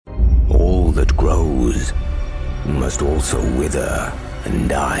that grows must also wither and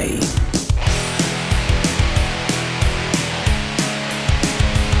die.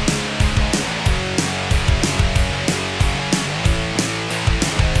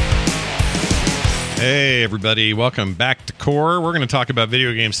 Hey, everybody. Welcome back to Core. We're going to talk about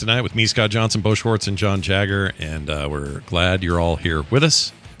video games tonight with me, Scott Johnson, Bo Schwartz, and John Jagger, and we're glad you're all here with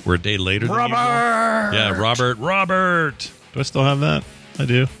us. We're a day later than usual. Yeah, Robert. Do I still have that? I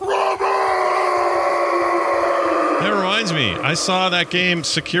do. Robert! That reminds me. I saw that game,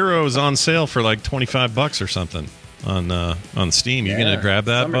 Sekiro, is on sale for like $25 or something on Steam. You going to grab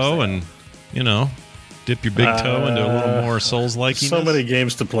that, Bo, and, dip your big toe into a little more Souls-like. So many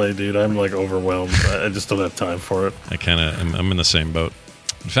games to play, dude. I'm like overwhelmed. I just don't have time for it. I'm in the same boat.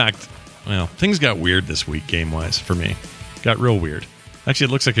 In fact, things got weird this week game-wise for me. Got real weird. Actually,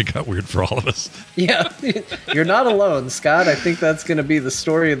 it looks like it got weird for all of us. Yeah, you're not alone, Scott. I think that's going to be the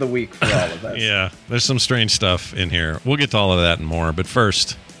story of the week for all of us. Yeah, there's some strange stuff in here. We'll get to all of that and more. But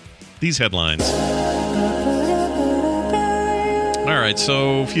first, these headlines. All right,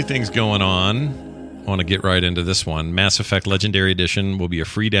 so a few things going on. I want to get right into this one. Mass Effect Legendary Edition will be a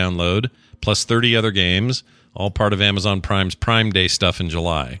free download, plus 30 other games, all part of Amazon Prime's Prime Day stuff in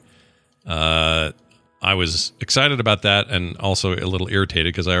July. I was excited about that and also a little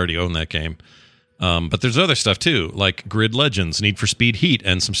irritated because I already own that game. But there's other stuff too, like Grid Legends, Need for Speed Heat,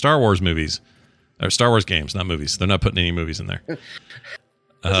 and some Star Wars movies. Or Star Wars games, not movies. They're not putting any movies in there.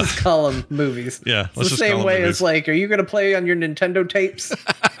 Let's just call them movies. Yeah. It's the same way as like, are you going to play on your Nintendo tapes?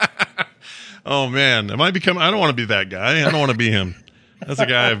 Oh, man. I don't want to be that guy. I don't want to be him. That's a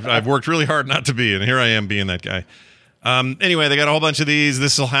guy I've worked really hard not to be, and here I am being that guy. Anyway, they got a whole bunch of these.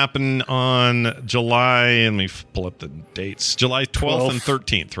 This will happen on July, and let me pull up the dates. July 12th and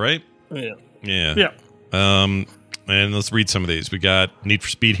 13th, right? Yeah. And let's read some of these. We got Need for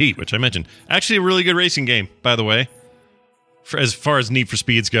Speed Heat, which I mentioned. Actually, a really good racing game, by the way, as far as Need for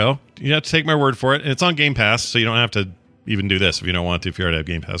Speeds go. You have to take my word for it. And it's on Game Pass, so you don't have to even do this if you don't want to, if you already have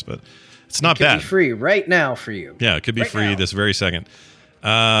Game Pass, but it's not bad. It could be free right now for you. Yeah, it could be free this very second.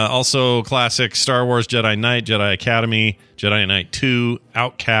 Also, classic Star Wars Jedi Knight, Jedi Academy, Jedi Knight 2,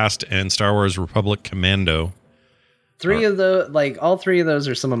 Outcast, and Star Wars Republic Commando. All three of those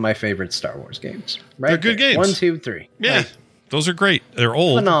are some of my favorite Star Wars games. Right? They're good games. 1, 2, 3. Yeah, those are great. They're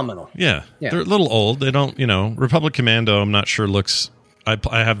old. Phenomenal. Yeah, they're a little old. They don't, Republic Commando, I'm not sure looks...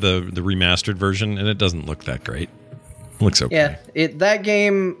 I have the remastered version, and it doesn't look that great. It looks okay. Yeah, that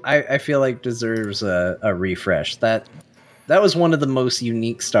game, I feel like deserves a refresh. That was one of the most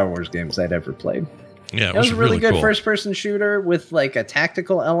unique Star Wars games I'd ever played. Yeah, it was a really good cool first-person shooter with like a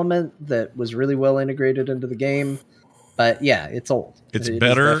tactical element that was really well integrated into the game. But yeah, it's old. It's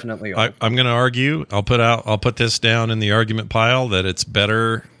better. Definitely old. I'm going to argue. I'll put this down in the argument pile that it's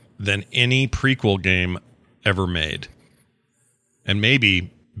better than any prequel game ever made, and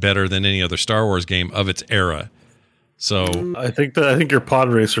maybe better than any other Star Wars game of its era. So I think your Pod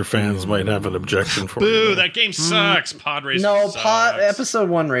Racer fans might have an objection for you. Boo! That game sucks. Pod Racer. No, sucks.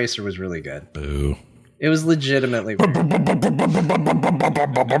 Episode 1 Racer was really good. Boo! It was legitimately weird.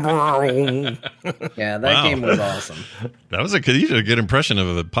 Yeah, that game was awesome. That was you did a good impression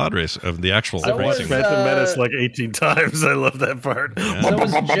of the Pod Race of the actual I've watched racing. Phantom Menace like 18 times. I love that part. Yeah. So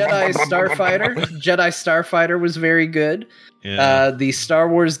was Jedi Starfighter. Jedi Starfighter was very good. Yeah. The Star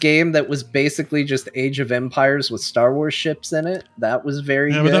Wars game that was basically just Age of Empires with Star Wars ships in it. That was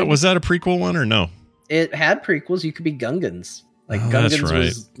very good. But was that a prequel one or no? It had prequels. You could be Gungans. Like that's Gungans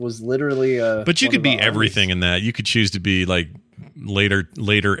right. was literally but you could be everything in that. You could choose to be like later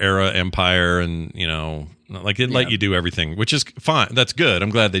era Empire, and like it let you do everything, which is fine. That's good. I'm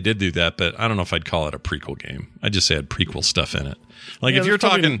glad they did do that, but I don't know if I'd call it a prequel game. I'd just say it had prequel stuff in it. Like if you're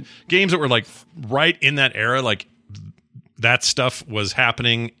talking games that were like right in that era, like that stuff was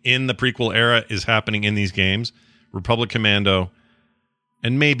happening in the prequel era is happening in these games. Republic Commando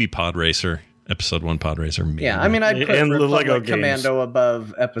and maybe Pod Racer. Episode 1 Pod Racer. Maybe. Yeah, I mean, I'd put and Republic Commando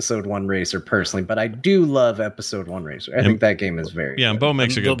above Episode 1 Racer personally, but I do love Episode 1 Racer. I think that game is very good. And Bo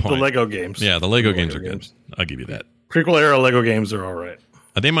makes a good point. The Lego games. Yeah, the Lego games are good. I'll give you that. Prequel era Lego games are all right.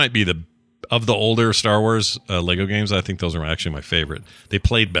 They might be of the older Star Wars Lego games, I think those are actually my favorite. They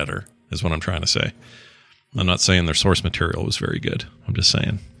played better, is what I'm trying to say. I'm not saying their source material was very good. I'm just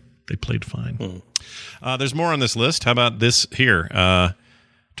saying they played fine. There's more on this list. How about this here?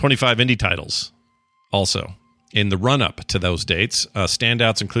 25 indie titles also in the run-up to those dates.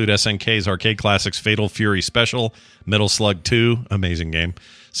 Standouts include SNK's arcade classics Fatal Fury Special, Metal Slug 2, amazing game,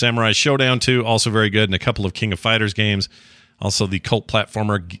 Samurai Showdown 2, also very good, and a couple of King of Fighters games. Also the cult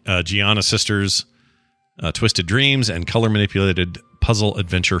platformer Gianna Sisters, Twisted Dreams, and color-manipulated puzzle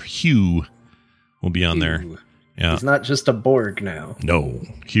adventure Hue. will be on there. Hugh. Yeah. He's not just a Borg now. No,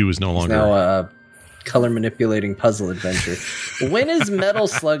 Hugh is no He's longer. now a color manipulating puzzle adventure. When is Metal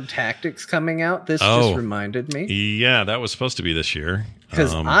Slug Tactics coming out? This just reminded me. Yeah, that was supposed to be this year.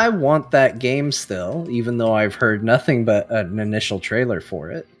 Because I want that game still, even though I've heard nothing but an initial trailer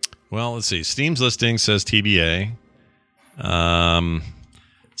for it. Well, let's see. Steam's listing says TBA.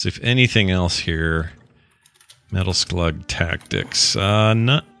 So if anything else here, Metal Slug Tactics.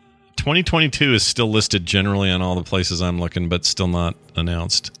 2022 is still listed generally on all the places I'm looking, but still not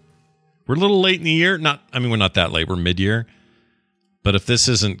announced. We're a little late in the year. We're not that late. We're mid-year. But if this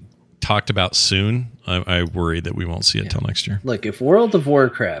isn't talked about soon, I worry that we won't see it till next year. Look, if World of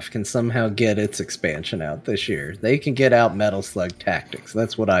Warcraft can somehow get its expansion out this year, they can get out Metal Slug Tactics.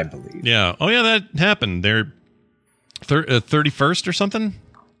 That's what I believe. Yeah. Oh, yeah, that happened. They're 31st or something?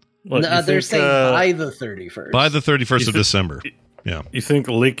 They're saying by the 31st. By the 31st of December. Yeah. You think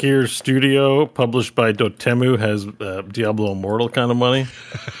Lake Erie Studio, published by Dotemu, has Diablo Immortal kind of money?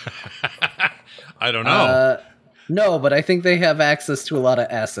 I don't know. No, but I think they have access to a lot of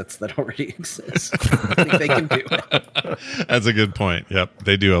assets that already exist. I think they can do it. That's a good point. Yep.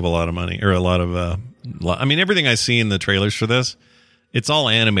 They do have a lot of money, or a lot of, everything I see in the trailers for this, it's all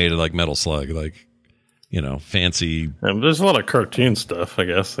animated like Metal Slug, like, fancy. And there's a lot of cartoon stuff, I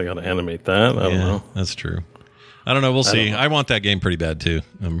guess. They got to animate that. I don't know. That's true. I don't know. We'll see. I want that game pretty bad too.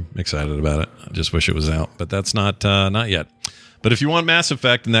 I'm excited about it. I just wish it was out, but that's not yet. But if you want Mass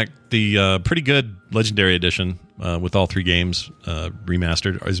Effect and the pretty good Legendary Edition with all 3 games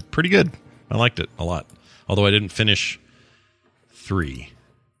remastered is pretty good. I liked it a lot. Although I didn't finish 3.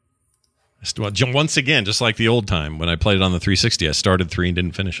 Once again, just like the old time when I played it on the 360, I started 3 and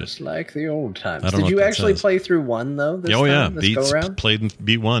didn't finish it. Just like the old times. I don't know Did you what that actually says. play through 1 though? This go around? Played and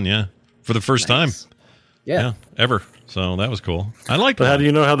beat 1. Yeah, for the first time. Yeah, ever. So that was cool. I like But that. how do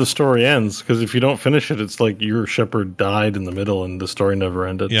you know how the story ends? Because if you don't finish it, it's like your shepherd died in the middle and the story never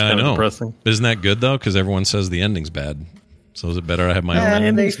ended. Yeah, it's I know. Depressing. Isn't that good though? Because everyone says the ending's bad. So is it better I have my own And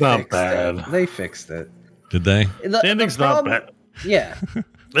ending? they ending's not fixed bad. it. They fixed it. Did they? The ending's not bad. Yeah.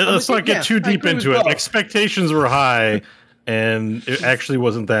 Let's not get too I deep agree into with it. Bob. Expectations were high, and it actually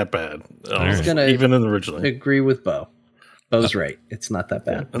wasn't that bad. gonna Even in originally. Agree with Bo. Bo's right. It's not that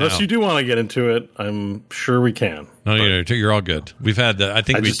bad. Unless you do want to get into it, I'm sure we can. No, you're all good. We've had that. I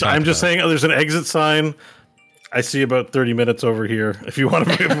think I'm just saying, there's an exit sign. I see about 30 minutes over here. If you want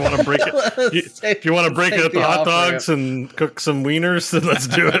to break it, if you want to break it at the hot dogs and cook some wieners, then let's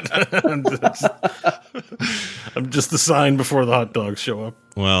do it. I'm just the sign before the hot dogs show up.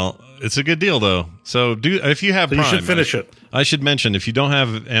 Well, it's a good deal though. So if you have Prime, You should finish it. I should mention if you don't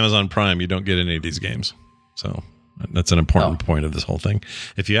have Amazon Prime, you don't get any of these games. So that's an important point of this whole thing.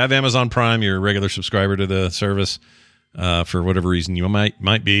 If you have Amazon Prime, you're a regular subscriber to the service. For whatever reason you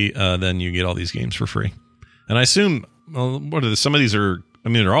might be, then you get all these games for free. And I assume, some of these are,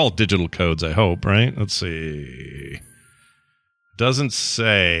 they're all digital codes, I hope, right? Let's see. Doesn't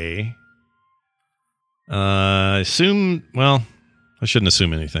say. I shouldn't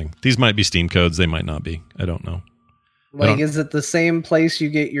assume anything. These might be Steam codes. They might not be. I don't know. Is it the same place you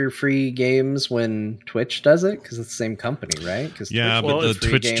get your free games when Twitch does it? Because it's the same company, right? Yeah, but the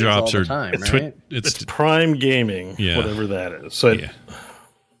Twitch drops are time, right? It's Prime Gaming, whatever that is. So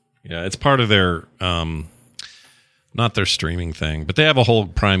it's part of their not their streaming thing, but they have a whole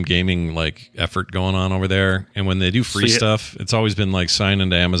Prime Gaming effort going on over there. And when they do free stuff, it's always been sign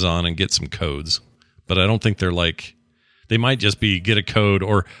into Amazon and get some codes. But I don't think they're they might just be get a code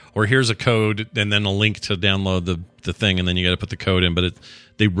or here's a code and then a link to download the thing, and then you got to put the code in. But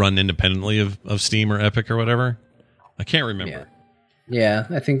they run independently of Steam or Epic or whatever. I can't remember. Yeah,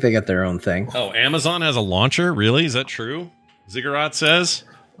 I think they got their own thing. Oh, Amazon has a launcher? Really? Is that true? Ziggurat says.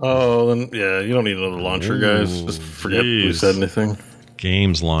 Oh, then you don't need another launcher, guys. Just forget we said anything.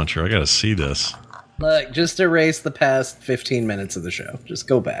 Games launcher. I got to see this. Look, just erase the past 15 minutes of the show. Just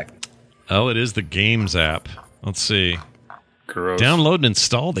go back. Oh, it is the Games app. Let's see. Gross. Download and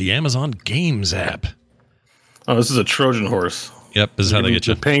install the Amazon Games app. Oh, this is a Trojan horse. Yep, this is how they get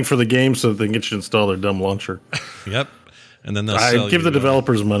you. They're paying for the game so that they can get you to install their dumb launcher. Yep. And then they'll give the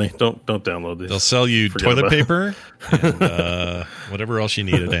developers money. Don't download these. They'll sell you toilet paper and whatever else you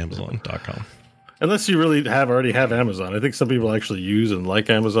need at Amazon.com. Unless you really already have Amazon. I think some people actually use and like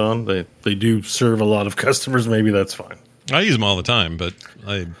Amazon. They do serve a lot of customers. Maybe that's fine. I use them all the time, but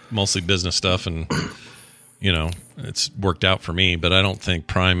I mostly business stuff, and it's worked out for me. But I don't think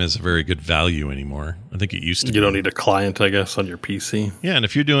Prime is a very good value anymore. I think it used to. You don't need a client, I guess, on your PC. Yeah, and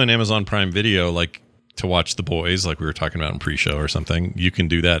if you're doing Amazon Prime Video, to watch The Boys, like we were talking about in pre-show or something, you can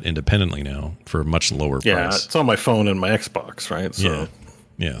do that independently now for a much lower price. Yeah, it's on my phone and my Xbox, right? So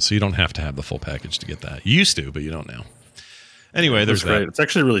Yeah, so you don't have to have the full package to get that. You used to, but you don't now. Anyway, there's great. that. It's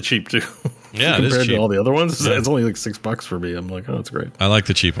actually really cheap too. Yeah, it is compared cheap. to all the other ones. It's only like $6 for me. I'm like, oh, that's great. I like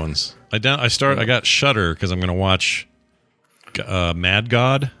the cheap ones. I got Shudder because I'm going to watch Mad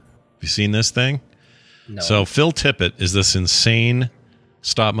God. Have you seen this thing? No. So Phil Tippett is this insane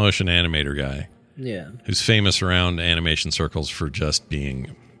stop motion animator guy. Yeah. Who's famous around animation circles for just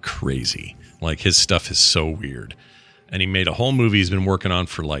being crazy. Like his stuff is so weird. And he made a whole movie he's been working on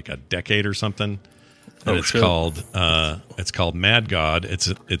for like a decade or something. And it's called Mad God.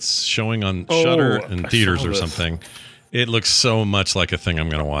 It's showing on Shudder and theaters or something. It looks so much like a thing I'm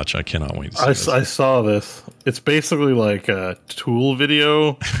going to watch. I cannot wait to see this. I saw this. It's basically like a Tool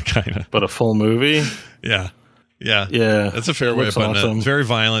video, kind of, but a full movie. Yeah. That's a fair way of putting it. It's very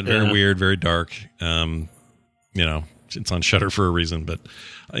violent, very weird, very dark. It's on Shudder for a reason. But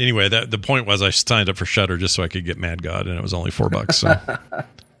anyway, the point was I signed up for Shudder just so I could get Mad God, and it was only $4. So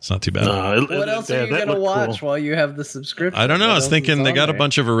it's not too bad. What else are you going to watch while you have the subscription? I don't know. I was thinking they got a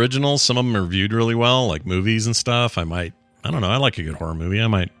bunch of originals. Some of them are reviewed really well, like movies and stuff. I don't know. I like a good horror movie. I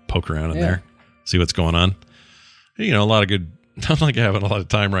might poke around in there, see what's going on. A lot of good. Not like having a lot of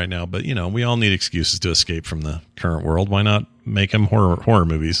time right now, but we all need excuses to escape from the current world. Why not make them horror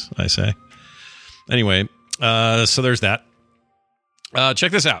movies? I say. Anyway, so there's that.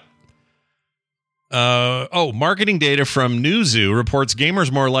 Check this out. Marketing data from Newzoo reports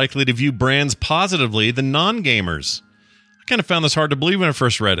gamers more likely to view brands positively than non-gamers. I kind of found this hard to believe when I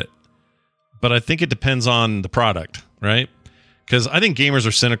first read it, but I think it depends on the product, right? Because I think gamers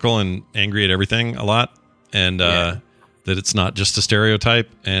are cynical and angry at everything a lot, and that it's not just a stereotype,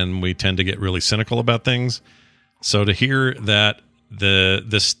 and we tend to get really cynical about things. So to hear that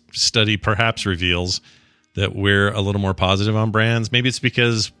this study perhaps reveals that we're a little more positive on brands, maybe it's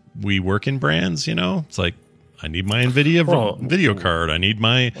because we work in brands, it's like I need my NVIDIA video card, I need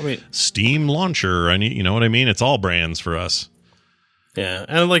my Steam launcher, I need, you know what I mean? It's all brands for us. Yeah,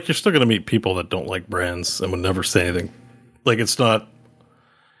 and like you're still going to meet people that don't like brands and would never say anything. Like it's not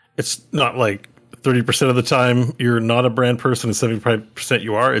like 30% of the time you're not a brand person and 75%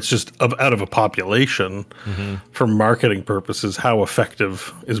 you are. It's just out of a population for marketing purposes. How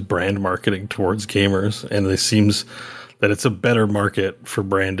effective is brand marketing towards gamers? And it seems that it's a better market for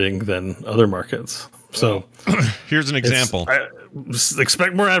branding than other markets. So here's an example.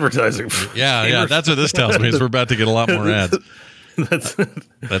 Expect more advertising. Yeah. That's what this tells me is we're about to get a lot more ads.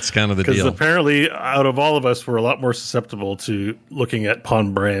 That's kind of the deal. Because apparently, out of all of us, we're a lot more susceptible to looking at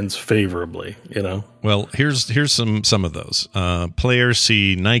pawn brands favorably. Well, here's some of those. Players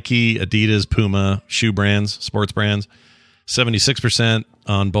see Nike, Adidas, Puma, shoe brands, sports brands. 76%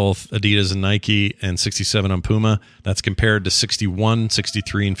 on both Adidas and Nike, and 67% on Puma. That's compared to 61%,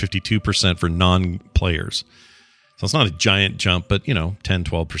 63%, and 52% for non-players. So it's not a giant jump, but 10,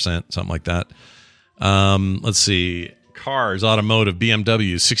 12%, something like that. Let's see. Cars, automotive,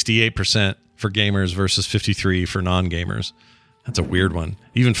 BMW, 68% for gamers versus 53% for non-gamers. That's a weird one.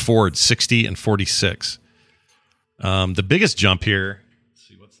 Even Ford, 60 and 46. The biggest jump here, let's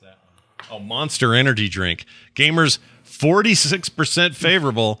see, what's that one? Monster Energy drink. Gamers, 46%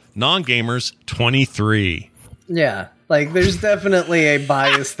 favorable. Non-gamers, 23%. Yeah, like there's definitely a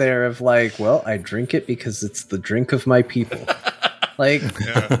bias there of like, well, I drink it because it's the drink of my people. Like,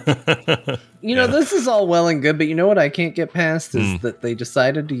 this is all well and good, but you know what I can't get past is that they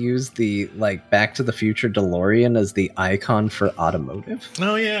decided to use the Back to the Future DeLorean as the icon for automotive.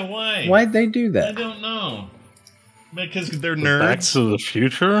 Oh yeah, why? Why'd they do that? I don't know. Because they're nerds. Back to the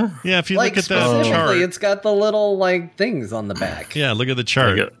Future? Yeah, if you look at that chart, it's got the little things on the back. Yeah, look at the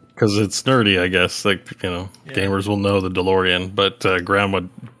chart. Because it's nerdy, I guess. Gamers will know the DeLorean, but grandma,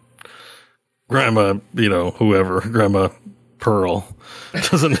 whoever, Grandma Pearl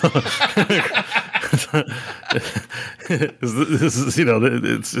doesn't know. It's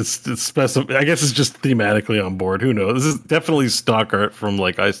specific. I guess it's just thematically on board. Who knows? This is definitely stock art from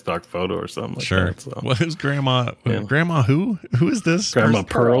iStock Photo or something. Sure. Like that, so. What is Grandma? Yeah. Grandma who? Who is this? Grandma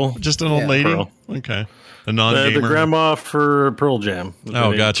Pearl. Just an old lady. Pearl. Okay. A non-gamer. The grandma for Pearl Jam.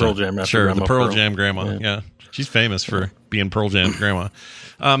 Oh, gotcha. Pearl Jam. Sure. Grandma the Pearl Jam grandma. Yeah. She's famous for being Pearl Jam's grandma.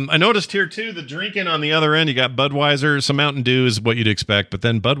 I noticed here, too, the drinking on the other end, you got Budweiser. Some Mountain Dew is what you'd expect, but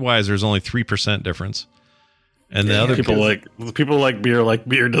then Budweiser is only 3% difference. And the other people like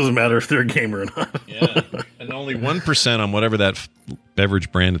beer. Doesn't matter if they're a gamer or not. Yeah. And only 1% on whatever that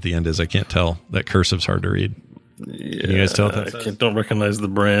beverage brand at the end is. I can't tell. That cursive's hard to read. Yeah, Can you guys tell what that says? Don't recognize the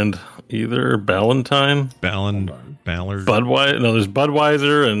brand either. Ballard. Budweiser. No, there's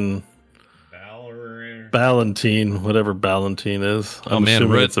Budweiser and Ballantine, whatever Ballantine is. I'm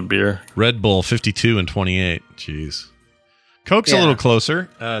assuming it's a beer. Red Bull 52 and 28. Jeez. Coke's a Yeah. little closer,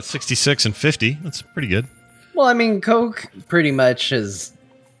 66 and 50. That's pretty good. Well, I mean, Coke pretty much is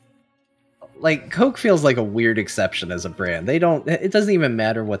like Coke feels like a weird exception as a brand. They don't. It doesn't even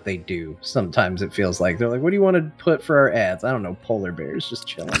matter what they do. Sometimes it feels like they're like, "What do you want to put for our ads?" I don't know. Polar bears just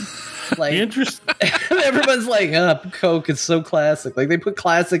chilling. Like everyone's like, Coke is so classic. Like they put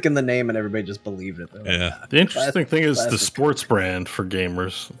classic in the name and everybody just believed it. They're like, Yeah. The interesting thing is the classic. sports brand for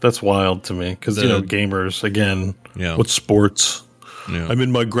gamers. That's wild to me because gamers again. Yeah. What's sports? Yeah. I'm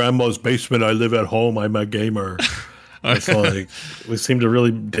in my grandma's basement. I live at home. I'm a gamer. It's like we seem to really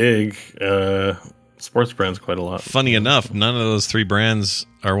dig sports brands quite a lot. Funny enough, none of those three brands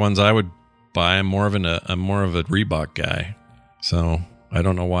are ones I would buy. I'm more of a Reebok guy, so I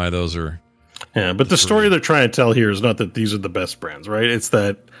don't know why those are Yeah, but the story they're trying to tell here is not that these are the best brands, right? It's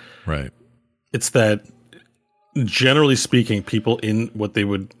that right. Generally speaking, people in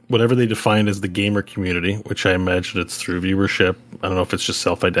whatever they define as the gamer community, which I imagine it's through viewership. I don't know if it's just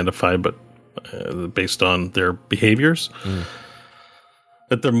self-identified, but based on their behaviors,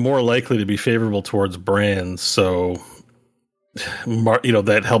 that they're more likely to be favorable towards brands. So,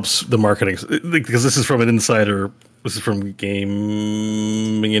 that helps the marketing because this is from an insider. This is from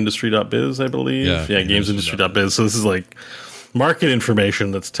gamingindustry.biz, I believe. Yeah, gamesindustry.biz. So this is like market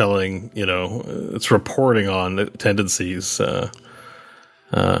information that's telling, it's reporting on tendencies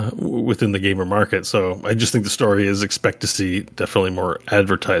within the gamer market. So I just think the story is expect to see definitely more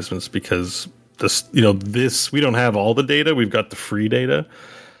advertisements because this we don't have all the data. We've got the free data,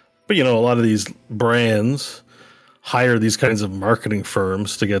 but a lot of these brands hire these kinds of marketing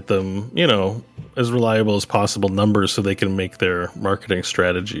firms to get them, as reliable as possible numbers so they can make their marketing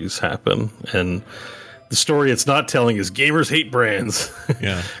strategies happen. And the story it's not telling is gamers hate brands.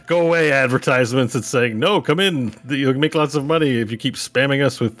 Yeah. Go away, advertisements. It's saying, no, come in. You'll make lots of money if you keep spamming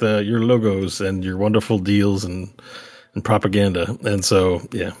us with your logos and your wonderful deals and propaganda. And so,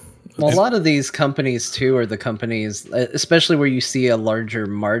 yeah. Well, a lot of these companies too are the companies, especially where you see a larger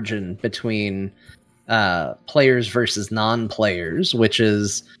margin between players versus non-players, which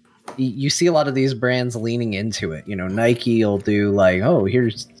is you see a lot of these brands leaning into it. Nike will do like, or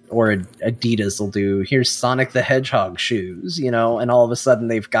Adidas will do, here's Sonic the Hedgehog shoes, and all of a sudden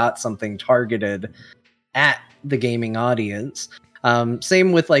they've got something targeted at the gaming audience.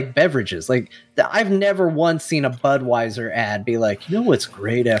 Same with like beverages. Like I've never once seen a Budweiser ad be like, what's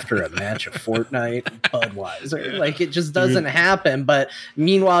great after a match of Fortnite? Budweiser. Like it just doesn't happen. But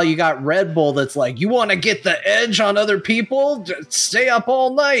meanwhile, you got Red Bull that's like, you want to get the edge on other people? Just stay up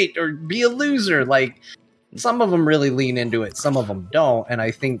all night or be a loser. Like some of them really lean into it. Some of them don't. And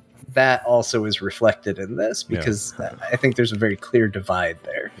I think that also is reflected in this because I think there's a very clear divide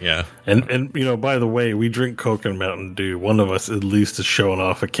there. Yeah. And by the way, we drink Coke and Mountain Dew. One of us at least is showing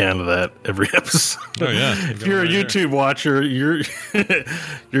off a can of that every episode. Oh yeah. If you're a YouTube watcher, you're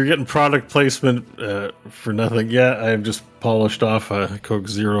getting product placement for nothing. Yeah, I've just polished off a Coke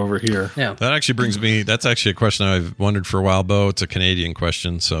Zero over here. Yeah. That actually brings me, that's actually a question I've wondered for a while, Bo. It's a Canadian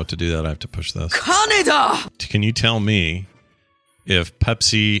question, so to do that I have to push this. Canada! Can you tell me if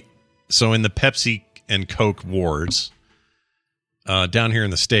Pepsi, so in the Pepsi and Coke wars, down here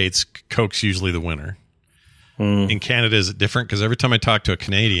in the States, Coke's usually the winner. In Canada, is it different? Because every time I talk to a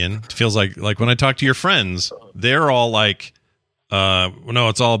Canadian, it feels like when I talk to your friends, they're all like, no,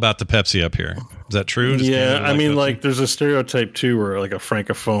 it's all about the Pepsi up here. Is that true? Does Yeah, Canada I mean, Pepsi? like, there's a stereotype, too, where, like, a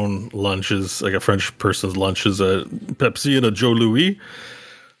Francophone lunch is, like, a French person's lunch is a Pepsi and a Joe Louis.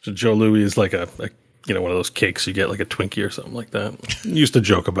 So Joe Louis is like a one of those cakes you get, like a Twinkie or something like that. Used to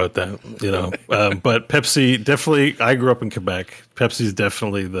joke about that, but Pepsi, definitely, I grew up in Quebec. Pepsi is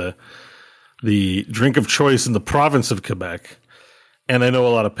definitely the drink of choice in the province of Quebec. And I know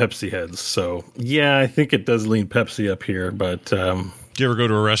a lot of Pepsi heads. So, yeah, I think it does lean Pepsi up here. But do you ever go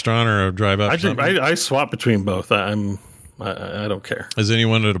to a restaurant or a drive up? I swap between both. I don't care. Has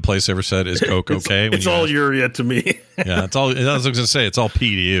anyone at a place ever said, is Coke okay? It's all urea to me. Yeah, it's all, I was going to say, it's all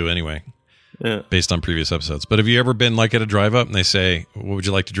P to you anyway. Yeah. Based on previous episodes. But have you ever been like at a drive up and they say, what would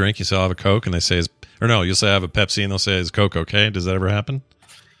you like to drink? You say, I'll have a Coke. And they say, you'll say, I have a Pepsi. And they'll say, is Coke okay? Does that ever happen?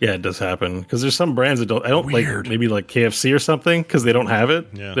 Yeah, it does happen. Because there's some brands that I don't like, maybe like KFC or something, because they don't have it.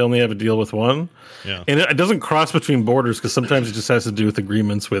 Yeah. They only have a deal with one. Yeah. And it doesn't cross between borders because sometimes it just has to do with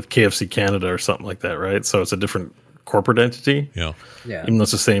agreements with KFC Canada or something like that, right? So it's a different corporate entity. Yeah. Yeah. Even though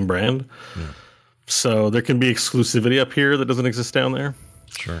it's the same brand. Yeah. So there can be exclusivity up here that doesn't exist down there.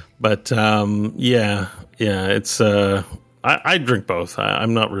 Sure. But it's I drink both.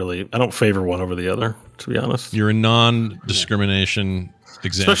 I'm not really, I don't favor one over the other, to be honest. You're a non-discrimination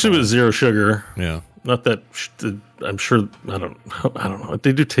example. Especially with zero sugar. Yeah. Not that I'm sure, I don't know.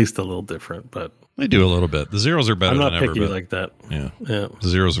 They do taste a little different, but They do a little bit. The zeros are better I'm not than ever. picky But like that. yeah. Yeah. The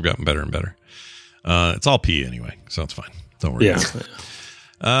zeros have gotten better and better. It's all P anyway, so it's fine. Don't worry. Yeah.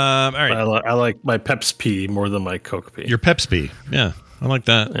 All right. I like my Pepsi P more than my Coke P. Your Pepsi P. Yeah, I like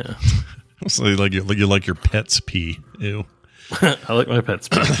that. Yeah. So you like your pet's pee. Ew. I like my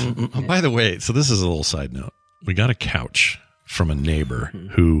Pepsi P. Oh, by the way, so this is a little side note. We got a couch from a neighbor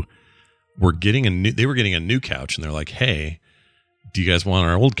who were getting they were getting a new couch, and they're like, "Hey, do you guys want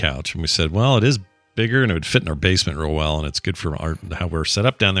our old couch?" And we said, "Well, it is bigger and it would fit in our basement real well, and it's good for how we're set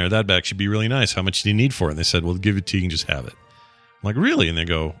up down there. That'd actually be really nice. How much do you need for it?" And they said, "We'll give it to you. You can just have it." I'm like, "Really?" And they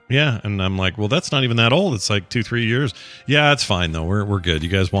go, "Yeah." And I'm like, "Well, that's not even that old. It's like 2-3 years." "Yeah, it's fine though. We're good. You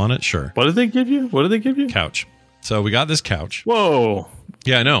guys want it? Sure." What did they give you? Couch. So we got this couch. Whoa.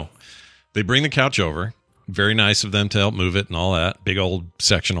 Yeah, I know. They bring the couch over. Very nice of them to help move it and all that. Big old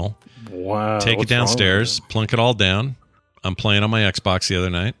sectional. Wow. Take it what's wrong downstairs, with plunk it all down. I'm playing on my Xbox the other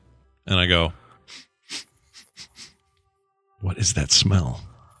night, and I go, "What is that smell?"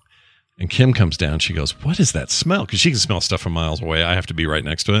 And Kim comes down. She goes, "What is that smell?" Because she can smell stuff from miles away. I have to be right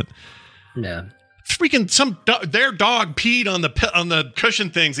next to it. Yeah. Freaking their dog peed on the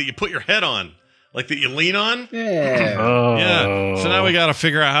cushion things that you put your head on, like that you lean on. Yeah. Oh. Yeah. So now we got to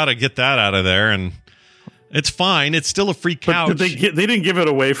figure out how to get that out of there, and it's fine. It's still a free couch. But they didn't give it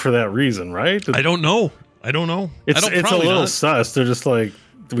away for that reason, right? I don't know. It's a probably little not. sus. They're just like,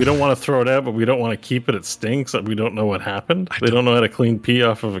 we don't want to throw it out, but we don't want to keep it. It stinks. We don't know what happened. They don't know how to clean pee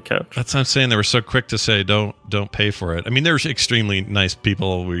off of a couch. That's what I'm saying. They were so quick to say don't pay for it. I mean, they're extremely nice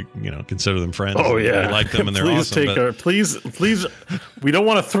people. We consider them friends. Oh yeah, we like them and they're please awesome. Take our, please. We don't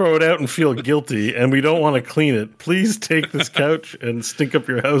want to throw it out and feel guilty, and we don't want to clean it. Please take this couch and stink up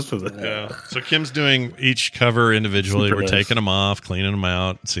your house with it. Yeah. So Kim's doing each cover individually. Super We're nice. taking them off, cleaning them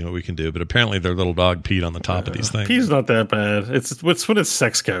out, seeing what we can do. But apparently, their little dog peed on the top of these things. Pee's not that bad. It's when it's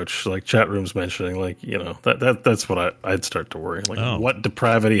sex couch, like chat rooms mentioning, like that's what I'd start to worry. Like, what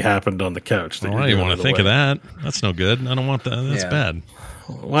depravity happened on the couch? I don't even want to think of that. That's no good. I don't want that. That's bad.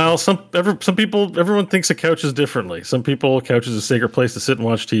 Well, some people, everyone thinks of couches differently. Some people, couch is a sacred place to sit and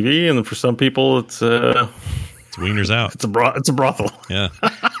watch TV, and then for some people, it's wieners out. It's a brothel. Yeah.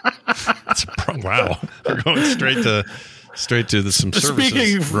 Wow. We're going straight to some services.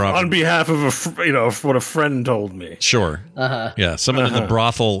 Speaking on behalf of what a friend told me. Sure. Yeah, someone in the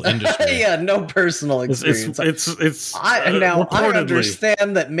brothel industry. Yeah, no personal experience. I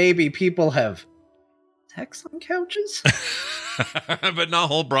understand that maybe people have sex on couches. But not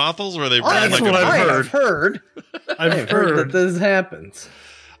whole brothels where they bring That's like what a I've heard. I've heard that this happens.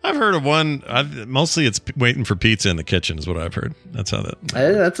 I've heard of one. Mostly it's waiting for pizza in the kitchen is what I've heard. That's how that.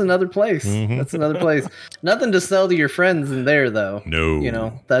 That's another place. Mm-hmm. That's another place. Nothing to sell to your friends in there, though.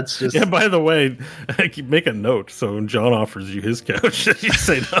 No. That's just. Yeah, by the way, make a note. So when John offers you his couch, you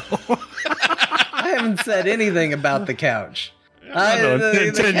say no. I haven't said anything about the couch.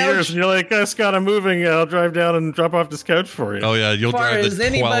 In 10 years, and you're like, Scott, I'm moving. I'll drive down and drop off this couch for you. Oh yeah, you'll drive as the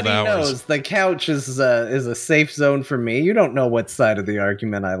 12 anybody hours. knows, the couch is a safe zone for me. You don't know what side of the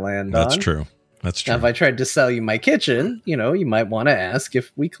argument I land on. That's true. That's true. Now, if I tried to sell you my kitchen, you might want to ask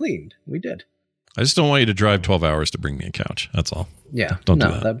if we cleaned. We did. I just don't want you to drive 12 hours to bring me a couch. That's all. Yeah. Don't do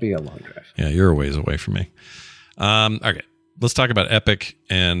that. That'd be a long drive. Yeah, you're a ways away from me. Okay, let's talk about Epic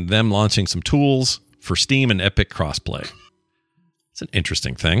and them launching some tools for Steam and Epic crossplay. It's an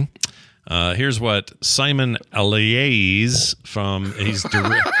interesting thing. Here's what Simon Aliaze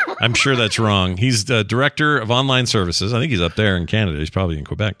I'm sure that's wrong. He's the director of online services. I think he's up there in Canada. He's probably in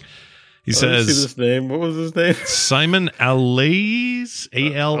Quebec. He says, see this name. What was his name? Simon Aliaze.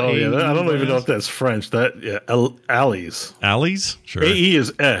 A-L-A. Oh, yeah. I don't even know if that's French. Alice. Alice? Sure. A-E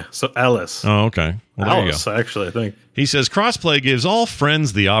is so Alice. Oh, okay. Well, there Alice, you go. actually, I think. He says, crossplay gives all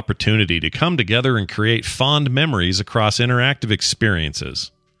friends the opportunity to come together and create fond memories across interactive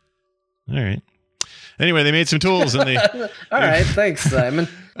experiences. All right. Anyway, they made some tools and they. All right, thanks, Simon.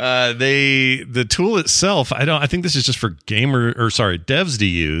 The tool itself, I think this is just for devs to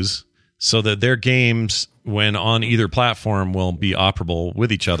use so that their games, when on either platform, will be operable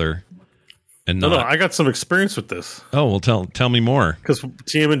with each other. And No, I got some experience with this. Oh, well, tell me more. Because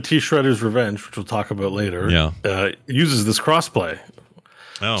TMNT Shredder's Revenge, which we'll talk about later, uses this crossplay.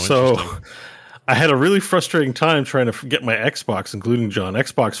 Oh, so interesting. I had a really frustrating time trying to get my Xbox, including John,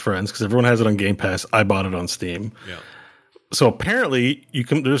 Xbox friends, because everyone has it on Game Pass. I bought it on Steam. Yeah. So apparently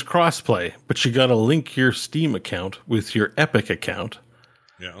there's crossplay, but you got to link your Steam account with your Epic account.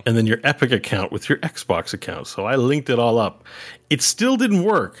 Yeah. And then your Epic account with your Xbox account. So I linked it all up. It still didn't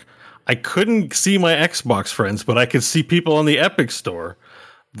work. I couldn't see my Xbox friends, but I could see people on the Epic store.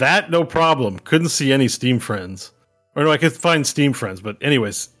 That, no problem. Couldn't see any Steam friends. Or no, I could find Steam friends. But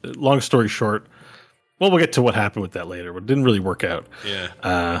anyways, long story short, Well, we'll get to what happened with that later, but it didn't really work out.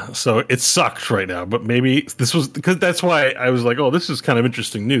 Yeah. So it sucked right now, but maybe this was because that's why I was like, oh, this is kind of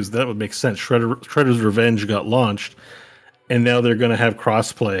interesting news. That would make sense. Shredder's Revenge got launched, and now they're going to have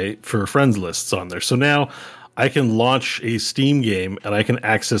crossplay for friends lists on there. So now I can launch a Steam game and I can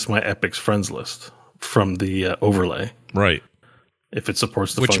access my Epic's friends list from the overlay. Right. If it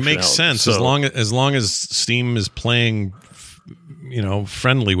supports the Which functionality. makes sense as long as Steam is playing,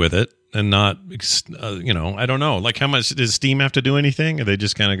 friendly with it and not, I don't know. Like, how much does Steam have to do anything? Or they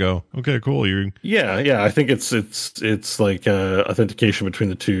just kind of go, okay, cool. Yeah. I think it's like authentication between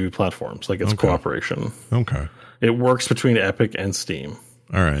the two platforms. Like it's cooperation. Okay. It works between Epic and Steam.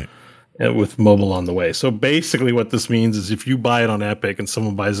 All right. With mobile on the way. So basically, what this means is if you buy it on Epic and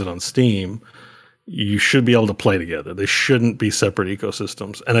someone buys it on Steam, you should be able to play together. They shouldn't be separate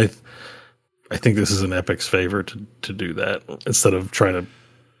ecosystems. And I think this is in Epic's favor to do that instead of trying to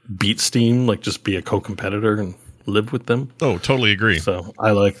beat Steam, like just be a co-competitor and live with them. Oh, totally agree. So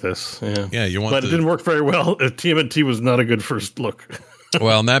I like this. Yeah. Yeah, But it didn't work very well. TMNT was not a good first look.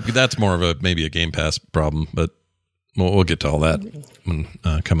 Well, and that's more of maybe a Game Pass problem, but we'll get to all that when,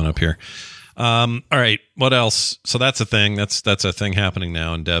 coming up here. All right, what else? So that's a thing. That's a thing happening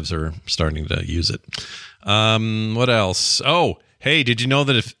now, and devs are starting to use it. What else? Oh, hey, did you know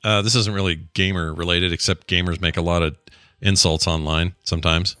that if this isn't really gamer related, except gamers make a lot of insults online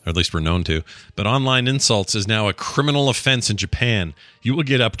sometimes, or at least we're known to. But online insults is now a criminal offense in Japan. You will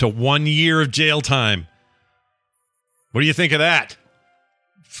get up to 1 year of jail time. What do you think of that?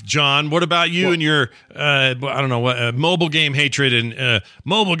 John, what about you and your, I don't know, what mobile game hatred and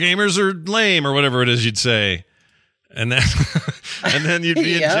mobile gamers are lame or whatever it is you'd say. And then, and then you'd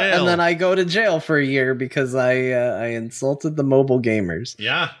be in jail. And then I go to jail for a year because I insulted the mobile gamers.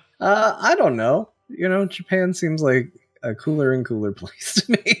 Yeah. I don't know. Japan seems like a cooler and cooler place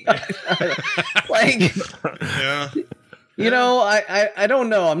to me. Like, yeah. I don't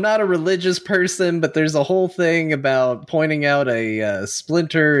know. I'm not a religious person, but there's a whole thing about pointing out a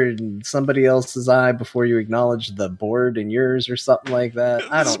splinter in somebody else's eye before you acknowledge the board in yours or something like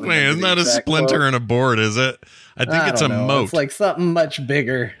that. I don't know. It's not a splinter in a board, is it? I think it's a moat. It's like something much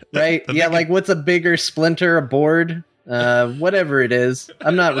bigger, right? Yeah, like what's a bigger splinter, a board? Whatever it is.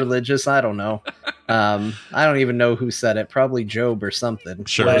 I'm not religious. I don't know. I don't even know who said it. Probably Job or something.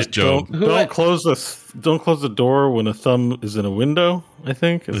 Sure, it's Job. Don't close the door when a thumb is in a window. I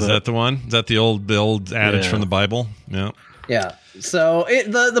think is that the one? Is that the old adage from the Bible? Yeah. Yeah. So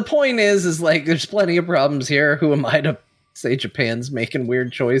the point is like there's plenty of problems here. Who am I to say Japan's making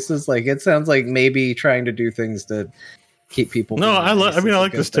weird choices? Like it sounds like maybe trying to do things to keep people. No, I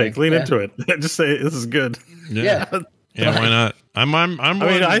like this take. Lean into it. Just say this is good. Yeah. Yeah, why not?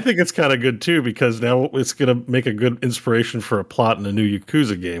 I think it's kind of good too because now it's going to make a good inspiration for a plot in a new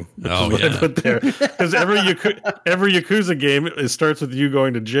Yakuza game. Oh, yeah. I put there because every Yakuza game it starts with you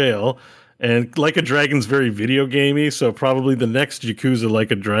going to jail, and Like a Dragon's very video gamey. So probably the next Yakuza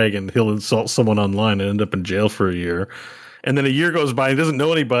Like a Dragon, he'll insult someone online and end up in jail for a year. And then a year goes by and he doesn't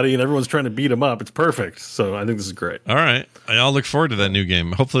know anybody and everyone's trying to beat him up. It's perfect. So I think this is great. All right. I'll look forward to that new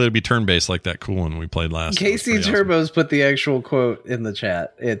game. Hopefully it'll be turn-based like that cool one we played last. Casey Turbos put the actual quote in the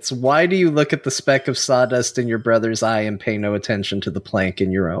chat. It's, why do you look at the speck of sawdust in your brother's eye and pay no attention to the plank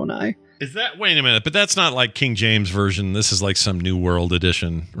in your own eye? Is that, wait a minute, but that's not like King James Version. This is like some New World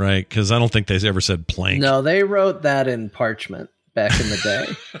edition, right? Because I don't think they ever said plank. No, they wrote that in parchment back in the day.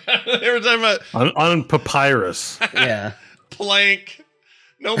 They were talking about... On papyrus. Yeah. Plank.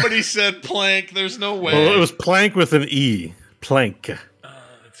 Nobody said plank. There's no way. Well, it was plank with an E. Plank.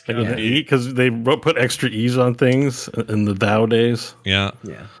 Like with an E, because they put extra E's on things in the thou days. Yeah.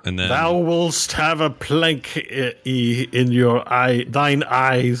 Yeah. And then thou willst have a plank E in your eye, thine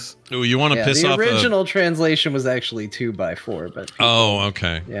eyes. Oh, you want to piss off the original translation was actually 2x4, but people,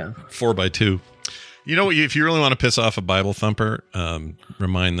 okay. Yeah. 4x2. You know what? If you really want to piss off a Bible thumper,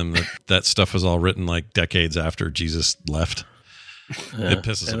 remind them that stuff was all written like decades after Jesus left. Yeah. It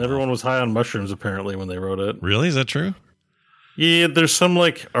pisses them and everyone off. was high on mushrooms apparently when they wrote it. Really? Is that true? Yeah, there's some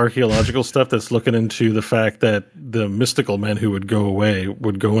like archaeological stuff that's looking into the fact that the mystical men who would go away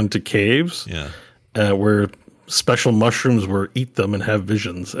would go into caves, where special mushrooms would eat them and have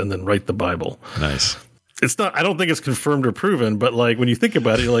visions, and then write the Bible. Nice. It's not. I don't think it's confirmed or proven, but like when you think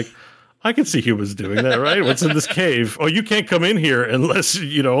about it, you're like, I can see humans doing that, right? What's in this cave? Oh, you can't come in here unless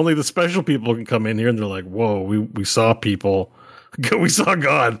only the special people can come in here. And they're like, whoa, we saw people. We saw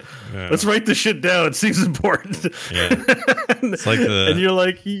God. Yeah. Let's write this shit down. It seems important. Yeah. It's like and you're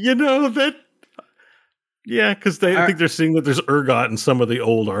like, that. Yeah, because I think they're seeing that there's ergot in some of the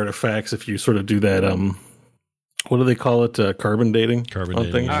old artifacts. If you sort of do that What do they call it? Carbon dating? Carbon on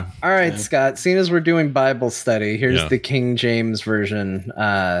dating, things? yeah. All right, Scott. Seeing as we're doing Bible study, here's Yeah. the King James version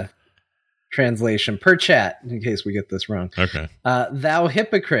translation per chat, in case we get this wrong. Okay. Thou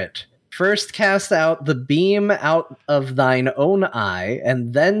hypocrite, first cast out the beam out of thine own eye,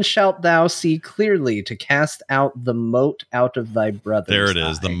 and then shalt thou see clearly to cast out the mote out of thy brother's There it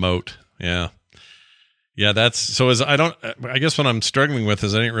is, eye. the moat. Yeah. Yeah, that's so I guess what I'm struggling with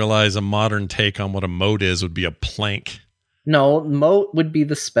is I didn't realize a modern take on what a moat is would be a plank. No, mote would be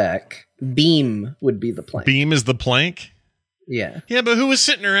the speck. Beam would be the plank. Beam is the plank? Yeah. Yeah, but who was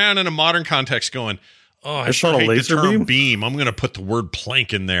sitting around in a modern context going, "Oh, I It's sure not a hate the laser term beam? I'm going to put the word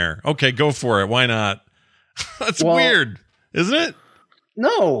plank in there." Okay, go for it. Why not? That's Well- weird, isn't it?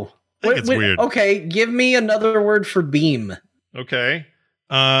 No. I think it's weird. Okay, give me another word for beam. Okay.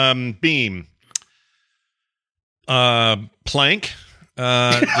 Beam. Plank.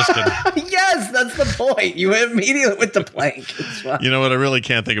 Just kidding. Yes, that's the point. You immediately with the plank. It's fine. You know what? I really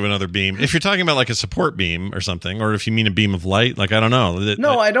can't think of another beam. If you're talking about like a support beam or something, or if you mean a beam of light, like I don't know.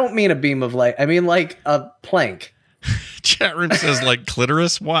 No, I don't mean a beam of light. I mean like a plank. Chat room says like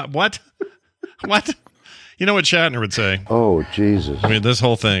clitoris. What? What? You know what Shatner would say? Oh, Jesus. I mean, this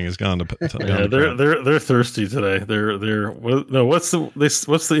whole thing has gone to. Yeah, they're thirsty today. What's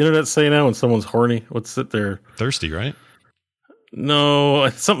the internet say now when someone's horny? What's it? They're thirsty, right? no,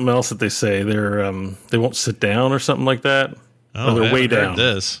 it's something else that they say. They won't sit down or something like that. Oh, they're I way haven't heard down.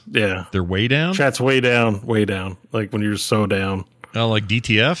 This Yeah, they're way down. chat's way down. Like when you're so down. Oh, like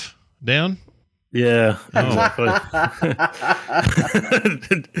DTF down. Yeah, Oh. exactly.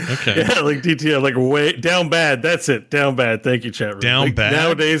 Okay. Yeah, like DTF, like way down bad. That's it. Down bad. Thank you, chat room. Down Like, bad?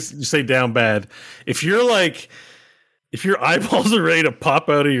 Nowadays, you say down bad. If your eyeballs are ready to pop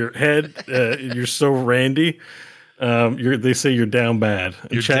out of your head, you're so randy. They say you're down bad.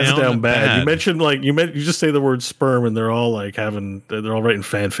 And You're chat's down down bad. bad. You mentioned you just say the word sperm, and they're all writing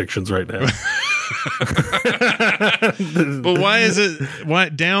fan fictions right now. But why is it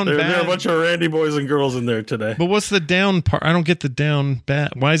down There bad? are a bunch of randy boys and girls in there today. But what's the down part? I don't get the down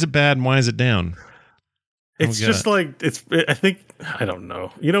bad. Why is it bad and why is it down? It's get just it. I don't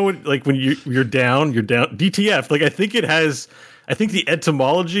know. You know what? Like when you're down. DTF. Like I think the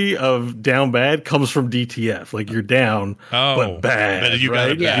etymology of down bad comes from DTF. Like you're down, but bad. But you got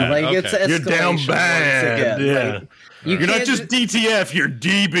right? it Yeah, bad. like it's Okay. You're down escalation bad. once again. Yeah. Like, You're not can't just DTF. You're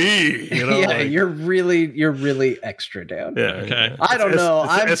DB. You know? yeah, like, you're really extra down. yeah. Okay. I don't It's know.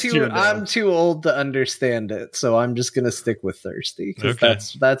 S tier down. I'm too old to understand it, so I'm just gonna stick with thirsty because Okay.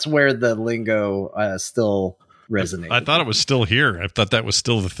 that's where the lingo still resonates. I thought it was still here. I thought that was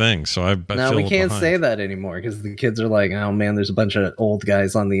still the thing. So I No, feel we can't behind. say that anymore because the kids are like, "Oh man, there's a bunch of old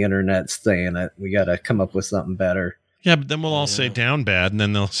guys on the internet saying it. We got to come up with something better." Yeah, but then we'll all say down bad, and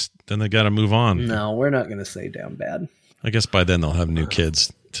then they got to move on. No, we're not gonna say down bad. I guess by then they'll have new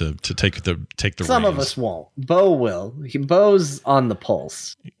kids to take the Some of reins. us won't. Bo will. Bo's on the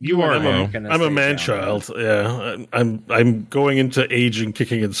pulse. You are. I'm Bo. a man child. Yeah, I'm going into aging,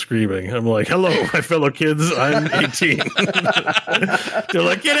 kicking and screaming. I'm like, hello, my fellow kids. I'm 18. They're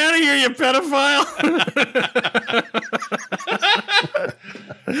like, get out of here, you pedophile.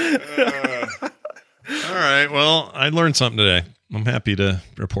 All right. Well, I learned something today. I'm happy to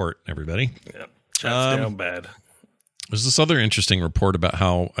report, everybody. Chat's down bad. There's this other interesting report about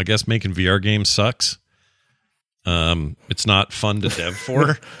how I guess making VR games sucks. It's not fun to dev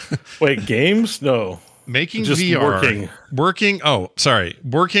for. Wait, games? No. Making Just VR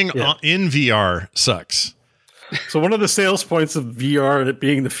working Yeah. in VR sucks. So one of the sales points of VR and it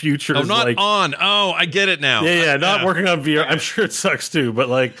being the future Oh, is not like, on. Oh, I get it now. yeah, not working on VR. I'm sure it sucks too, but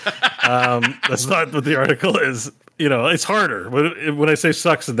like, that's not what the article is. You know, it's harder. When I say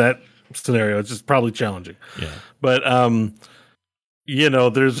sucks in that scenario, it's just probably challenging. Yeah. But you know,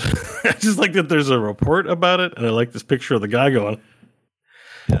 there's I just like that there's a report about it, and I like this picture of the guy going.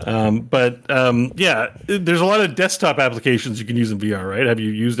 Yeah, there's a lot of desktop applications you can use in VR, right? Have you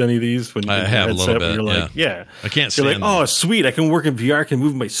used any of these? When I in your have a little headset, bit, when You're like, yeah. I can't You're stand like, them. oh, sweet! I can work in VR. I can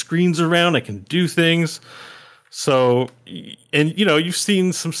move my screens around. I can do things. So, and you know, you've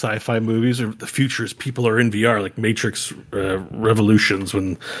seen some sci-fi movies or the futures people are in VR, like Matrix Revolutions,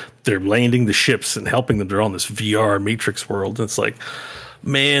 when they're landing the ships and helping them. They're on this VR Matrix world. And it's like,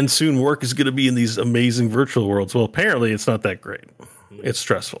 man, soon work is going to be in these amazing virtual worlds. Well, apparently it's not that great. It's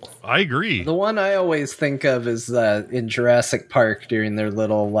stressful. I agree. The one I always think of is in Jurassic Park during their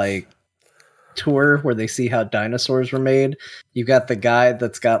little like tour where they see how dinosaurs were made. You got the guy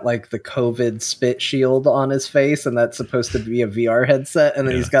that's got like the COVID spit shield on his face, and that's supposed to be a VR headset, and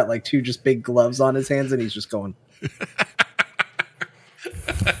then he's got like two just big gloves on his hands, and he's just going.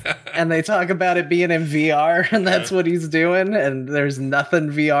 and they talk about it being in VR, and that's what he's doing, and there's nothing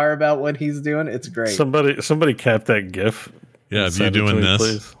VR about what he's doing. It's great. Somebody cap that GIF. Yeah, of you doing me, this.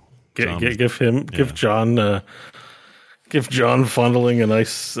 Please. Give John fondling a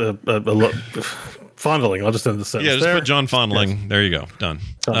nice fondling. I'll just end the sentence. Yeah, just there. put John fondling. Yes. There you go. Done.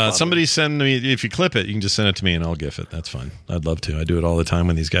 Somebody send me, if you clip it, you can just send it to me and I'll GIF it. That's fine. I'd love to. I do it all the time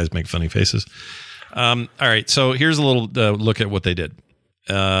when these guys make funny faces. All right. So here's a little look at what they did.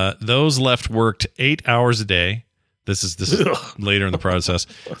 Those left worked 8 hours a day. This is later in the process.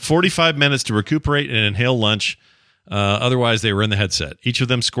 45 minutes to recuperate and inhale lunch. Otherwise, they were in the headset. Each of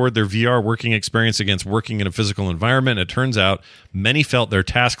them scored their VR working experience against working in a physical environment. It turns out many felt their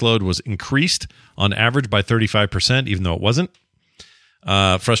task load was increased on average by 35%, even though it wasn't.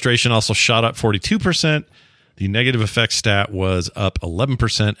 Frustration also shot up 42%. The negative effect stat was up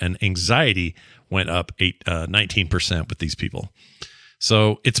 11%, and anxiety went up 19% with these people.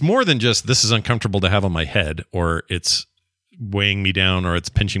 So it's more than just this is uncomfortable to have on my head, or it's weighing me down, or it's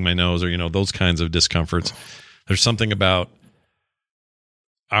pinching my nose, or those kinds of discomforts. There's something about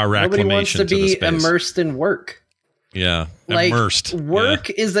our acclimation Nobody wants to be immersed in work. Yeah, like, immersed. Work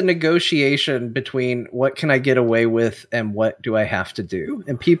is a negotiation between what can I get away with and what do I have to do.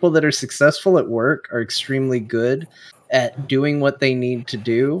 And people that are successful at work are extremely good at doing what they need to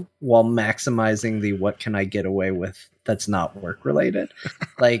do while maximizing the what can I get away with that's not work related.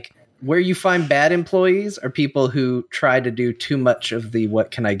 Like, where you find bad employees are people who try to do too much of the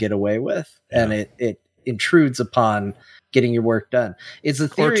what can I get away with, and it intrudes upon getting your work done. It's a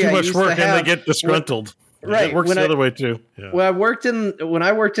theory. Or too much work and they get disgruntled. Right. It works the other way too. Yeah. When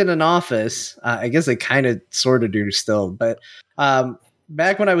I worked in an office, I guess I kind of sort of do still, but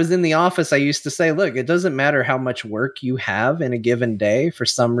back when I was in the office, I used to say, look, it doesn't matter how much work you have in a given day. For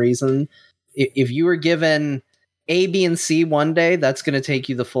some reason, if you were given A, B, and C one day, that's going to take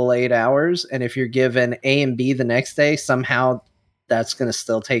you the full 8 hours. And if you're given A and B the next day, somehow that's going to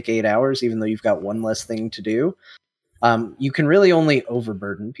still take 8 hours, even though you've got one less thing to do. You can really only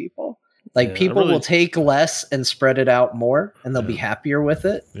overburden people. Like, people will take less and spread it out more, and they'll be happier with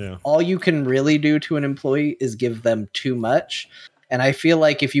it. Yeah. All you can really do to an employee is give them too much. And I feel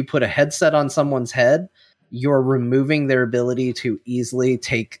like if you put a headset on someone's head, you're removing their ability to easily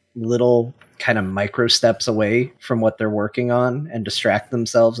take little kind of micro steps away from what they're working on and distract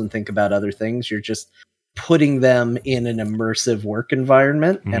themselves and think about other things. You're just putting them in an immersive work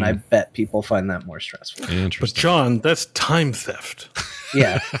environment, and I bet people find that more stressful. But John, that's time theft.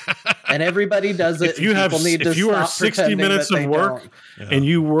 Yeah, and everybody does it. If you are 60 minutes of work and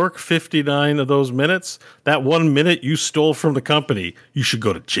you work 59 of those minutes, that 1 minute you stole from the company, you should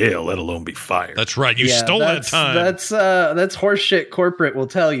go to jail, let alone be fired. That's right. You stole that time. That's horseshit. Corporate will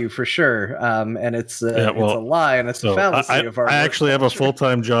tell you for sure, and it's a lie, and it's a fallacy of our. I actually have a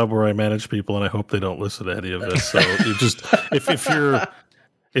full-time job where I manage people, and I hope they don't listen to any of this. So you just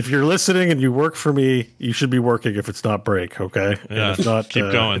if you're listening and you work for me, you should be working if it's not break, okay? Yeah, and if not,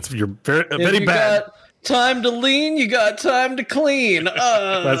 keep going. You're very bad. Got time to lean, you got time to clean.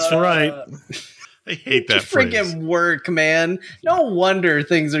 That's right. I hate that phrase. Freaking work, man. No wonder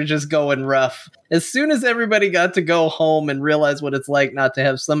things are just going rough. As soon as everybody got to go home and realize what it's like not to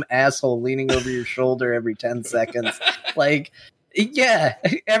have some asshole leaning over your shoulder every 10 seconds, yeah,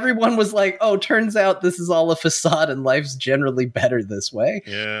 everyone was like, oh, turns out this is all a facade and life's generally better this way.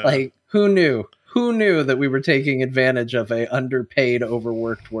 Yeah. Like, who knew? Who knew that we were taking advantage of a underpaid,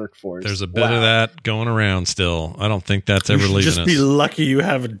 overworked workforce? There's a bit of that going around still. I don't think that's ever leaving us. Just be lucky you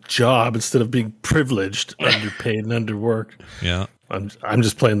have a job instead of being privileged, underpaid, and underworked. Yeah. I'm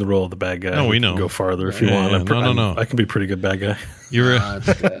just playing the role of the bad guy. No, we know. Go farther if you want. No. I can be a pretty good bad guy. You're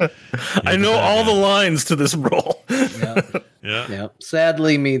I know all the lines to this role. Yeah.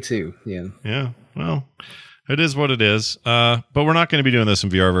 Sadly, me too. Yeah. Yeah. Well, it is what it is. But we're not going to be doing this in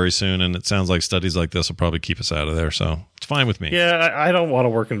VR very soon, and it sounds like studies like this will probably keep us out of there. So it's fine with me. Yeah, I don't want to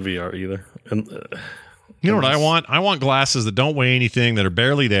work in VR either. And you know what I want? I want glasses that don't weigh anything, that are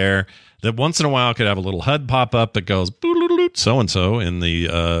barely there, that once in a while could have a little HUD pop up that goes so-and-so in the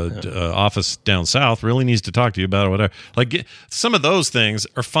office down south really needs to talk to you about it, whatever. Like, some of those things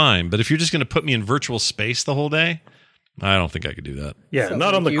are fine, but if you're just going to put me in virtual space the whole day, I don't think I could do that. Yeah,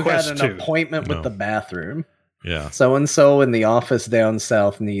 not on the Quest 2. You had an appointment with the bathroom. Yeah. So-and-so in the office down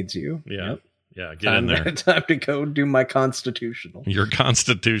south needs you. Yeah. Yep. Yeah, get in there. Time to go do my constitutional. You're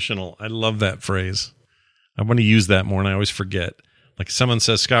constitutional. I love that phrase. I want to use that more, and I always forget. Like, someone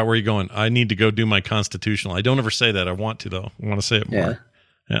says, Scott, where are you going? I need to go do my constitutional. I don't ever say that. I want to, though. I want to say it more.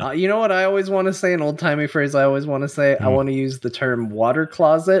 You know what I always want to say? An old timey phrase I always want to say. I want to use the term water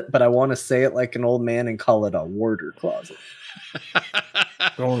closet, but I want to say it like an old man and call it a warder closet.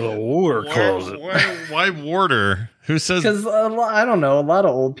 Going to the water closet. Why warder? Who says? Because I don't know. A lot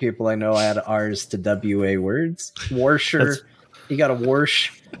of old people I know add R's to WA words. Warsher. You got a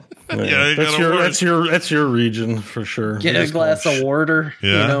warsh. Yeah, that's your region for sure. Get a glass of water.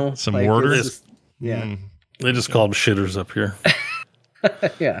 Yeah, you know, some water. Yeah, they just call them shitters up here.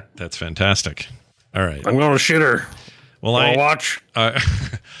 Yeah, that's fantastic. All right, I'm going to shitter. Well, I watch. I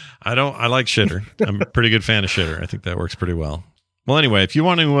like shitter. I'm a pretty good fan of shitter. I think that works pretty well. Well, anyway, if you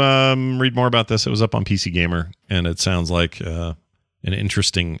want to read more about this, it was up on PC Gamer, and it sounds like an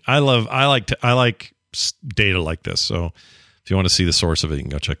interesting. I like data like this. So if you want to see the source of it, you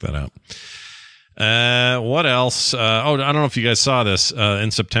can go check that out. What else? I don't know if you guys saw this. In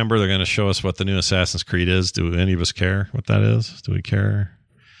September, they're going to show us what the new Assassin's Creed is. Do any of us care what that is? Do we care?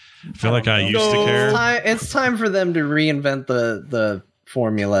 I feel like I used to care. It's time for them to reinvent the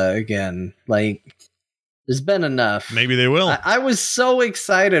formula again. Like, there's been enough. Maybe they will. I was so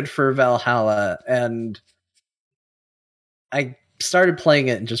excited for Valhalla, and I started playing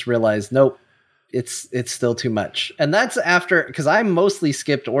it and just realized, nope, it's still too much. And that's after, because I mostly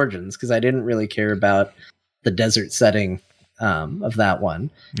skipped Origins because I didn't really care about the desert setting of that one.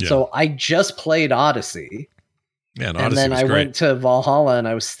 Yeah. So I just played Odyssey. Yeah, and then I went to Valhalla, and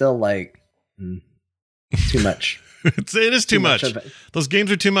I was still like, too much. It is too much. Those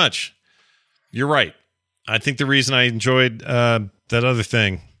games are too much. You're right. I think the reason I enjoyed that other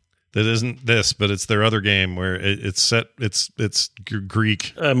thing that isn't this, but it's their other game where it's set. It's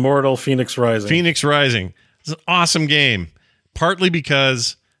Greek. Immortal Phoenix Rising. Phoenix Rising. It's an awesome game. Partly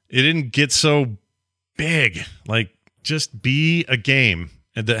because it didn't get so big. Like, just be a game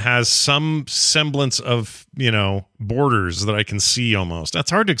that has some semblance of, borders that I can see almost. That's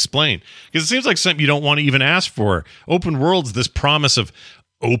hard to explain because it seems like something you don't want to even ask for. Open world's this promise of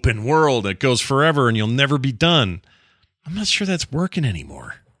open world that goes forever and you'll never be done. I'm not sure that's working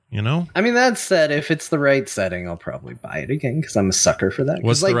anymore. I mean, that said, if it's the right setting, I'll probably buy it again because I'm a sucker for that.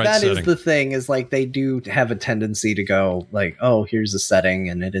 What's the right setting? Is the thing is like they do have a tendency to go like, oh, here's a setting,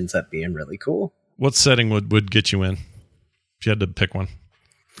 and it ends up being really cool. What setting would get you in if you had to pick one?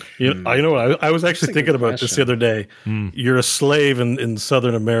 I was actually thinking about this the other day. You're a slave in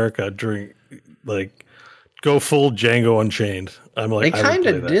Southern America during go full Django Unchained. I'm like, they kind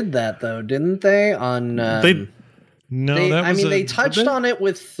of did that though, didn't they? On they touched on it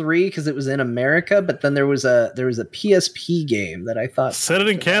with 3 because it was in America, but then there was a PSP game that I thought set it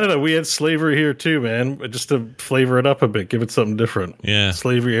in Canada. We had slavery here too, man. Just to flavor it up a bit, give it something different. Yeah,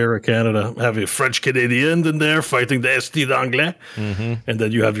 slavery era Canada. Have a French Canadian in there fighting the Esti d'Anglais, and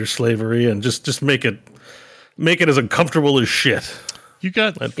then you have your slavery, and just make it as uncomfortable as shit. You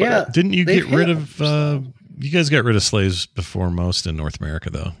got Didn't you get rid of? You guys got rid of slaves before most in North America,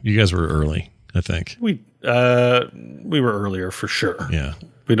 though. You guys were early, I think. We were earlier for sure. Yeah,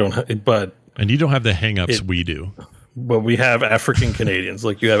 we don't, and you don't have the hang-ups we do. But we have African Canadians,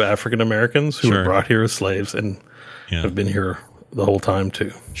 like you have African Americans who were brought here as slaves and have been here the whole time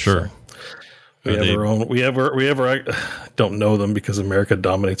too. Sure. So we have our own. I don't know them because America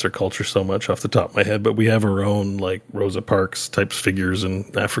dominates our culture so much off the top of my head. But we have our own like Rosa Parks types figures in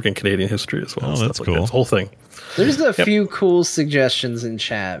African Canadian history as well. Oh, that's cool. That whole thing. There's a few cool suggestions in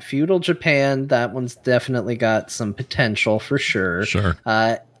chat. Feudal Japan, that one's definitely got some potential for sure. Sure.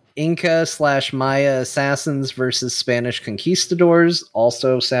 Inca/Maya assassins versus Spanish conquistadors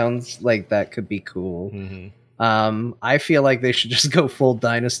also sounds like that could be cool. Mm-hmm. I feel like they should just go full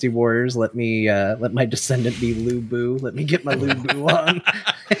Dynasty Warriors. Let my descendant be Lu Bu. Let me get my Lu Bu on.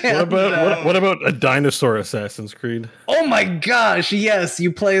 What about a dinosaur Assassin's Creed? Oh my gosh, yes.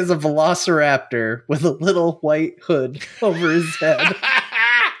 You play as a velociraptor with a little white hood over his head.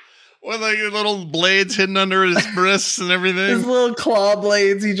 With like little blades hidden under his wrists and everything. His little claw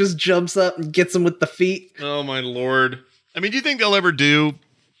blades. He just jumps up and gets them with the feet. Oh my lord. I mean, do you think they'll ever do...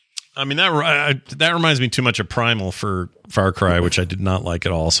 I mean, that reminds me too much of Primal for Far Cry, which I did not like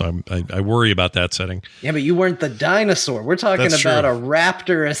at all. So I worry about that setting. Yeah, but you weren't the dinosaur. We're talking about a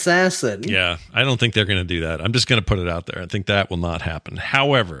raptor assassin. Yeah, I don't think they're going to do that. I'm just going to put it out there. I think that will not happen.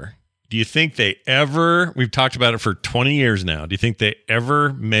 However, do you think they ever, we've talked about it for 20 years now, do you think they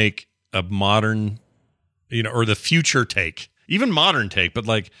ever make a modern, or the future take, even modern take, but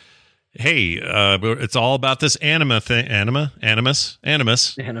like, hey, it's all about this animus. Yep.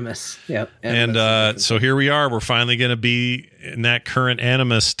 And so here we are. We're finally going to be in that current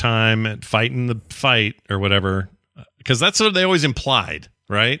animus time, fighting the fight or whatever, because that's what they always implied,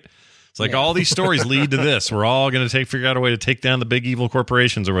 right? It's like all these stories lead to this. We're all going to figure out a way to take down the big evil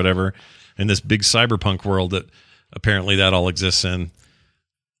corporations or whatever in this big cyberpunk world that apparently that all exists in.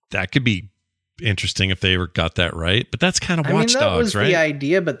 That could be interesting if they ever got that right, but that's kind of Watch Dogs, that was right? The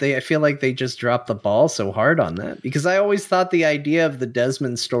idea, but I feel like they just dropped the ball so hard on that, because I always thought the idea of the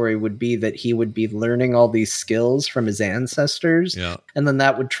Desmond story would be that he would be learning all these skills from his ancestors, and then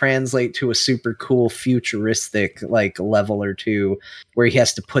that would translate to a super cool futuristic like level or two where he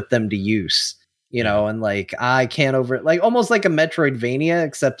has to put them to use, you know, and like I can't almost like a Metroidvania,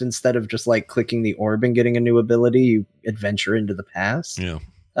 except instead of just like clicking the orb and getting a new ability, you adventure into the past.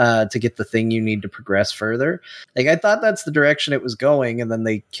 To get the thing you need to progress further. Like, I thought that's the direction it was going, and then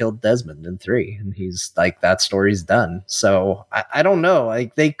they killed Desmond in 3, and he's like, that story's done. So I don't know.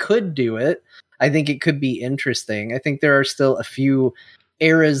 Like, they could do it. I think it could be interesting. I think there are still a few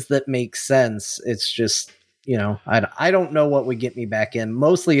eras that make sense. It's just, you know, I don't know what would get me back in.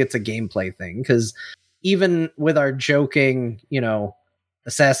 Mostly it's a gameplay thing, because even with our joking, you know,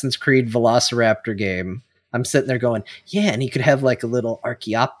 Assassin's Creed Velociraptor game, I'm sitting there going, yeah, and he could have like a little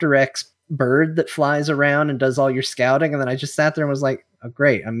Archaeopteryx bird that flies around and does all your scouting. And then I just sat there and was like, oh,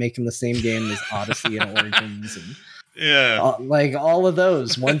 great. I'm making the same game as Odyssey and Origins. And like all of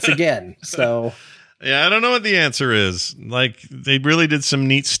those once again. So yeah, I don't know what the answer is. Like, they really did some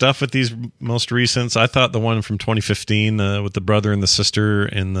neat stuff with these most recents. I thought the one from 2015 with the brother and the sister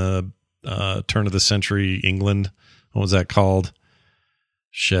in the turn of the century England. What was that called?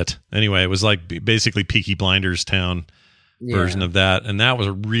 Shit. Anyway, it was like basically Peaky Blinders town version of that. And that was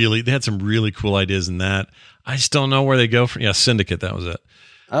they had some really cool ideas in that. I just don't know where they go from. Yeah, Syndicate. That was it.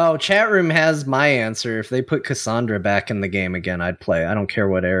 Oh, chat room has my answer. If they put Cassandra back in the game again, I'd play. I don't care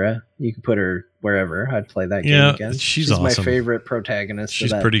what era. You can put her wherever. I'd play that game again. She's awesome. My favorite protagonist.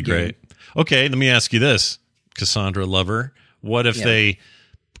 She's pretty great. Okay, let me ask you this, Cassandra lover. What if they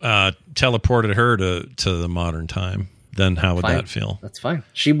teleported her to the modern time? Then how would that feel? That's fine.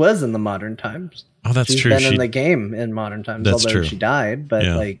 She was in the modern times. Oh, that's true. She's been in the game in modern times, although she died. But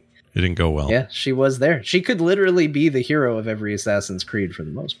like, it didn't go well. Yeah, she was there. She could literally be the hero of every Assassin's Creed for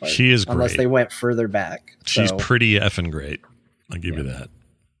the most part. She is great. Unless they went further back. She's pretty effing great. I'll give you that.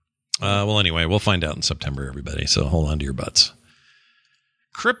 Well, anyway, we'll find out in September, everybody. So hold on to your butts.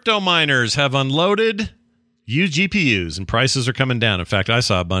 Crypto miners have unloaded used GPUs and prices are coming down. In fact, I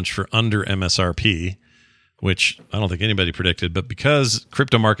saw a bunch for under MSRP, which I don't think anybody predicted, but because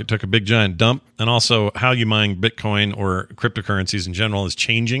crypto market took a big giant dump, and also how you mine Bitcoin or cryptocurrencies in general is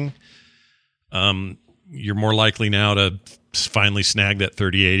changing, you're more likely now to finally snag that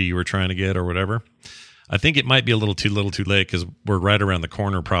 3080 you were trying to get or whatever. I think it might be a little too late because we're right around the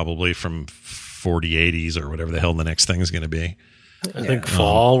corner probably from 4080s or whatever the hell the next thing is going to be. I think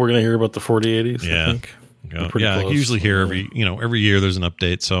fall we're going to hear about the 4080s. Yeah, I think. I usually hear every year there's an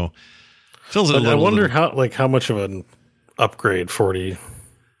update, so. I wonder how much of an upgrade 40.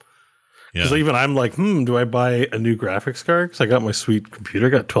 Because even I'm like, do I buy a new graphics card? Because I got my sweet computer,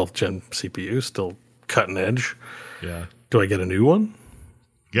 got 12th gen CPU, still cutting edge. Yeah. Do I get a new one?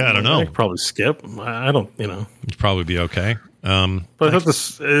 Yeah, I don't know. I could probably skip. I don't, It'd probably be okay. But I thought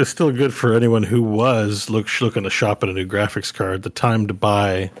this is still good for anyone who was looking to shop at a new graphics card. The time to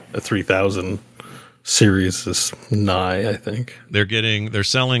buy a 3000 series is nigh, I think. They're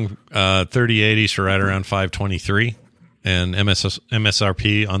selling 3080s for right around 523, and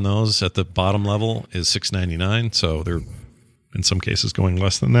MSRP on those at the bottom level is $699. So they're in some cases going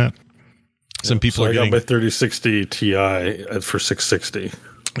less than that. Some people are getting my 3060 Ti for $660.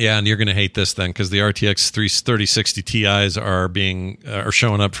 Yeah, and you're going to hate this then because the RTX 3060 Ti's are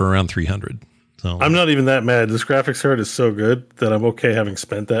showing up for around $300. So I'm not even that mad. This graphics card is so good that I'm okay having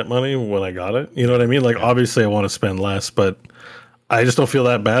spent that money when I got it. You know what I mean? Like, obviously I want to spend less, but I just don't feel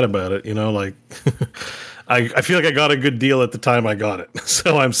that bad about it. Like I feel like I got a good deal at the time I got it.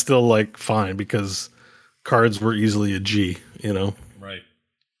 So I'm still like fine because cards were easily a G,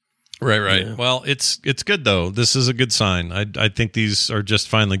 Right. Yeah. Well, it's good though. This is a good sign. I think these are just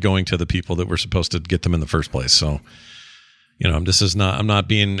finally going to the people that were supposed to get them in the first place. So I'm not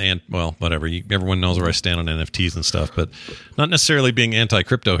being, whatever. Everyone knows where I stand on NFTs and stuff, but not necessarily being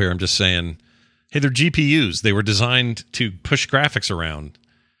anti-crypto here. I'm just saying, hey, they're GPUs. They were designed to push graphics around,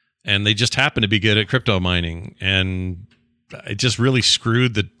 and they just happen to be good at crypto mining, and it just really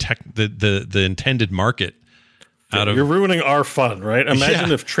screwed the intended market out of. You're ruining our fun, right?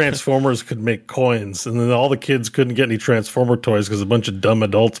 Imagine if Transformers could make coins, and then all the kids couldn't get any Transformer toys because a bunch of dumb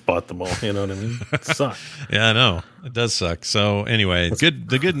adults bought them all. You know what I mean? It sucks. Yeah, I know. It does suck. So anyway,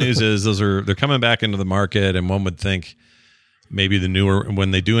 the good news is they're coming back into the market, and one would think maybe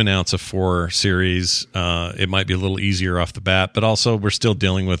when they do announce a 4 series, it might be a little easier off the bat. But also, we're still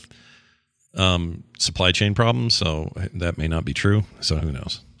dealing with supply chain problems, so that may not be true. So who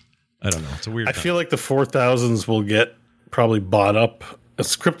knows? I don't know. It's a weird. I feel like the 4000s will get probably bought up.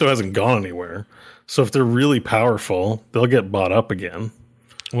 As crypto hasn't gone anywhere, so if they're really powerful, they'll get bought up again.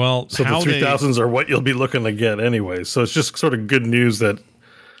 Well, so the 3000s are what you'll be looking to get anyway. So it's just sort of good news that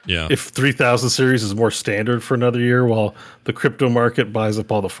if 3000 series is more standard for another year, while the crypto market buys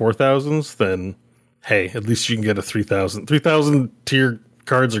up all the 4000s, then hey, at least you can get a 3000. 3000 tier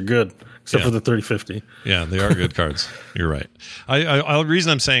cards are good. Except for the 3050. Yeah, they are good cards. You're right. The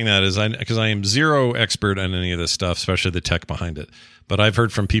reason I'm saying that is because I am zero expert on any of this stuff, especially the tech behind it. But I've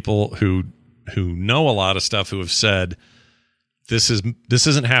heard from people who know a lot of stuff who have said this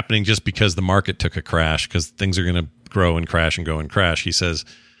isn't happening just because the market took a crash, because things are going to grow and crash and go and crash. He says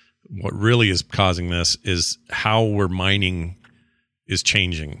what really is causing this is how we're mining is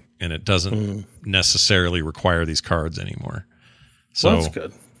changing, and it doesn't necessarily require these cards anymore. So well, that's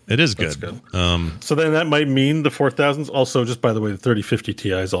good. It is good. So then that might mean the 4000s. Also, just by the way, the 3050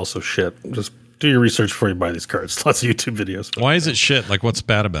 Ti is also shit. Just do your research before you buy these cards. Lots of YouTube videos. Why is it shit? Like, what's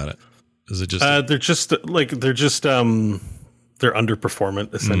bad about it? Is it just they're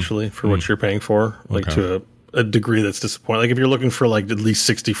underperformant essentially for what you're paying for, like to a degree that's disappointing. Like if you're looking for like at least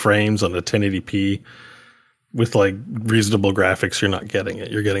 60 frames on a 1080p with like reasonable graphics, you're not getting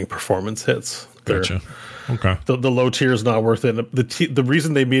it. You're getting performance hits. Gotcha. Okay. The low tier is not worth it. The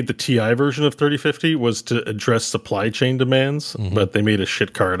reason they made the Ti version of 3050 was to address supply chain demands, but they made a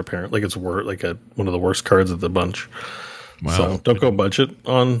shit card apparently. Like it's one of the worst cards of the bunch. Wow. So don't go budget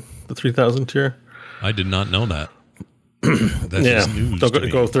on the 3000 tier. I did not know that. That's news. Don't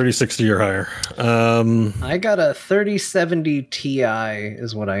go 3060 or higher. I got a 3070 Ti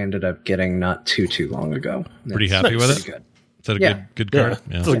is what I ended up getting not too long ago. Pretty happy with it? Good. Is that a good card?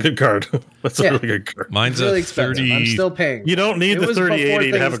 Yeah. It's a good card. That's a really good card. Mine's really a expensive. 30. I'm still paying. You don't need the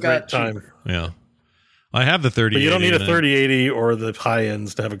 3080 to have a great time. Cheaper. Yeah. I have the 3080. But you don't need a 3080 or the high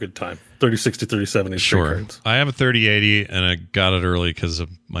ends to have a good time. 3060, 3070 is sure. great cards. I have a 3080 and I got it early because of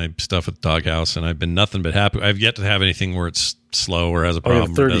my stuff with Doghouse, and I've been nothing but happy. I've yet to have anything where it's slow or has a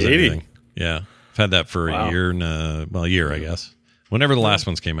problem. 3080? Yeah. I've had that for a year and a year, I guess. Whenever the last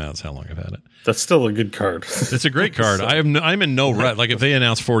ones came out, that's how long I've had it. That's still a good card. It's a great card. I'm in no rut. Like if they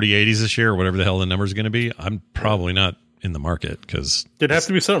announce 4080s this year, or whatever the hell the number is going to be, I'm probably not in the market because it'd have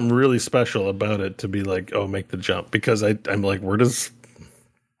to be something really special about it to be like, oh, make the jump. Because I'm like, where does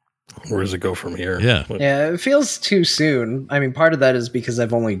it go from here? Yeah. Yeah, it feels too soon. I mean, part of that is because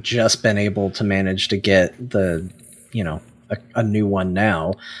I've only just been able to manage to get the, a new one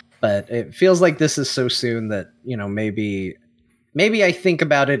now. But it feels like this is so soon that, maybe I think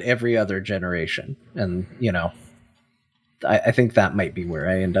about it every other generation. And, I think that might be where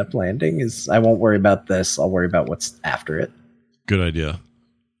I end up landing is I won't worry about this. I'll worry about what's after it. Good idea.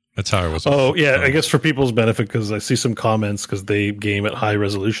 That's how I was. Oh, yeah. I guess for people's benefit, because I see some comments because they game at high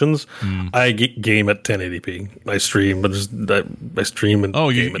resolutions. I game at 1080p. I stream, but I stream and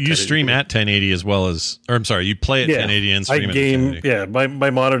you stream at 1080 as well as, or I'm sorry, you play at 1080 and stream at 1080. 1080. My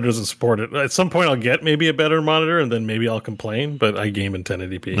monitor doesn't support it. At some point, I'll get maybe a better monitor, and then maybe I'll complain. But I game in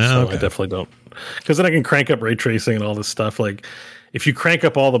 1080p, so I definitely don't. Because then I can crank up ray tracing and all this stuff. Like, if you crank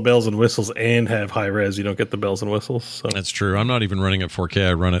up all the bells and whistles and have high res, you don't get the bells and whistles. So. That's true. I'm not even running at 4K.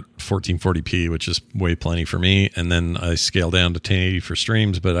 I run at 1440p, which is way plenty for me. And then I scale down to 1080 for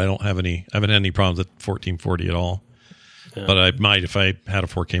streams, but I haven't had any problems at 1440 at all. Yeah. But I might if I had a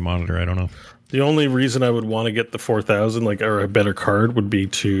 4K monitor. I don't know. The only reason I would want to get the 4000, or a better card, would be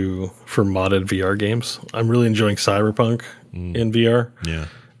for modded VR games. I'm really enjoying Cyberpunk in VR. Yeah.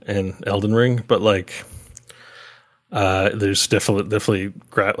 And Elden Ring, but there's definitely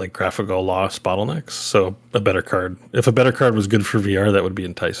graphical loss bottlenecks. So a better card. If a better card was good for VR, that would be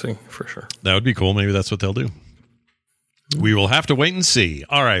enticing for sure. That would be cool. Maybe that's what they'll do. We will have to wait and see.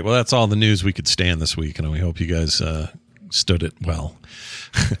 All right. Well, that's all the news we could stand this week, and we hope you guys stood it well.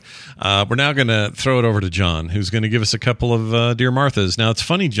 We're now going to throw it over to John, who's going to give us a couple of Dear Marthas. Now, it's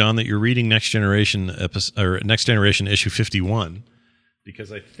funny, John, that you're reading Next Generation issue 51.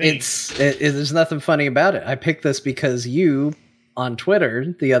 Because I think there's nothing funny about it. I picked this because you on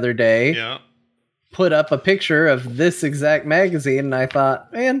Twitter the other day put up a picture of this exact magazine, and I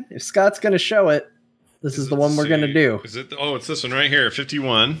thought, man, if Scott's going to show it, this is the one we're going to do. Is it? It's this one right here,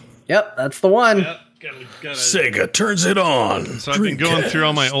 51. Yep, that's the one. Yep. Sega turns it on. So I've been going through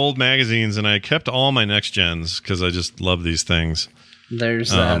all my old magazines, and I kept all my next gens because I just love these things.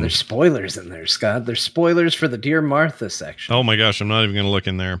 There's spoilers in there, Scott. There's spoilers for the Dear Martha section. Oh my gosh, I'm not even going to look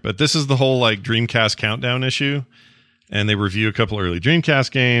in there. But this is the whole Dreamcast countdown issue, and they review a couple early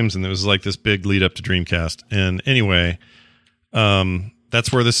Dreamcast games, and there was this big lead up to Dreamcast. And anyway,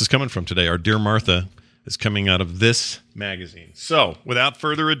 that's where this is coming from today. Our Dear Martha is coming out of this magazine. So, without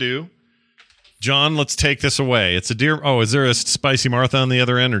further ado, John, let's take this away. It's a dear. Oh, is there a spicy Martha on the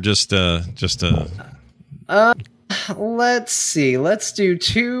other end, or just a? Let's see. Let's do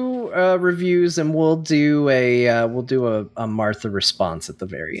 2 reviews, and we'll do a Martha response at the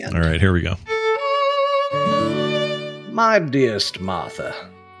very end. All right, here we go. My dearest Martha,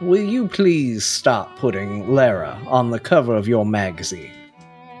 will you please stop putting Lara on the cover of your magazine?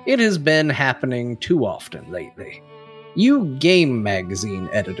 It has been happening too often lately. You game magazine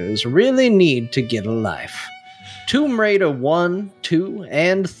editors really need to get a life. Tomb Raider 1, 2,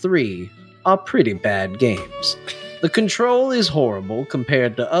 and 3 are pretty bad games. The control is horrible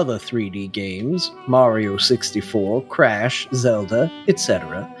compared to other 3D games, Mario 64, Crash, Zelda,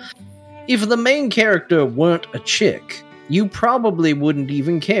 etc. If the main character weren't a chick, you probably wouldn't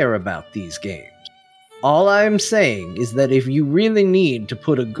even care about these games. All I'm saying is that if you really need to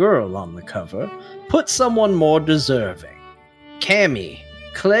put a girl on the cover, put someone more deserving. Cammy,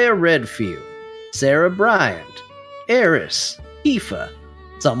 Claire Redfield, Sarah Bryant, Eris, Tifa,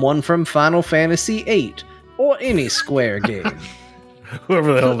 someone from Final Fantasy VIII, or any Square game.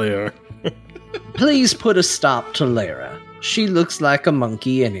 Whoever the hell they are. Please put a stop to Lara. She looks like a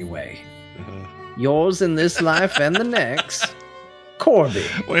monkey anyway. Yours in this life and the next, Corby.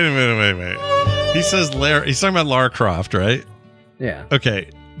 Wait a minute. He says Lara. He's talking about Lara Croft, right? Yeah, Okay.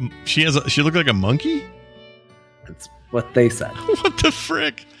 She looked like a monkey? that's what they said. What the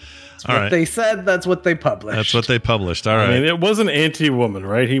frick? All What right. they said, that's what they published. That's what they published. All right. I mean, it wasn't anti-woman,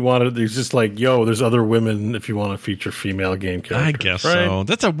 right? He's just like, yo, there's other women if you want to feature female game characters. I guess right? so.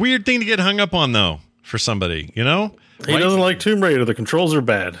 That's a weird thing to get hung up on, though, for somebody, you know? He doesn't like Tomb Raider. The controls are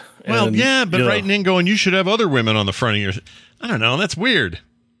bad. Well, And, yeah, but you know, writing in going, you should have other women on the front of your... I don't know. That's weird.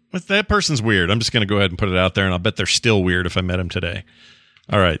 That person's weird. I'm just going to go ahead and put it out there, and I'll bet they're still weird if I met him today.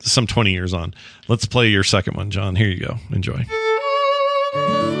 All right, some 20 years on. Let's play your second one, John. Here you go. Enjoy.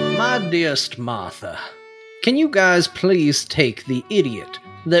 My dearest Martha, can you guys please take the idiot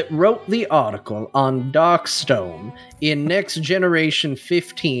that wrote the article on Darkstone in Next Generation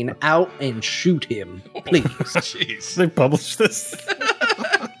 15 out and shoot him, please? Jeez. They published this.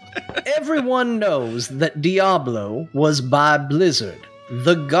 Everyone knows that Diablo was by Blizzard,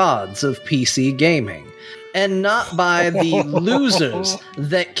 the gods of PC gaming, and not by the losers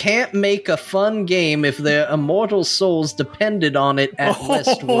that can't make a fun game if their immortal souls depended on it at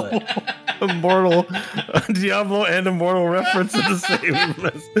Westwood. Immortal Diablo and Immortal reference at the same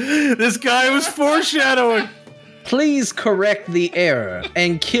list. This guy was foreshadowing. Please correct the error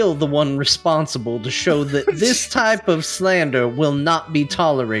and kill the one responsible to show that this type of slander will not be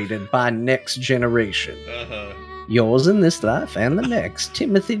tolerated by Next Generation. Yours in this life and the next,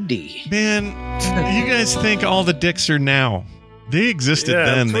 Timothy D. Man, you guys think all the dicks are now. They existed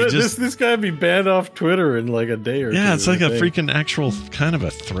then. They just... this guy would be banned off Twitter in like a day or two. Yeah, it's like I a think. freaking actual kind of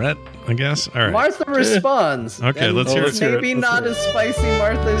a threat, I guess. All right. Martha responds. Okay, and let's hear it. it's maybe Let's not hear as spicy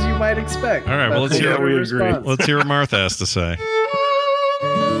Martha as you might expect. All right, well, let's That's hear her it. We agree. response. Let's hear what Martha has to say.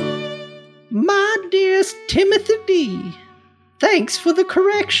 My dearest Timothy D, thanks for the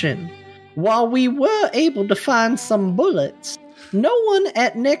correction. While we were able to find some bullets, no one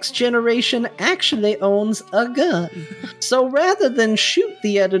at Next Generation actually owns a gun. So rather than shoot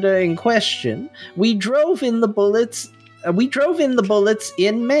the editor in question, we drove in the bullets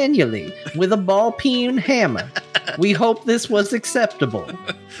in manually with a ball-peen hammer. We hope this was acceptable.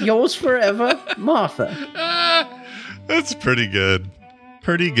 Yours forever, Martha. That's pretty good.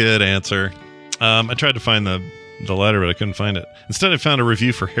 Pretty good answer. I tried to find the letter, but I couldn't find it. Instead, I found a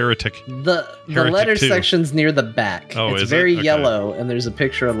review for Heretic. The Heretic letter 2. section's near the back. Oh, it's is it? very Okay. yellow, and there's a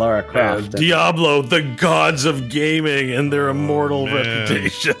picture of Lara Croft. Diablo, the gods of gaming and their immortal man.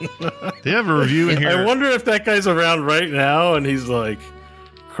 reputation. They have a review in here. I wonder if that guy's around right now and he's like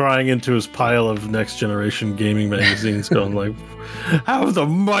crying into his pile of Next Generation gaming magazines, going like, "How the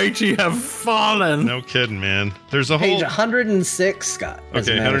mighty have fallen!" No kidding, man. There's a Page whole. 106, Scott. As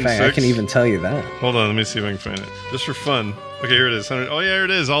Okay, a matter of fact, I 106. can even tell you that. Hold on, let me see if I can find it. Just for fun. Okay, here it is. Oh, yeah, here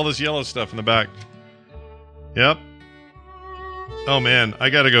it is. All this yellow stuff in the back. Yep. Oh, man. I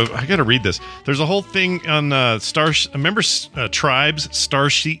gotta read this. There's a whole thing on remember Tribes? Star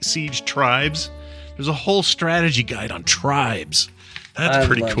Siege Tribes? There's a whole strategy guide on Tribes. That's I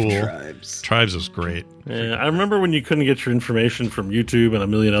pretty love cool. Tribes. Tribes is great. Yeah, I remember when you couldn't get your information from YouTube and a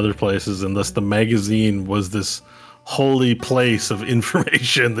million other places, and thus the magazine was this holy place of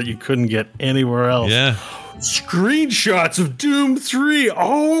information that you couldn't get anywhere else. Yeah. Screenshots of Doom 3.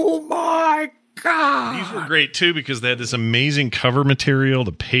 Oh my These were great too because they had this amazing cover material.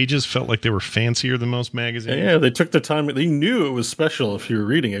 The pages felt like they were fancier than most magazines. Yeah, they took the time. They knew it was special if you were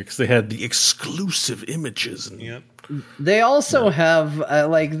reading it because they had the exclusive images. And Yep. They also have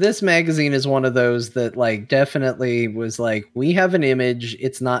like this magazine is one of those that like definitely was like, we have an image.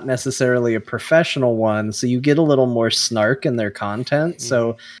 It's not necessarily a professional one. So you get a little more snark in their content.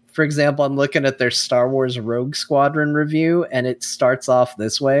 So for example, I'm looking at their Star Wars Rogue Squadron review and it starts off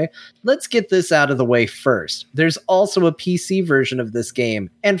this way. Let's get this out of the way first. There's also a PC version of this game.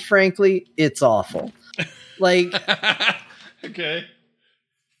 And frankly, it's awful. Like, Okay.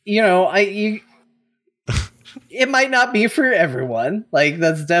 you know, it might not be for everyone. Like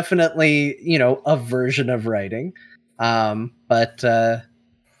that's definitely, you know, a version of writing. But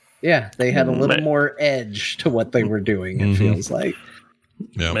yeah, they had a little more edge to what they were doing, it feels like.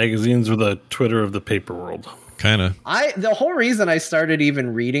 Yeah. magazines were the Twitter of the paper world. Kind of. The whole reason I started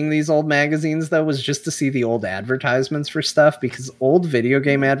even reading these old magazines though was just to see the old advertisements for stuff, because old video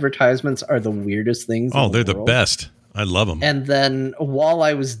game advertisements are the weirdest things. Oh, in they're the the world. best. I love them. And then while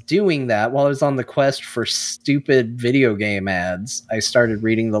I was doing that, while I was on the quest for stupid video game ads, I started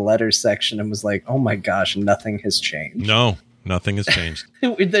reading the letters section and was like, oh my gosh, nothing has changed. No, nothing has changed.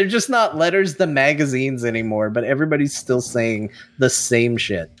 They're just not letters, the magazines anymore, but everybody's still saying the same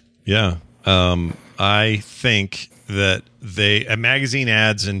shit. Yeah. I think that magazine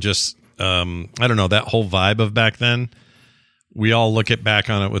ads and just, I don't know, that whole vibe of back then, we all look back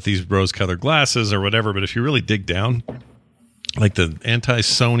on it with these rose-colored glasses or whatever, but if you really dig down, like the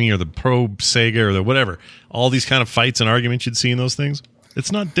anti-Sony or the pro-Sega or the whatever, all these kind of fights and arguments you'd see in those things,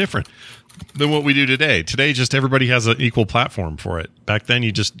 it's not different than what we do today. Today, just everybody has an equal platform for it. Back then,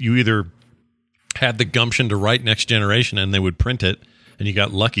 you either had the gumption to write Next Generation and they would print it, and you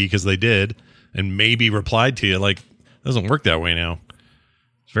got lucky because they did, and maybe replied to you. Like, it doesn't work that way now.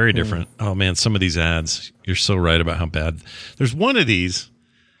 It's very different. Oh man, some of these ads, you're so right about how bad. There's one of these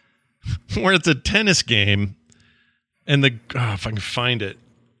where it's a tennis game, and if I can find it,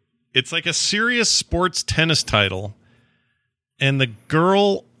 it's like a serious sports tennis title, and the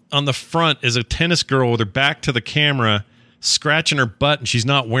girl on the front is a tennis girl with her back to the camera, scratching her butt, and she's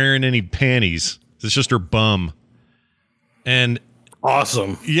not wearing any panties. It's just her bum. And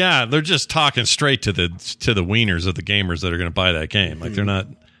Awesome. yeah, they're just talking straight to the wieners of the gamers that are going to buy that game. Like they're not.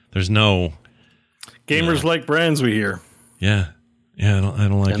 There's no Gamers like brands, we hear. Yeah. I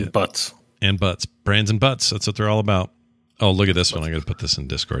don't like And it. butts. And butts, brands and butts. That's what they're all about. Oh, look at this one. I got to put this in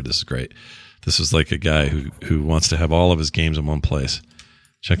Discord. This is great. This is like a guy who wants to have all of his games in one place.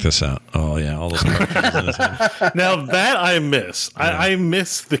 Check this out. Oh yeah, all those cartridges in his head. Now that I miss. I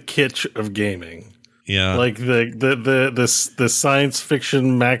miss the kitsch of gaming. Yeah, Like the science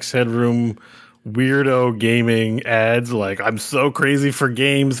fiction Max Headroom weirdo gaming ads. Like, I'm so crazy for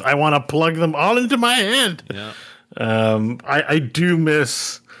games, I want to plug them all into my head. yeah. I do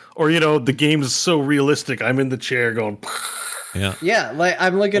miss, or the game is so realistic. I'm in the chair going. Yeah. Yeah, like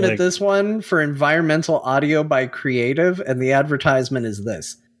I'm looking at this one for environmental audio by Creative, and the advertisement is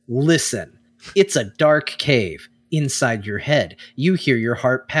this. Listen, it's a dark cave. Inside your head, you hear your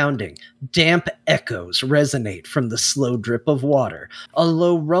heart pounding. Damp echoes resonate from the slow drip of water. A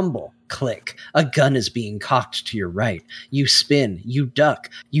low rumble. Click. A gun is being cocked to your right. You spin. You duck.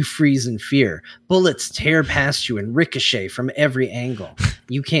 You freeze in fear. Bullets tear past you and ricochet from every angle.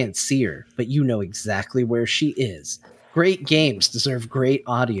 You can't see her, but you know exactly where she is. Great games deserve great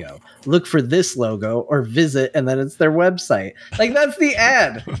audio. Look for this logo or visit, and then it's their website. Like, that's the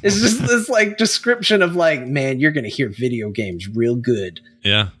ad. It's just this like description of like, man, you're going to hear video games real good.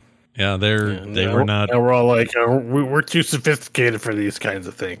 Yeah. They were not. And we're all like, we're too sophisticated for these kinds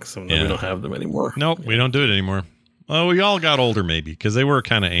of things. So Yeah. we don't have them anymore. Nope, we don't do it anymore. Well, we all got older, maybe, because they were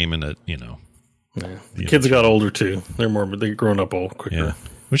kind of aiming at, Yeah. The kids got older too. They're grown up old quicker. Yeah.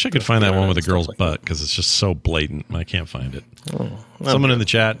 Wish I could find that one with a Stuff girl's like butt because it's just so blatant. I can't find it. Oh, Someone in the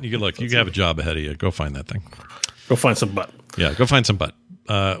chat, you could look. You have a job ahead of you. Go find that thing. go find some butt. Yeah, go find some butt.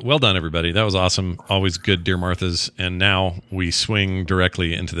 Well done, everybody. That was awesome. Always good, Dear Martha's. And now we swing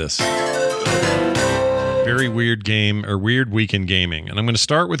directly into this. Very weird game, or weird week in gaming. And I'm going to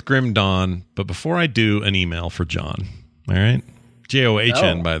start with Grim Dawn, but before I do, an email for John. All right?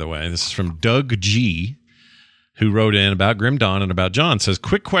 John, Oh. by the way. This is from Doug G., who wrote in about Grim Dawn and about John. Says,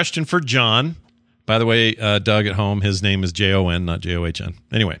 quick question for John. By the way, Doug at home, his name is Jon, not John.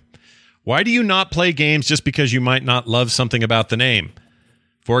 Anyway, why do you not play games just because you might not love something about the name?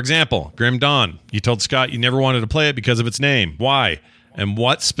 For example, Grim Dawn. You told Scott you never wanted to play it because of its name. Why? And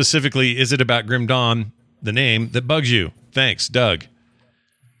what specifically is it about Grim Dawn, the name, that bugs you? Thanks, Doug.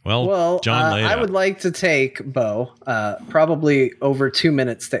 Well, John laid I out. would like to take, Bo, probably over 2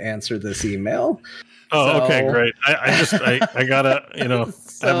 minutes to answer this email. Oh, So- okay, great. I gotta, at my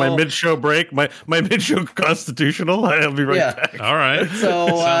So- mid-show break, my mid-show constitutional. I'll be right Yeah. back. All right. So,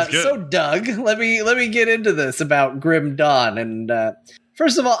 Sounds good. so Doug, let me get into this about Grim Dawn. And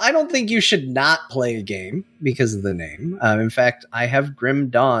first of all, I don't think you should not play a game because of the name. In fact, I have Grim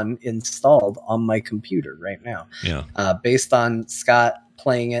Dawn installed on my computer right now, Yeah. based on Scott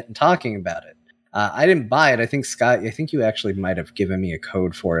playing it and talking about it. I didn't buy it. I think Scott, I think you actually might have given me a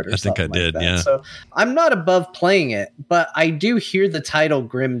code for it or I think I something did, like that. yeah. So I'm not above playing it, but I do hear the title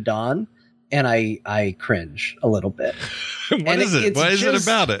Grim Dawn and I cringe a little bit. What And is it? it's Why is it just-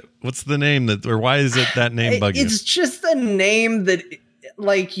 about it? What's the name or why is it that name bug you? It's just a name that,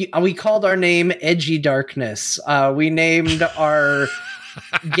 like, we called our name Edgy Darkness. We named our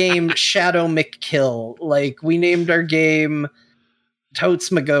game Shadow McKill. Like, we named our game Totes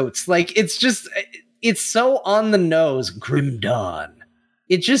Magoats. Like, it's so on the nose. Grim Dawn.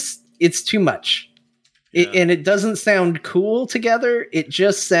 It's too much. And it doesn't sound cool together. It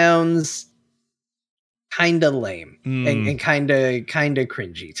just sounds kind of lame and kind of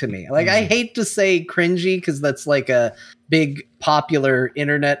cringy to me. Like, I hate to say cringy because that's like a big popular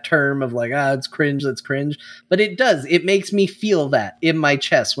internet term of like, it's cringe, that's cringe. But it makes me feel that in my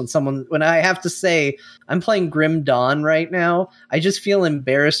chest when I have to say I'm playing Grim Dawn right now. I just feel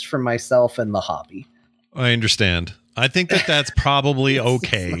embarrassed for myself and the hobby. I understand. I think that's probably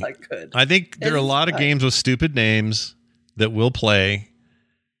okay. It's not good. I think there are a It's lot of fine. games with stupid names that we'll play.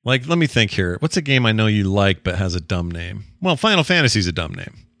 Like, let me think here. What's a game I know you like but has a dumb name? Well, Final Fantasy's a dumb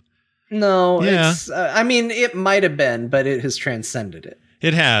name. No, Yeah. it's. I mean, it might have been, but it has transcended it.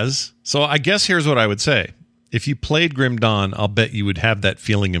 It has. So I guess here's what I would say. If you played Grim Dawn, I'll bet you would have that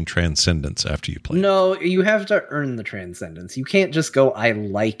feeling of transcendence after you play. No, you have to earn the transcendence. You can't just go, I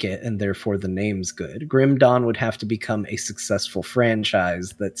like it, and therefore the name's good. Grim Dawn would have to become a successful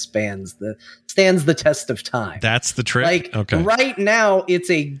franchise that stands the test of time. That's the trick? Like, okay. right now, it's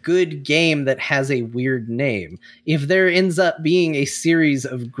a good game that has a weird name. If there ends up being a series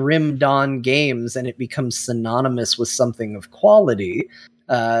of Grim Dawn games and it becomes synonymous with something of quality,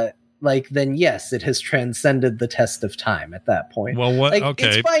 then yes, it has transcended the test of time at that point. Well, what? Like,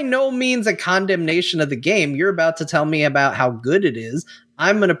 Okay. it's by no means a condemnation of the game. You're about to tell me about how good it is.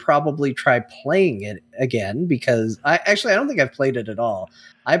 I'm going to probably try playing it again because I don't think I've played it at all.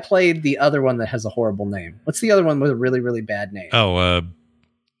 I played the other one that has a horrible name. What's the other one with a really, really bad name? Oh,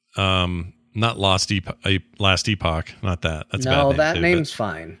 not Last Epoch. Not that. That's a bad no, name that too, name's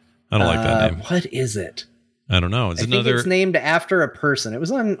fine. but I don't like that name. What is it? I don't know. I think it's named after a person. It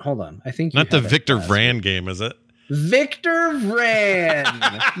was on. Hold on. I think you not the had it Victor last Vran week. game, is it? Victor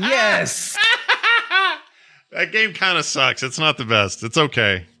Vran. Yes. That game kind of sucks. It's not the best. It's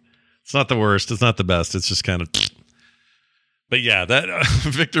okay. It's not the worst. It's not the best. It's just kind of. But yeah, that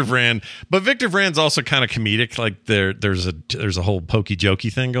Victor Vran. But Victor Vran's also kind of comedic. Like there's a whole pokey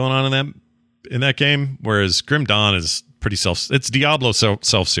jokey thing going on in that game. Whereas Grim Dawn is pretty it's Diablo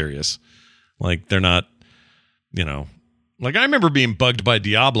self serious. Like they're not, like I remember being bugged by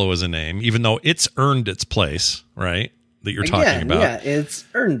Diablo as a name, even though it's earned its place, right? That you're talking about. Yeah, it's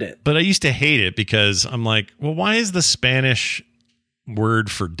earned it. But I used to hate it because I'm like, well, why is the Spanish word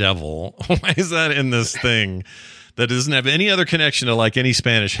for devil? Why is that in this thing that doesn't have any other connection to like any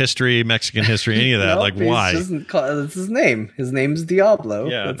Spanish history, Mexican history, any of that? Nope, Like, why? It's his name. His name's Diablo.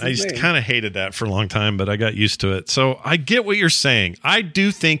 Yeah, That's I his just name. kind of hated that for a long time, but I got used to it. So I get what you're saying. I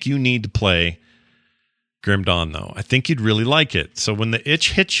do think you need to play Grim Dawn, though. I think you'd really like it. So when the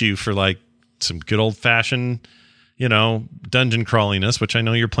itch hits you for like some good old fashioned, dungeon crawliness, which I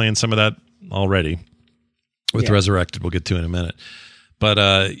know you're playing some of that already with Yeah. Resurrected, we'll get to in a minute.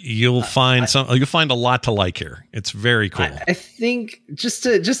 But you'll find a lot to like here. It's very cool. I think just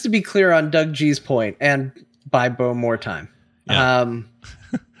to be clear on Doug G's point, and buy Bo more time. Yeah.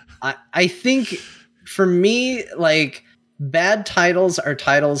 I think for me, like, bad titles are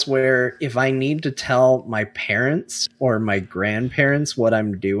titles where if I need to tell my parents or my grandparents what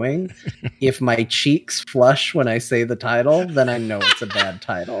I'm doing, if my cheeks flush when I say the title, then I know it's a bad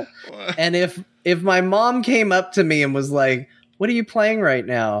title. And if my mom came up to me and was like, "What are you playing right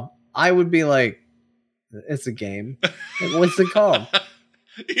now?" I would be like, "It's a game. What's it called?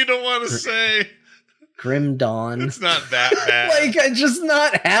 You don't want to say Grim Dawn." it's not that bad. Like, I'm just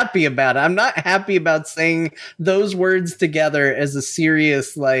not happy about it. I'm not happy about saying those words together as a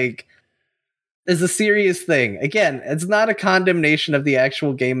serious thing. Again, it's not a condemnation of the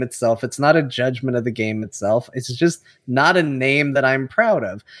actual game itself. It's not a judgment of the game itself. It's just not a name that I'm proud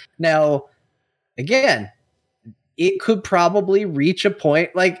of. Now, again, it could probably reach a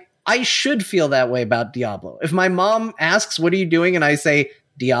point like I should feel that way about Diablo. If my mom asks, "What are you doing?" and I say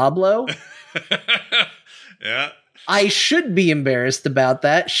Diablo, yeah. I should be embarrassed about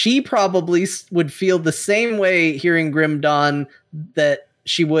that. She probably would feel the same way hearing Grim Dawn that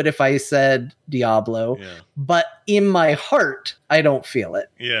she would if I said Diablo. Yeah. But in my heart, I don't feel it.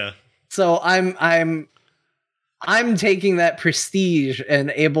 Yeah. So I'm taking that prestige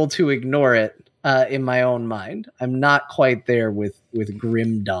and able to ignore it in my own mind. I'm not quite there with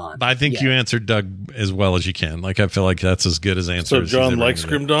Grim Dawn. I think yet. you answered Doug as well as you can. Like, I feel like that's as good as answer. So as he's John ever likes gonna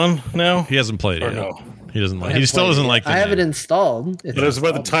Grim get. Dawn now? He hasn't played it Or yet. no? He doesn't like. I He still haven't doesn't played like it. the I have name. it installed. It's But it's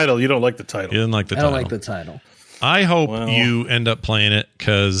about the installed. title. You don't like the title. He doesn't like the I title. don't like the title. I hope Well- you end up playing it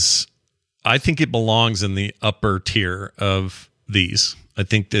because I think it belongs in the upper tier of these. I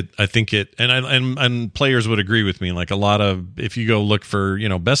think it, and players would agree with me. Like a lot of, if you go look for,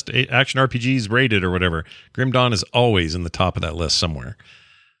 best action RPGs rated or whatever, Grim Dawn is always in the top of that list somewhere.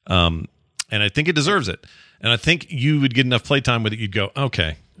 And I think it deserves it. And I think you would get enough playtime with it. You'd go,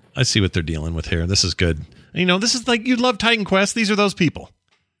 okay, I see what they're dealing with here. This is good. This is like, you'd love Titan Quest. These are those people.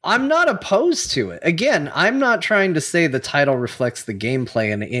 I'm not opposed to it. Again, I'm not trying to say the title reflects the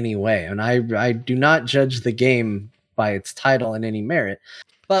gameplay in any way, and I do not judge the game by its title in any merit.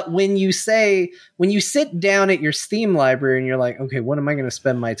 But when you sit down at your Steam library and you're like, okay, what am I going to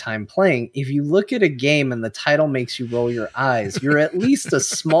spend my time playing? If you look at a game and the title makes you roll your eyes, you're at least a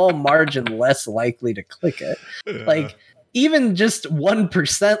small margin less likely to click it. Like, even just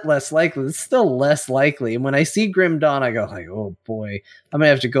 1% less likely, it's still less likely. And when I see Grim Dawn, I go like, oh boy, I'm gonna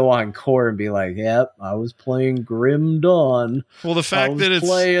have to go on core and be like, yep, I was playing Grim Dawn. Well, the fact that it's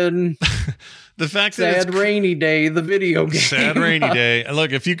playing the fact that Sad it's Rainy Day, the video game. Sad Rainy Day. And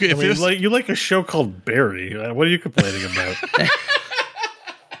look, if you could, I mean, you like a show called Barry. What are you complaining about?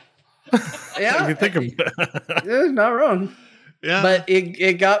 Yeah, If you think of not wrong. yeah, But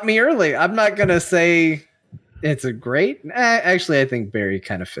it got me early. I'm not gonna say it's a great. Actually, I think Barry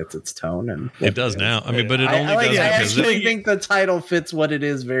kind of fits its tone, and it does now. I mean, but it I only does because actually think the title fits what it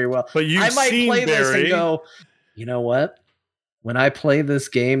is very well. But you've I might seen play this Barry. and go, you know what? When I play this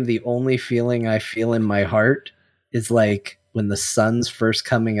game, the only feeling I feel in my heart is like when the sun's first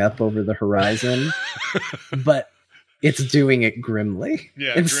coming up over the horizon, but it's doing it grimly.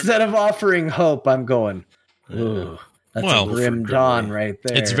 Yeah, Instead of offering hope, I'm going, ooh, that's Well, a grim dawn right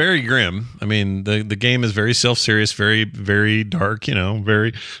there. it's very grim. I mean, the game is very self-serious, very, very dark,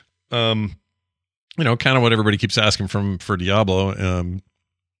 very, kind of what everybody keeps asking for Diablo.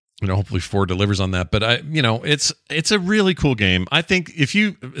 Hopefully 4 delivers on that, but it's a really cool game. I think if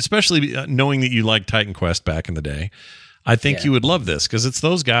you, especially knowing that you liked Titan Quest back in the day, I think you would love this because it's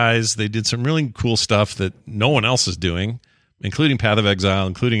those guys. They did some really cool stuff that no one else is doing, including Path of Exile,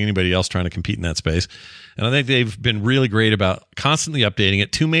 including anybody else trying to compete in that space. And I think they've been really great about constantly updating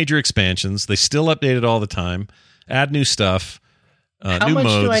it. 2 major expansions. They still update it all the time, add new stuff. How new much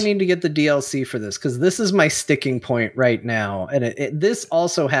modes. do I need to get the DLC for this? Because this is my sticking point right now, and this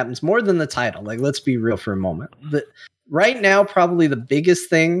also happens more than the title. Like, let's be real for a moment. Right now, probably the biggest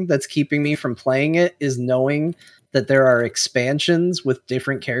thing that's keeping me from playing it is knowing that there are expansions with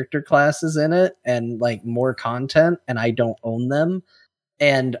different character classes in it and like more content, and I don't own them.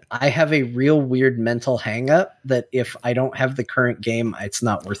 And I have a real weird mental hang up that if I don't have the current game, it's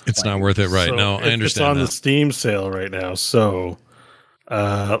not worth It's playing. not worth it, right? So No, I understand It's on that. the Steam sale right now. So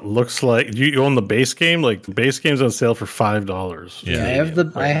looks like you own the base game. Like the base game's on sale for $5. Yeah.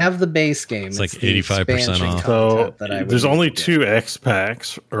 I have the base game. It's like the 85% expansion off. So content that I would there's need only to get. 2 X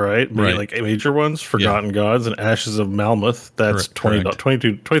packs, right? Maybe Right. like major ones, Forgotten Gods and Ashes of Malmuth. That's Correct.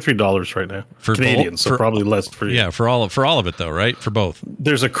 $23 right now. For Canadian, both- so for- probably less for you. Yeah, for all of it though, right? For both.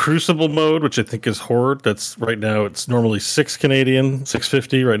 There's a Crucible mode, which I think is Horde. That's right now. It's normally $6 Canadian,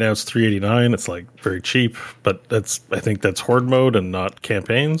 $6.50. Right now it's $3.89. It's like very cheap, but I think that's Horde mode and not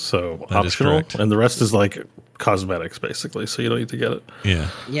campaign, so That is optional. correct. And the rest is like cosmetics, basically. So you don't need to get it. Yeah.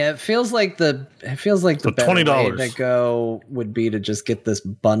 Yeah, it feels like the So better way $20. to go would be to just get this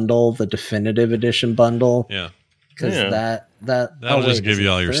bundle, the definitive edition bundle, Yeah. because Yeah. That'll just give is you it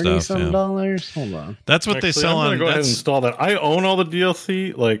all your 30 stuff, some yeah. dollars. Hold on. That's what Actually, they sell I'm gonna on go ahead and that's, install that. I own all the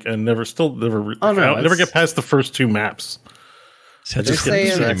DLC, and never Oh, no, I never it's- get past the first 2 maps. that's They're just get saying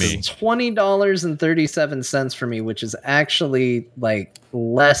distracted. me. it's $20.37 for me, which is actually like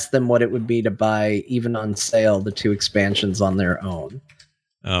less than what it would be to buy even on sale the 2 expansions on their own.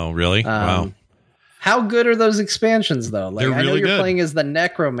 Oh, really? Wow. How good are those expansions though? Like They're I know really you're good. playing as the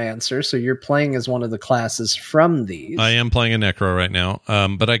Necromancer, so you're playing as one of the classes from these. I am playing a Necro right now.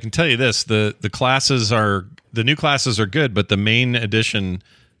 But I can tell you this, the new classes are good, but the main edition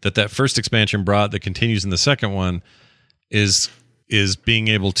that first expansion brought that continues in the second one is being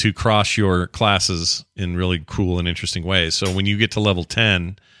able to cross your classes in really cool and interesting ways. So when you get to level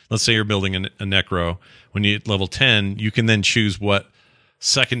 10, let's say you're building a necro, when you hit level 10, you can then choose what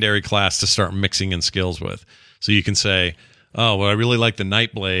secondary class to start mixing in skills with. So you can say, oh, well, I really like the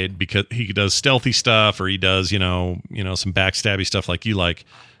Nightblade because he does stealthy stuff, or he does, some backstabby stuff like you like.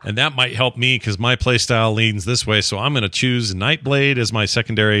 And that might help me because my playstyle leans this way. So I'm going to choose Nightblade as my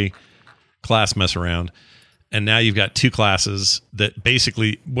secondary class mess around. And now you've got two classes that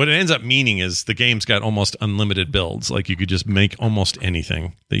basically, what it ends up meaning is the game's got almost unlimited builds. Like you could just make almost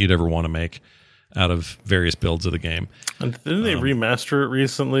anything that you'd ever want to make out of various builds of the game. And didn't they remaster it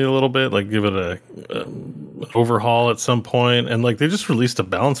recently a little bit? Like give it an overhaul at some point? And like they just released a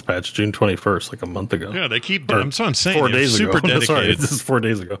balance patch June 21st, like a month ago. Yeah, they keep doing. So I'm saying 4 days super ago. dedicated. Sorry, this is 4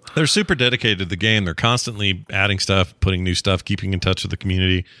 days ago. They're super dedicated to the game. They're constantly adding stuff, putting new stuff, keeping in touch with the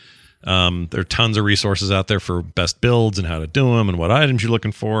community. There are tons of resources out there for best builds and how to do them and what items you're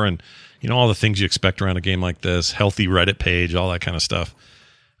looking for, and all the things you expect around a game like this. Healthy Reddit page, all that kind of stuff.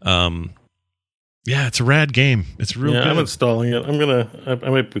 Yeah, it's a rad game. It's real good. I'm installing it. I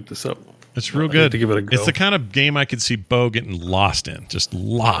might boot this up. It's real good. To give it a go. It's the kind of game I could see Bo getting lost in, just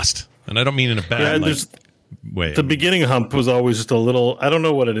lost. And I don't mean in a bad way. The beginning hump was always just a little. I don't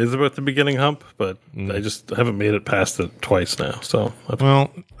know what it is about the beginning hump, but I just haven't made it past it twice now. So,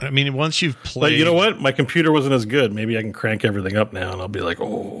 once you've played, you know what? My computer wasn't as good. Maybe I can crank everything up now, and I'll be like,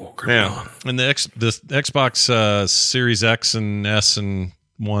 oh, yeah. And the Xbox Series X and S and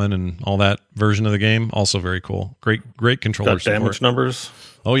One and all that version of the game, also very cool. Great controller support. Damage numbers.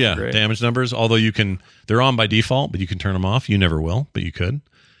 Oh yeah, great. Damage numbers. Although they're on by default, but you can turn them off. You never will, but you could.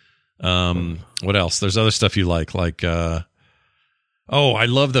 What else? There's other stuff you like I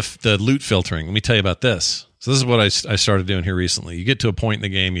love the loot filtering. Let me tell you about this. So this is what I started doing here recently. You get to a point in the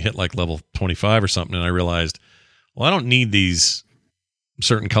game, you hit like level 25 or something, and I realized, well, I don't need these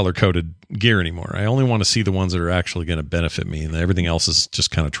certain color-coded gear anymore. I only want to see the ones that are actually going to benefit me, and everything else is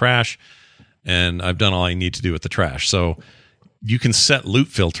just kind of trash, and I've done all I need to do with the trash. So you can set loot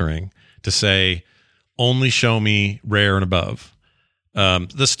filtering to say, only show me rare and above.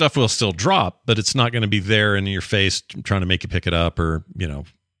 This stuff will still drop, but it's not going to be there in your face trying to make you pick it up or,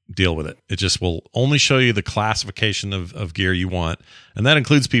 deal with it. It just will only show you the classification of gear you want. And that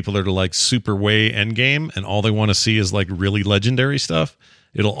includes people that are like super way end game and all they want to see is like really legendary stuff.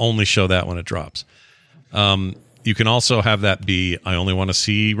 It'll only show that when it drops. You can also have that be, I only want to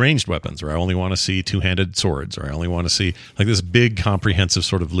see ranged weapons, or I only want to see two-handed swords, or I only want to see like this big comprehensive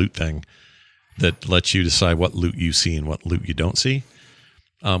sort of loot thing that lets you decide what loot you see and what loot you don't see.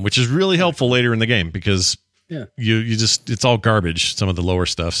 Which is really helpful later in the game because you just, it's all garbage, some of the lower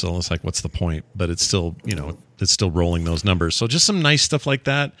stuff. So it's like, what's the point? But it's still, it's still rolling those numbers. So just some nice stuff like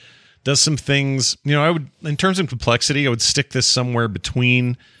that. Does some things, I would, in terms of complexity, I would stick this somewhere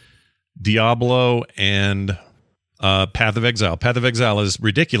between Diablo and Path of Exile. Path of Exile is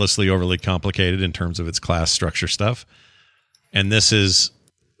ridiculously overly complicated in terms of its class structure stuff. And this is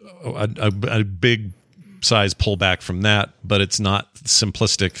a big size pullback from that, but it's not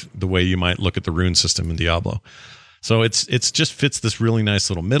simplistic the way you might look at the rune system in Diablo. So it's just fits this really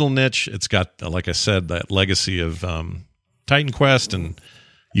nice little middle niche. It's got, like I said, that legacy of Titan Quest, and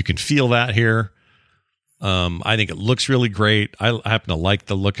you can feel that here. I think it looks really great. I happen to like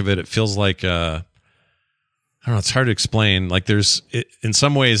the look of it. It feels like I don't know. It's hard to explain. Like in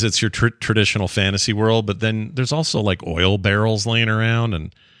some ways, it's your traditional fantasy world, but then there's also like oil barrels laying around,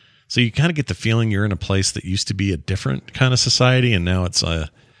 and so you kind of get the feeling you're in a place that used to be a different kind of society, and now it's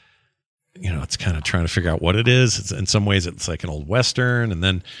it's kind of trying to figure out what it is. It's, in some ways, it's like an old Western, and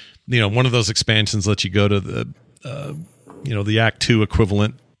then one of those expansions lets you go to the Act 2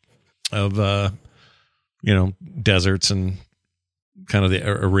 equivalent of deserts and kind of the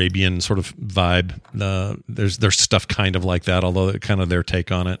Arabian sort of vibe. There's stuff kind of like that, although kind of their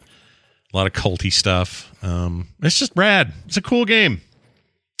take on it. A lot of culty stuff. It's just rad. It's a cool game.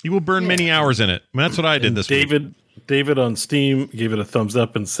 You will burn many hours in it. That's what I did this week. David on Steam gave it a thumbs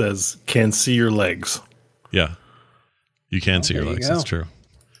up and says, "Can see your legs." Yeah, you can see your legs. That's true.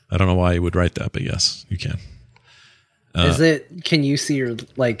 I don't know why you would write that, but yes, you can. Can you see your,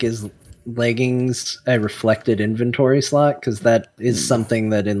 is leggings a reflected inventory slot? Because that is something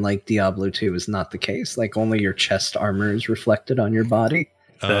that in Diablo 2 is not the case. Like only your chest armor is reflected on your body.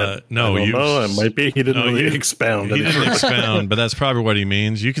 No, it might be. He didn't really expound. He didn't expound, but that's probably what he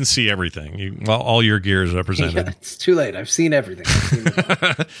means. You can see everything. All your gear is represented. Yeah, it's too late. I've seen everything.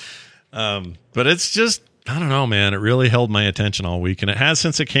 But it's just, I don't know, man. It really held my attention all week, and it has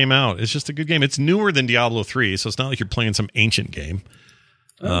since it came out. It's just a good game. It's newer than Diablo 3, so it's not like you're playing some ancient game.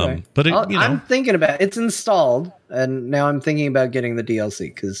 Okay. But I'm thinking about it's installed, and now I'm thinking about getting the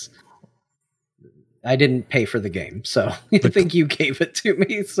DLC because I didn't pay for the game, so I think you gave it to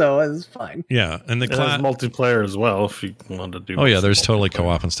me, so it's fine. Yeah, and the It has multiplayer as well if you wanted to do. Oh yeah, there's totally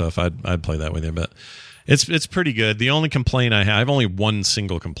co-op and stuff. I'd play that with you, but it's pretty good. The only complaint I have only one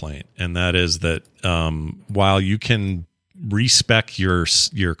single complaint, and that is that while you can respec your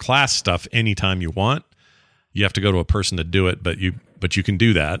class stuff anytime you want, you have to go to a person to do it, but you can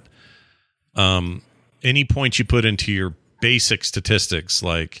do that. Any points you put into your basic statistics,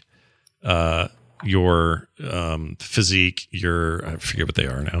 like your physique, I forget what they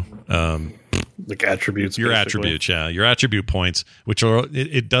are now. Like attributes. Your basically. attributes, yeah. Your attribute points, which are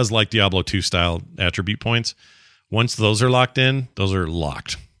it does like Diablo 2 style attribute points. Once those are locked in, those are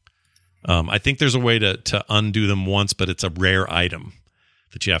locked. I think there's a way to undo them once, but it's a rare item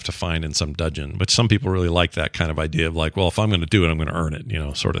that you have to find in some dungeon, which some people really like that kind of idea of like, well, if I'm going to do it, I'm going to earn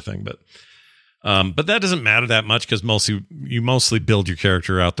it, sort of thing. But that doesn't matter that much because you mostly build your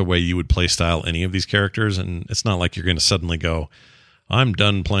character out the way you would play style any of these characters. And it's not like you're going to suddenly go, I'm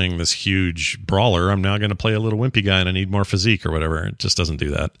done playing this huge brawler. I'm now going to play a little wimpy guy and I need more physique or whatever. It just doesn't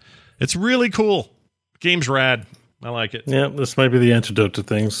do that. It's really cool. Game's rad. I like it. Yeah, this might be the antidote to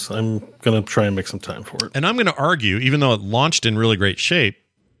things. I'm going to try and make some time for it. And I'm going to argue, even though it launched in really great shape,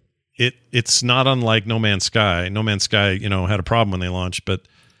 it's not unlike No Man's Sky. No Man's Sky, had a problem when they launched, but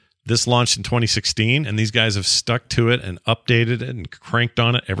this launched in 2016, and these guys have stuck to it and updated it and cranked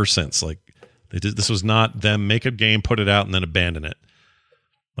on it ever since. Like, this was not them make a game, put it out, and then abandon it.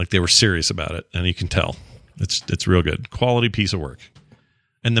 Like, they were serious about it, and you can tell. It's real good. Quality piece of work.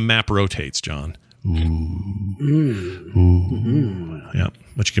 And the map rotates, John. Ooh. Yeah,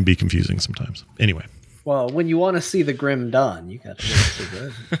 which can be confusing sometimes. Anyway. Well, when you want to see the Grim Dawn, you got to get it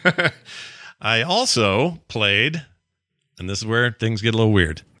to good. I also played, and this is where things get a little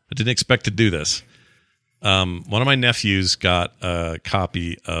weird. I didn't expect to do this. One of my nephews got a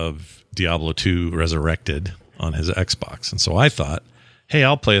copy of Diablo 2 Resurrected on his Xbox. And so I thought, hey,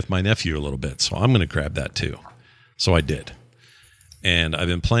 I'll play with my nephew a little bit. So I'm going to grab that too. So I did. And I've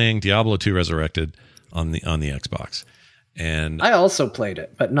been playing Diablo 2 Resurrected on the Xbox. And I also played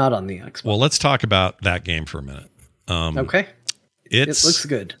it, but not on the Xbox. Well, let's talk about that game for a minute. Okay. It looks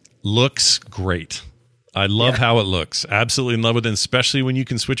good. Looks great. I love how it looks. Absolutely in love with it, especially when you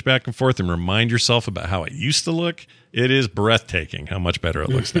can switch back and forth and remind yourself about how it used to look. It is breathtaking how much better it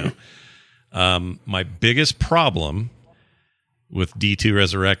looks now. My biggest problem with D2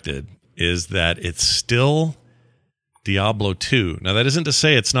 Resurrected is that it's still Diablo 2. Now, that isn't to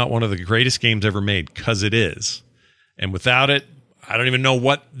say it's not one of the greatest games ever made, because it is. And without it, I don't even know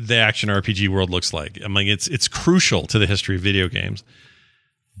what the action RPG world looks like. I mean, it's crucial to the history of video games.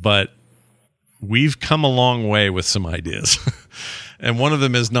 But we've come a long way with some ideas. And one of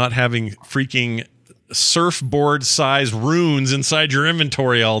them is not having freaking surfboard-sized runes inside your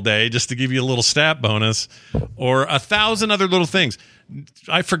inventory all day just to give you a little stat bonus, or 1,000 other little things.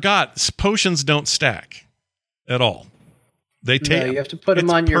 I forgot, potions don't stack at all. They take. No, you have to put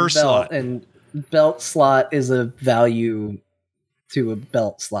them on your belt, slot. And belt slot is a value to a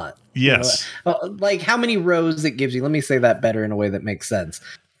belt slot. Yes. Like how many rows it gives you. Let me say that better in a way that makes sense.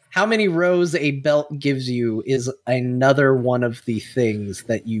 How many rows a belt gives you is another one of the things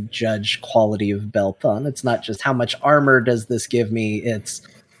that you judge quality of belt on. It's not just how much armor does this give me. It's,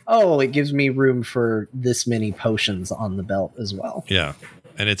 it gives me room for this many potions on the belt as well. Yeah.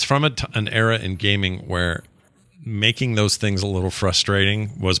 And it's from an era in gaming where making those things a little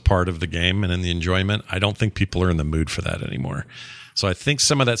frustrating was part of the game and in the enjoyment. I don't think people are in the mood for that anymore. So I think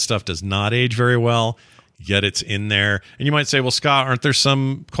some of that stuff does not age very well, yet it's in there. And you might say, well, Scott, aren't there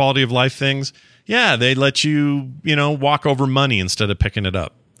some quality of life things? Yeah, they let you, walk over money instead of picking it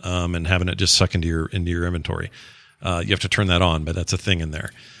up and having it just suck into your inventory. You have to turn that on, but that's a thing in there.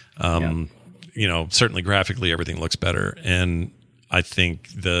 Certainly graphically, everything looks better. And I think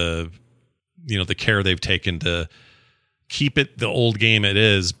the care they've taken to keep it the old game it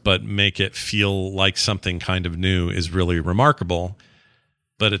is, but make it feel like something kind of new is really remarkable.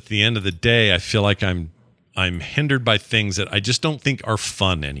 But at the end of the day, I feel like I'm hindered by things that I just don't think are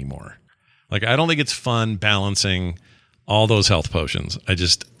fun anymore. Like, I don't think it's fun balancing all those health potions. I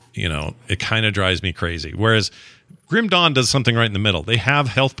just, it kind of drives me crazy. Whereas Grim Dawn does something right in the middle. They have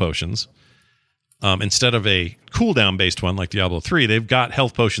health potions. Instead of a cooldown based one like Diablo 3, they've got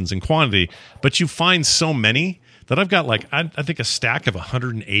health potions in quantity, but you find so many that I've got I think a stack of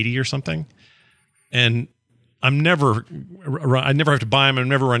 180 or something. And I never have to buy them. I'm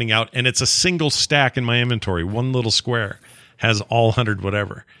never running out. And it's a single stack in my inventory. One little square has all 100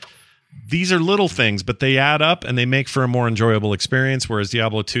 whatever. these are little things, but they add up and they make for a more enjoyable experience. Whereas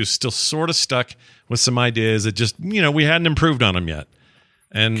Diablo 2 is still sort of stuck with some ideas that just, we hadn't improved on them yet.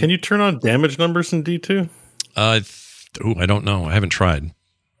 And can you turn on damage numbers in D2? I don't know. I haven't tried.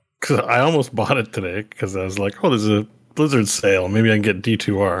 Because I almost bought it today because I was like, oh, there's a Blizzard sale. Maybe I can get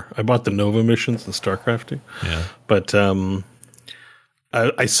D2R. I bought the Nova missions in StarCraft 2. Yeah. But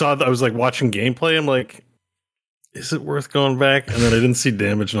I saw that I was like watching gameplay. I'm like, is it worth going back? And then I didn't see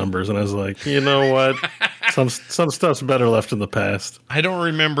damage numbers, and I was like, you know what? Some stuff's better left in the past. I don't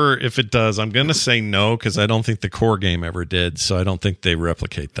remember if it does. I'm going to say no because I don't think the core game ever did. So I don't think they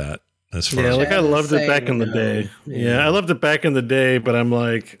replicate that. As far as I loved it back in the day. Yeah, I loved it back in the day, but I'm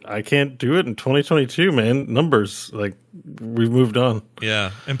like, I can't do it in 2022, man. Numbers, like, we've moved on.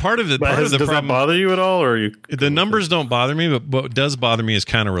 Yeah, and part of the does problem, that bother you at all, or are you? The numbers don't bother me, but what does bother me is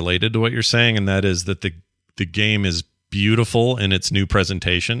kind of related to what you're saying, and that is that the game is beautiful in its new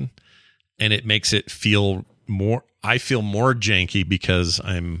presentation, and it makes it feel more. I feel more janky because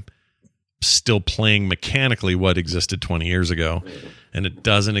I'm still playing mechanically what existed 20 years ago, and it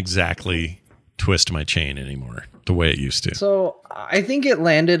doesn't exactly twist my chain anymore the way it used to. So I think it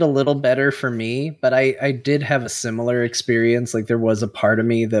landed a little better for me, but I did have a similar experience. Like, there was a part of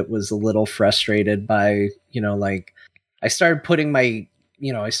me that was a little frustrated by, like, I started putting my,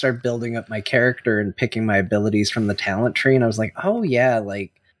 I started building up my character and picking my abilities from the talent tree, and I was like, oh yeah,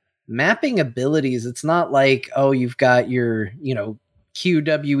 like, mapping abilities, it's not like, oh, you've got your, Q,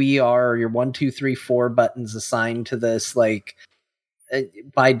 W, E, R, or your 1, 2, 3, 4 buttons assigned to this, like,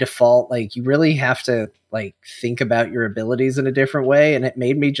 by default. Like, you really have to, like, think about your abilities in a different way, and it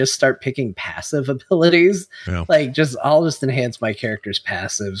made me just start picking passive abilities. Yeah. Like, I'll just enhance my character's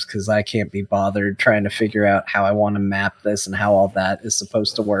passives because I can't be bothered trying to figure out how I want to map this and how all that is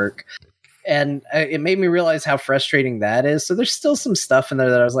supposed to work. And it made me realize how frustrating that is. So there's still some stuff in there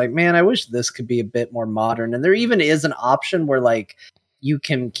that I was like, man, I wish this could be a bit more modern. And there even is an option where, like, you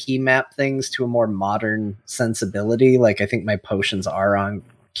can key map things to a more modern sensibility. Like, I think my potions are on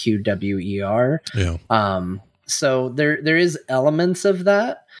QWER. Yeah. So there is elements of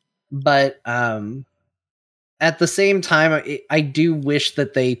that, but at the same time, I do wish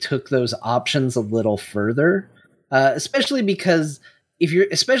that they took those options a little further, especially because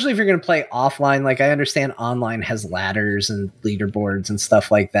especially if you're going to play offline. Like, I understand online has ladders and leaderboards and stuff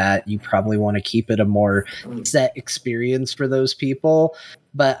like that. You probably want to keep it a more set experience for those people.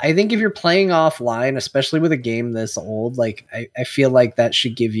 But I think if you're playing offline, especially with a game this old, like, I feel like that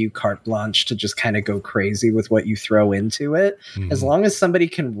should give you carte blanche to just kind of go crazy with what you throw into it. Mm-hmm. As long as somebody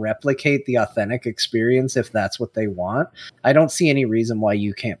can replicate the authentic experience, if that's what they want, I don't see any reason why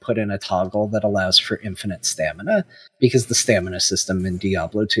you can't put in a toggle that allows for infinite stamina, because the stamina system in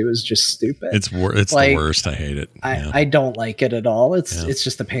Diablo 2 is just stupid. It's like, the worst. I hate it. I don't like it at all. It's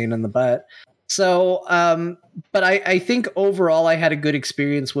just a pain in the butt. So, but I think overall I had a good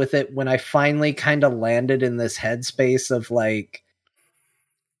experience with it when I finally kind of landed in this headspace of, like,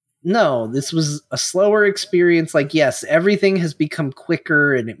 no, this was a slower experience. Like, yes, everything has become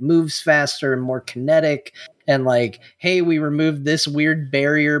quicker and it moves faster and more kinetic. And, like, hey, we removed this weird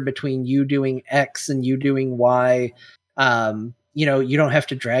barrier between you doing X and you doing Y. You don't have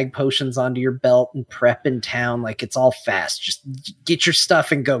to drag potions onto your belt and prep in town. Like, it's all fast. Just get your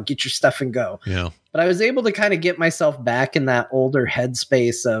stuff and go. Yeah. But I was able to kind of get myself back in that older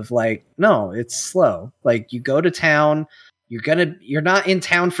headspace of, like, no, it's slow. Like, you go to town, you're not in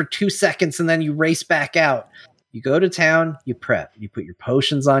town for 2 seconds and then you race back out. You go to town, you prep, you put your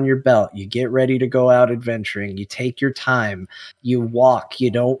potions on your belt, you get ready to go out adventuring, you take your time, you walk,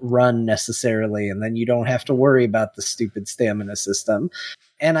 you don't run necessarily, and then you don't have to worry about the stupid stamina system.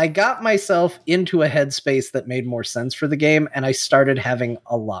 And I got myself into a headspace that made more sense for the game, and I started having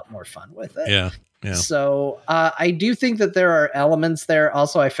a lot more fun with it. Yeah. So I do think that there are elements there.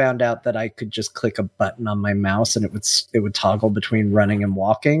 Also, I found out that I could just click a button on my mouse and it would toggle between running and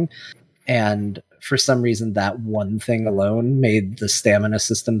walking. And for some reason, that one thing alone made the stamina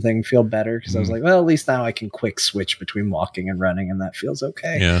system thing feel better, because I was like, well, at least now I can quick switch between walking and running, and that feels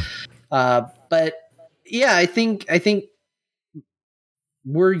okay. Yeah. But yeah, I think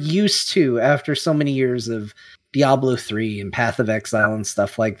we're used to, after so many years of Diablo 3 and Path of Exile and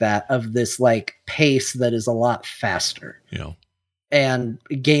stuff like that, of this, like, pace that is a lot faster. Yeah. And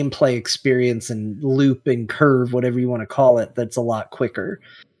gameplay experience and loop and curve, whatever you want to call it, that's a lot quicker.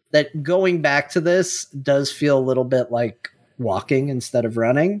 That going back to this does feel a little bit like walking instead of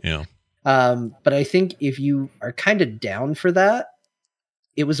running. Yeah. But I think if you are kind of down for that,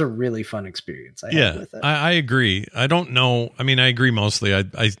 it was a really fun experience I had with it. I agree. I don't know. I mean, I agree mostly.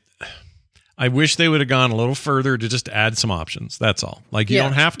 I I wish they would have gone a little further to just add some options. That's all. Like, you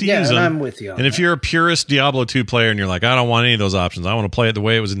don't have to use them. I'm with you on and if that. you're a purist Diablo 2 player and you're like, I don't want any of those options, I want to play it the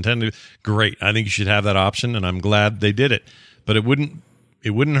way it was intended, great. I think you should have that option, and I'm glad they did it. But it wouldn't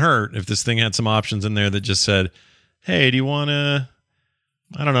hurt if this thing had some options in there that just said, hey, do you want to,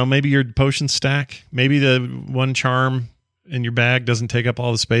 I don't know, maybe your potion stack, maybe the one charm in your bag doesn't take up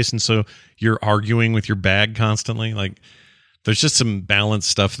all the space, and so you're arguing with your bag constantly. Like, there's just some balanced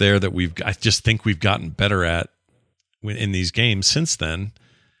stuff there that I just think we've gotten better at in these games since then.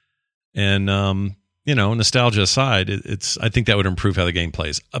 And nostalgia aside, I think that would improve how the game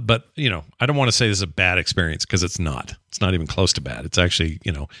plays. But I don't want to say this is a bad experience, because it's not. It's not even close to bad. It's actually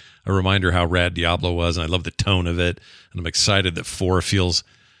a reminder how rad Diablo was, and I love the tone of it. And I'm excited that 4 feels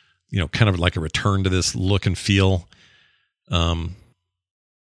kind of like a return to this look and feel.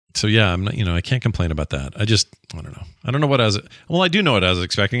 So yeah, I'm not, I can't complain about that. I don't know. I don't know I do know what I was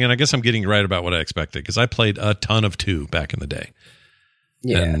expecting, and I guess I'm getting right about what I expected, because I played a ton of 2 back in the day.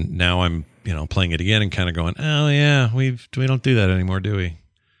 Yeah. And now I'm, playing it again and kind of going, oh yeah, we don't do that anymore, do we?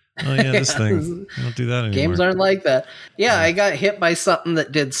 Oh yeah, this thing, we don't do that anymore. Games aren't like that. Yeah, I got hit by something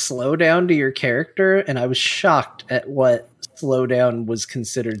that did slowdown to your character, and I was shocked at what slowdown was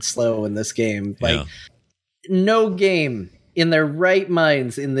considered slow in this game. Like, no game in their right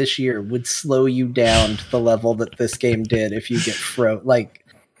minds in this year would slow you down to the level that this game did. If you get like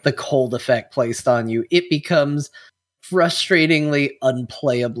the cold effect placed on you, it becomes frustratingly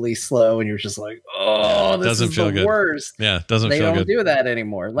unplayably slow, and you're just like, oh, this is the worst. Yeah, it doesn't feel good. They don't do that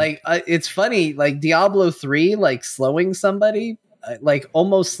anymore. Like, it's funny, like Diablo 3, like slowing somebody like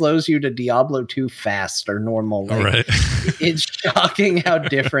almost slows you to Diablo 2 fast or normal. Like, right. It's shocking how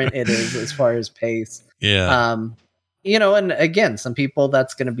different it is as far as pace. Yeah. And again, some people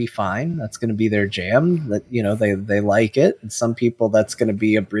that's going to be fine. That's going to be their jam. That they like it. And some people that's going to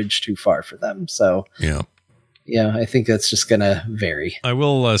be a bridge too far for them. So yeah, I think that's just going to vary. I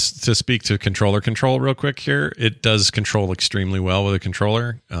will to speak to controller control real quick here. It does control extremely well with a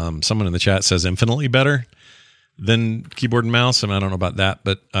controller. Someone in the chat says infinitely better than keyboard and mouse, and I don't know about that,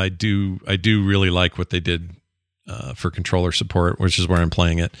 but I do really like what they did for controller support, which is where I'm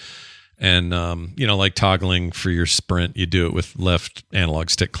playing it. And, like toggling for your sprint, you do it with left analog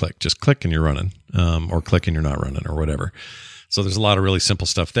stick click. Just click and you're running, or click and you're not running, or whatever. So there's a lot of really simple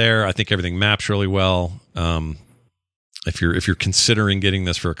stuff there. I think everything maps really well. If you're considering getting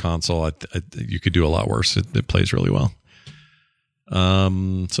this for a console, you could do a lot worse. It plays really well.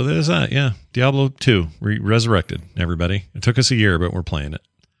 So there's that. Yeah, Diablo 2 resurrected. Everybody, it took us a year, but we're playing it.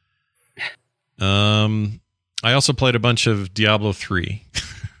 I also played a bunch of Diablo 3.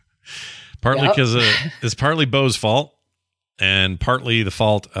 Partly because it's partly Bo's fault, and partly the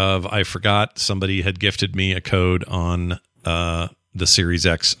fault of I forgot somebody had gifted me a code on the Series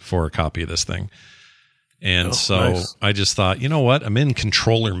X for a copy of this thing. And nice. I just thought, you know what? I'm in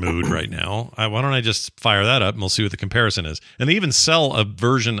controller mood right now. Why don't I just fire that up and we'll see what the comparison is. And they even sell a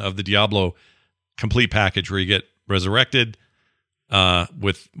version of the Diablo complete package where you get Resurrected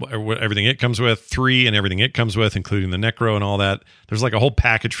with everything it comes with, 3 and everything it comes with, including the Necro and all that. There's like a whole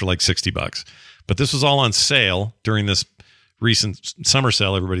package for like $60. But this was all on sale during this recent summer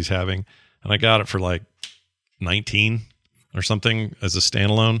sale everybody's having. And I got it for like 19 or something as a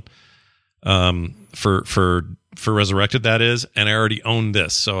standalone. For Resurrected, that is, and I already owned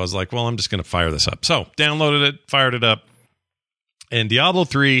this, so I was like, well, I'm just going to fire this up. So downloaded it, fired it up, and Diablo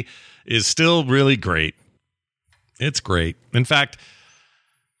 3 is still really great. It's great. In fact,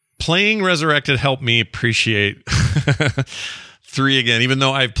 playing Resurrected helped me appreciate 3 again, even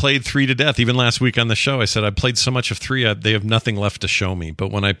though I've played 3 to death. Even last week on the show, I said I played so much of 3, they have nothing left to show me.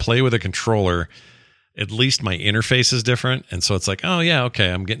 But when I play with a controller, at least my interface is different. And so it's like, oh yeah,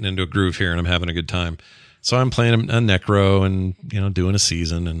 okay, I'm getting into a groove here and I'm having a good time. So I'm playing a Necro and, doing a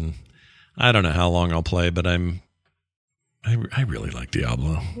season, and I don't know how long I'll play, but I really like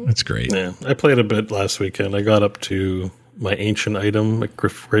Diablo. It's great. Yeah, I played a bit last weekend. I got up to my ancient item at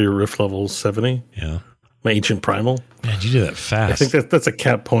Greater Rift level 70. Yeah. My ancient primal. Man, you do that fast. I think that's a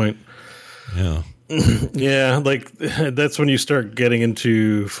cap point. Yeah. Yeah, like that's when you start getting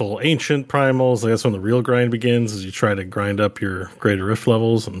into full ancient primals. Like, that's when the real grind begins, as you try to grind up your Greater Rift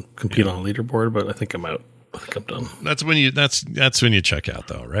levels and compete on a leaderboard. But I think I'm out. I think I'm done. That's when you check out,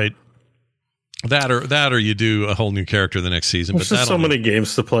 though, right? That or you do a whole new character the next season. There's just so many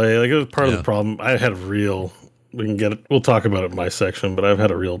games to play. Like, it was part of the problem. I had we'll talk about it in my section, but I've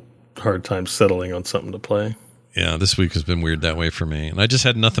had a real hard time settling on something to play. Yeah, this week has been weird that way for me. And I just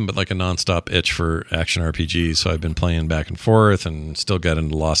had nothing but like a nonstop itch for action RPGs. So I've been playing back and forth and still got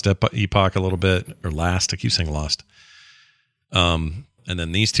into Lost Epoch a little bit. Or Last. I keep saying Lost. And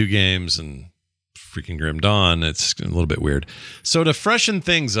then these 2 games. And freaking Grim Dawn. It's a little bit weird. So to freshen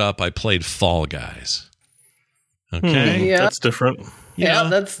things up, I played Fall Guys. Okay. Yeah. That's different. Yeah,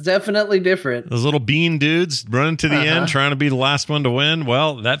 that's definitely different. Those little bean dudes running to the end, trying to be the last one to win.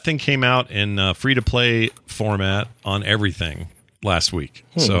 Well, that thing came out in free-to-play format on everything last week.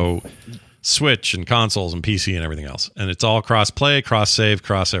 So Switch and consoles and PC and everything else. And it's all cross-play, cross-save,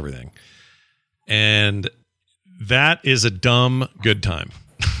 cross-everything. And that is a dumb good time.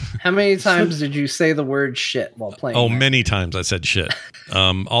 How many times did you say the word shit while playing? Oh, that? many times I said shit.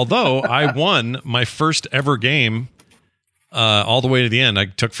 Although I won my first ever game all the way to the end. I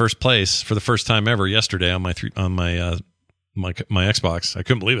took first place for the first time ever yesterday on my Xbox. I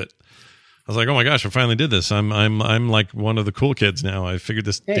couldn't believe it. I was like, "Oh my gosh, I finally did this! I'm like one of the cool kids now. I figured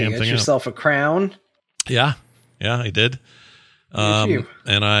this Yeah, damn you got thing out." yourself a crown. Yeah, I did. You.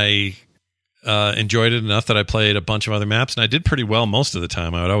 And I enjoyed it enough that I played a bunch of other maps, and I did pretty well most of the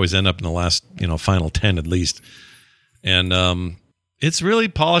time. I would always end up in the last, final 10 at least. And it's really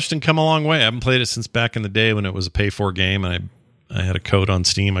polished and come a long way. I haven't played it since back in the day when it was a pay-for game, and I had a code on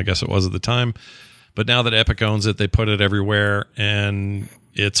Steam, I guess it was at the time. But now that Epic owns it, they put it everywhere, and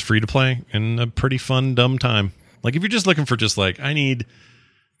it's free to play and a pretty fun, dumb time. Like, if you're just looking for just like, I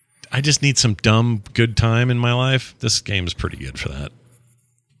just need some dumb, good time in my life, this game's pretty good for that.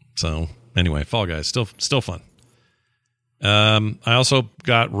 So, anyway, Fall Guys, still fun. I also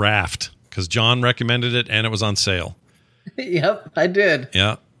got Raft, because John recommended it, and it was on sale. Yep, I did.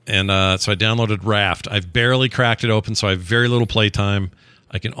 Yeah, and so I downloaded Raft. I've barely cracked it open, so I have very little playtime.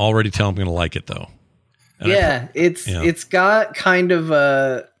 I can already tell I'm going to like it, though. And It's got kind of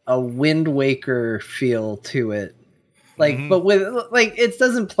a Wind Waker feel to it, like, but with like it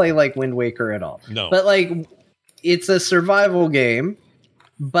doesn't play like Wind Waker at all. No, but like it's a survival game,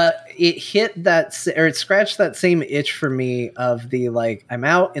 but it hit that or it scratched that same itch for me of the like I'm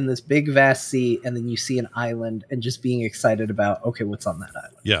out in this big vast sea, and then you see an island, and just being excited about okay, what's on that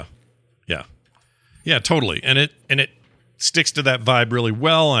island? Yeah, totally, and it sticks to that vibe really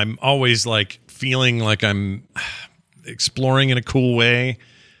well. I'm always like feeling like I'm exploring in a cool way.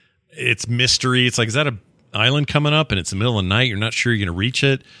 It's mystery. It's like, is that a island coming up and it's the middle of the night? You're not sure you're going to reach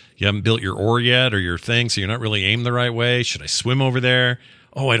it. You haven't built your oar yet or your thing, so you're not really aimed the right way. Should I swim over there?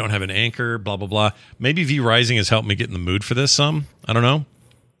 Oh, I don't have an anchor, blah, blah, blah. Maybe V Rising has helped me get in the mood for this some. I don't know.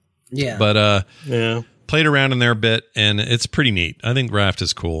 Yeah. But Yeah. played around in there a bit, and it's pretty neat. I think Raft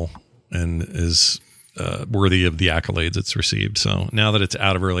is cool and is worthy of the accolades it's received. So now that it's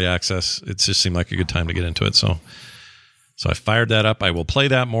out of early access, it just seemed like a good time to get into it. So I fired that up. I will play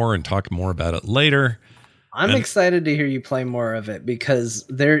that more and talk more about it later. I'm excited to hear you play more of it, because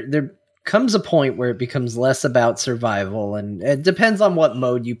there comes a point where it becomes less about survival, and it depends on what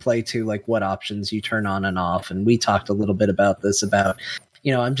mode you play to, like what options you turn on and off. And we talked a little bit about this, about,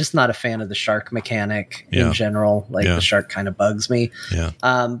 I'm just not a fan of the shark mechanic in general. Like the shark kind of bugs me. Yeah.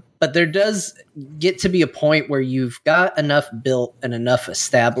 But there does get to be a point where you've got enough built and enough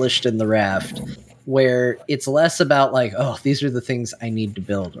established in the raft where it's less about like, oh, these are the things I need to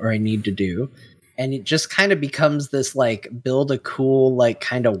build or I need to do. And it just kind of becomes this like build a cool, like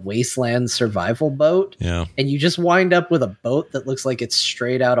kind of wasteland survival boat. Yeah. And you just wind up with a boat that looks like it's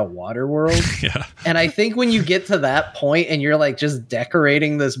straight out of Waterworld. Yeah. And I think when you get to that point and you're like just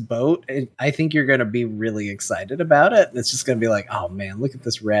decorating this boat, I think you're going to be really excited about it. It's just going to be like, oh man, look at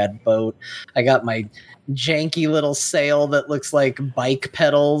this rad boat. I got my janky little sail that looks like bike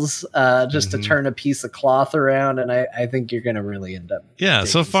pedals just to turn a piece of cloth around. And I think you're going to really end up. Yeah.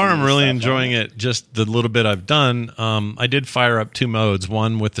 So far, I'm really enjoying it. Just the little bit I've done. I did fire up 2 modes,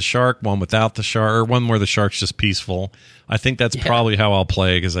 one with the shark, one without the shark, or one where the shark's just peaceful. I think that's probably how I'll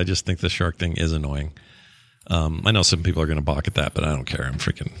play, because I just think the shark thing is annoying. I know some people are going to balk at that, but I don't care. I'm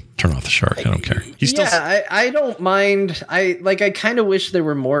freaking turn off the shark. I don't care. I don't mind. I kind of wish there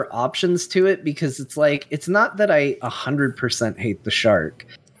were more options to it, because it's like, it's not that I 100% hate the shark.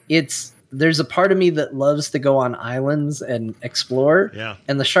 There's a part of me that loves to go on islands and explore. Yeah.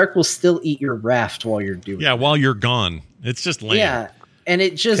 And the shark will still eat your raft while you're doing it. Yeah, while you're gone. It's just lame. Yeah. And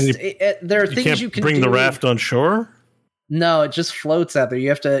it just, there are things you can bring do. the raft on shore? No, it just floats out there. You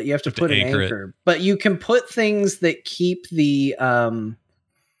have to put an anchor. But you can put things that keep that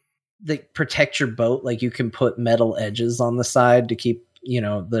protect your boat. Like you can put metal edges on the side to keep,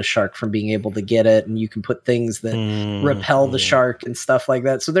 the shark from being able to get it. And you can put things that repel the shark and stuff like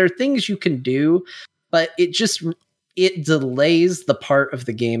that. So there are things you can do, but it delays the part of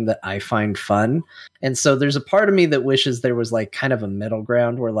the game that I find fun. And so there's a part of me that wishes there was like kind of a middle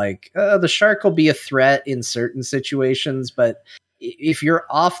ground where like the shark will be a threat in certain situations, but if you're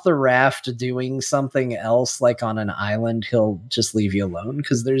off the raft doing something else, like on an island, he'll just leave you alone,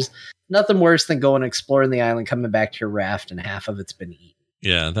 because there's nothing worse than going exploring the island, coming back to your raft, and half of it's been eaten.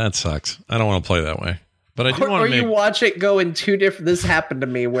 Yeah, that sucks. I don't want to play that way. But I do want Or to make... you watch it go in two different... This happened to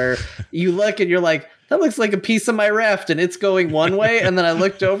me, where you look and you're like, that looks like a piece of my raft, and it's going one way, and then I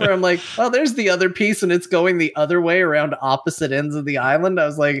looked over, I'm like, oh, there's the other piece, and it's going the other way around opposite ends of the island. I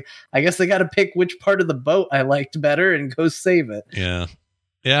was like, I guess I got to pick which part of the boat I liked better and go save it. Yeah.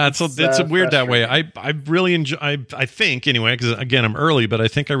 Yeah, it's weird that way. I really enjoy, I think anyway, because again, I'm early, but I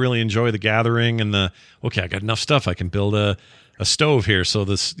think I really enjoy the gathering and I got enough stuff. I can build a stove here, so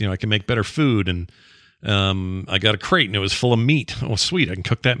this, I can make better food, and I got a crate and it was full of meat. Oh, sweet, I can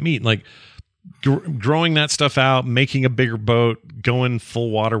cook that meat. Like growing that stuff out, making a bigger boat, going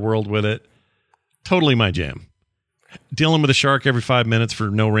full water world with it. Totally my jam. Dealing with a shark every 5 minutes for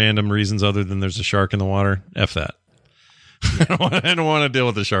no random reasons other than there's a shark in the water. F that. I don't want to deal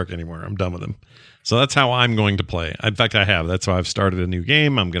with the shark anymore. I'm done with him. So that's how I'm going to play. In fact, I have. That's why I've started a new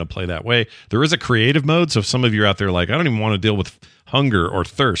game. I'm going to play that way. There is a creative mode. So if some of you are out there like, I don't even want to deal with hunger or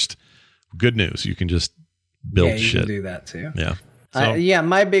thirst, good news. You can just build you shit. Can do that too. Yeah. So,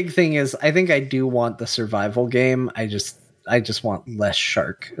 my big thing is I think I do want the survival game. I just want less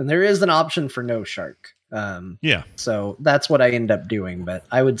shark. And there is an option for no shark. So that's what I end up doing, but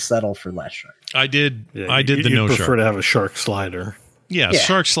I would settle for less shark. I did the no shark. Prefer to have a shark slider. Yeah,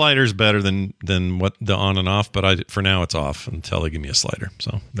 shark slider is better than what the on and off, but for now it's off until they give me a slider.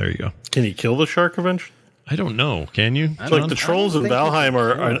 So there you go. Can you kill the shark eventually? I don't know. Can you? Like the trolls in Valheim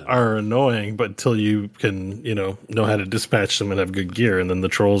are annoying, but until you can, know how to dispatch them and have good gear, and then the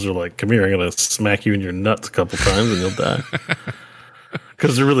trolls are like, come here, I'm going to smack you in your nuts a couple times and you'll die.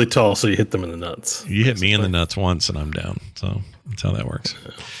 Because they're really tall, so you hit them in the nuts. You hit me in the nuts once and I'm down. So that's how that works.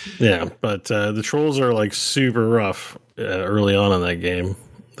 Yeah, but the trolls are like super rough early on in that game.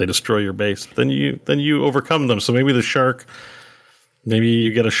 They destroy your base. Then you overcome them. So maybe maybe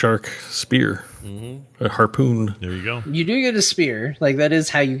you get a shark spear, a harpoon. There you go. You do get a spear. Like that is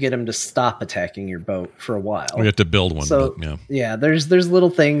how you get them to stop attacking your boat for a while. We have to build one. So there's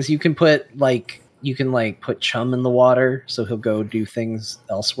little things you can put put Chum in the water, so he'll go do things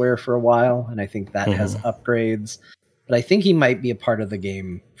elsewhere for a while, and I think that has upgrades. But I think he might be a part of the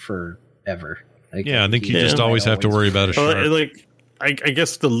game forever. I think you just always have to worry about a shark. I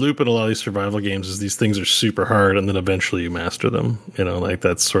guess the loop in a lot of these survival games is these things are super hard, and then eventually you master them.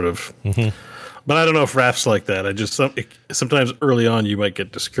 That's sort of. But I don't know if rafts like that. Sometimes early on you might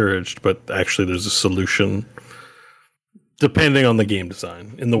get discouraged, but actually there's a solution. Depending on the game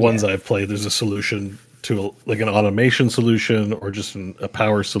design. In the ones I've played, there's a solution to an automation solution or just a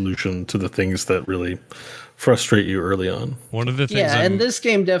power solution to the things that really frustrate you early on. One of the things. Yeah, and this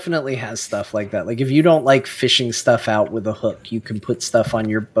game definitely has stuff like that. Like if you don't like fishing stuff out with a hook, you can put stuff on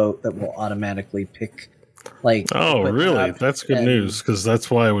your boat that will automatically pick. Oh, really? That's good news, because that's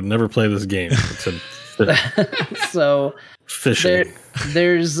why I would never play this game. So fishing.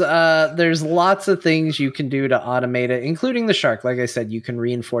 There's lots of things you can do to automate it, including the shark. Like I said, you can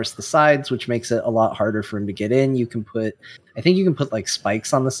reinforce the sides, which makes it a lot harder for him to get in. You can put like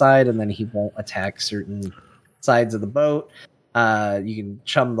spikes on the side, and then he won't attack certain sides of the boat. You can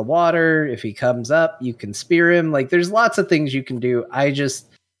chum the water. If he comes up, you can spear him. Like there's lots of things you can do.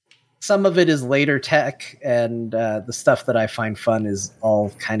 Some of it is later tech, and the stuff that I find fun is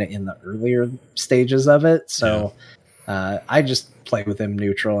all kind of in the earlier stages of it. So I just play with him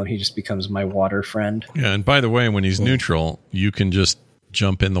neutral, and he just becomes my water friend. Yeah, and by the way, when he's neutral, you can just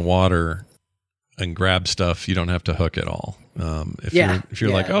jump in the water and grab stuff. You don't have to hook at all. If you're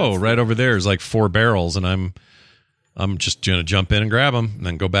like, right over there is like 4 barrels, and I'm just going to jump in and grab them and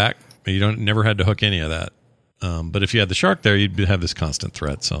then go back. You never had to hook any of that. But if you had the shark there, you'd have this constant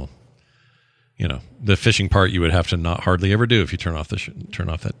threat. So. The fishing part you would have to not hardly ever do if you turn off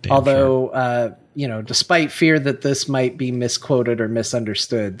that damn Although, despite fear that this might be misquoted or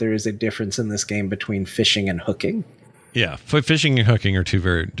misunderstood, there is a difference in this game between fishing and hooking. Yeah, fishing and hooking are two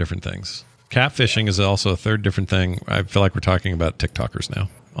very different things. Catfishing is also a third different thing. I feel like we're talking about TikTokers now,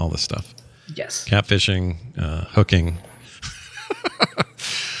 all this stuff. Yes. Catfishing, hooking.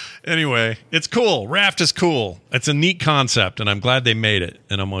 Anyway, it's cool. Raft is cool. It's a neat concept, and I'm glad they made it.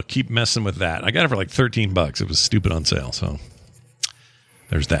 And I'm going to keep messing with that. I got it for like $13. It was stupid on sale, so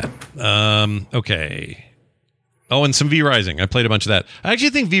there's that. Okay. Oh, and some V-Rising. I played a bunch of that. I actually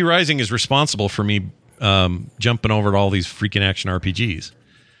think V-Rising is responsible for me jumping over to all these freaking action RPGs.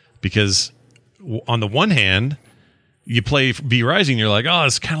 Because on the one hand, you play V-Rising, you're like, oh,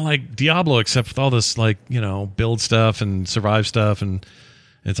 it's kind of like Diablo, except with all this, build stuff and survive stuff and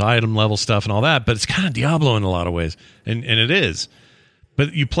It's item level stuff and all that, but it's kind of Diablo in a lot of ways, and it is.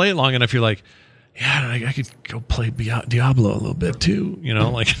 But you play it long enough, you're like, yeah, I could go play Diablo a little bit too. You know,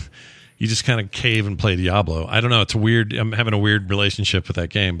 like you just kind of cave and play Diablo. I don't know. It's a weird. I'm having a weird relationship with that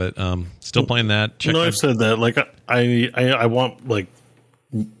game, but still playing that. I've said that. Like I want like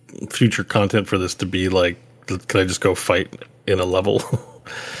future content for this to be like, can I just go fight in a level?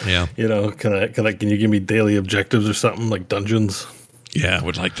 Yeah. You know, can you give me daily objectives or something like dungeons? Yeah, I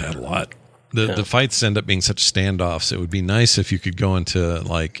would like that a lot. The fights end up being such standoffs. It would be nice if you could go into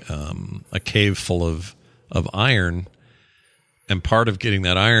like a cave full of iron, and part of getting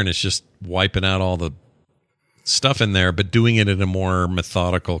that iron is just wiping out all the stuff in there, but doing it in a more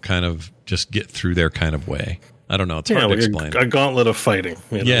methodical kind of just get through there kind of way. I don't know. It's hard to explain. A gauntlet of fighting.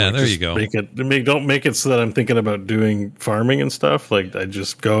 You know, yeah, like there you go. Don't make it so that I'm thinking about doing farming and stuff. Like I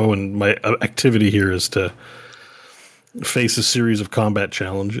just go, and my activity here is to face a series of combat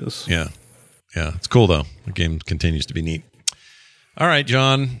challenges. Yeah. Yeah, it's cool though. The game continues to be neat. All right,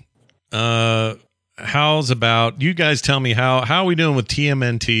 John. How's about you guys? Tell me how are we doing with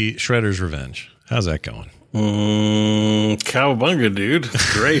TMNT Shredder's Revenge? How's that going? Cowabunga, dude.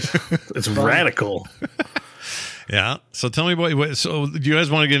 It's great. It's radical. Yeah. So tell me what. So do you guys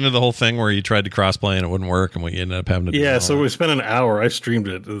want to get into the whole thing where you tried to crossplay and it wouldn't work, and what you ended up having to do? Yeah. So we spent an hour. I streamed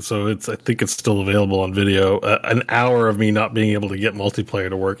it, so I think it's still available on video. An hour of me not being able to get multiplayer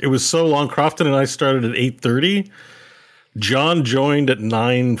to work. It was so long. Crofton and I started at 8:30. John joined at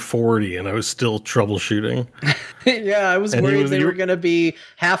 9:40, and I was still troubleshooting. Yeah, I was worried they were going to be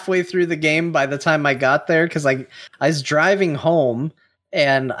halfway through the game by the time I got there, because I was driving home.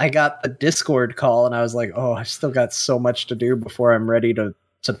 And I got the Discord call, and I was like, oh, I've still got so much to do before I'm ready to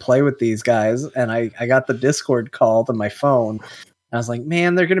play with these guys. And I got the Discord call to my phone. And I was like,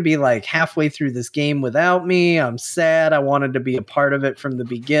 man, they're going to be like halfway through this game without me. I'm sad. I wanted to be a part of it from the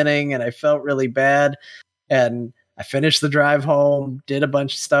beginning, and I felt really bad. And I finished the drive home, did a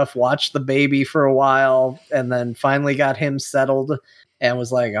bunch of stuff, watched the baby for a while, and then finally got him settled and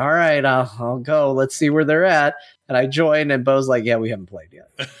was like, all right, I'll go. Let's see where they're at. And I joined, and Bo's like, yeah, we haven't played yet.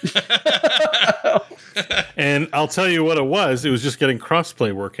 And I'll tell you what it was. It was just getting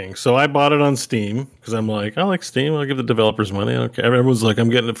crossplay working. So I bought it on Steam because I'm like, I like Steam. I'll give the developers money. Okay. Everyone's like, I'm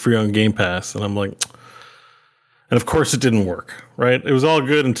getting it free on Game Pass. And I'm like, and of course it didn't work, right? It was all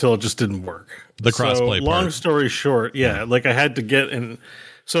good until it just didn't work. The crossplay part. Long story short, yeah, like I had to get in.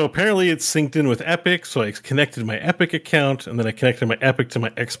 So apparently it's synced in with Epic. So I connected my Epic account, and then I connected my Epic to my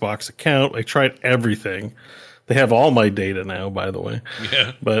Xbox account. I tried everything. They have all my data now, by the way.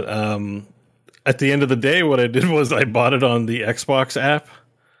 Yeah. But at the end of the day, what I did was I bought it on the Xbox app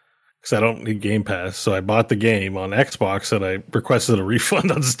because I don't need Game Pass. So I bought the game on Xbox, and I requested a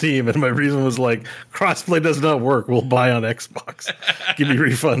refund on Steam. And my reason was like, crossplay does not work. We'll buy on Xbox. Give me a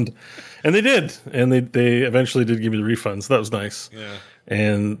refund. And they did. And they eventually did give me the refund. So that was nice. Yeah.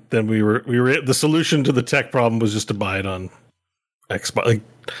 And then we were the solution to the tech problem was just to buy it on Xbox. Like,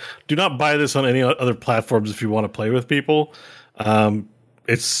 do not buy this on any other platforms if you want to play with people.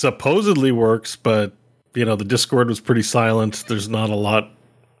 It supposedly works, but you know the Discord was pretty silent. There's not a lot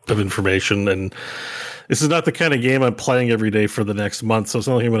of information, and this is not the kind of game I'm playing every day for the next month. So it's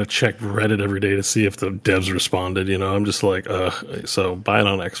not like I'm going to check Reddit every day to see if the devs responded. You know, I'm just like, so buy it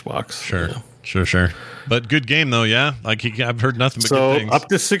on Xbox. Sure. You know? Sure. But good game though, yeah. Like I've heard nothing but good things. Up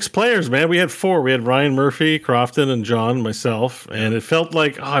to 6 players, man. We had 4. We had Ryan Murphy, Crofton, and John, myself, and it felt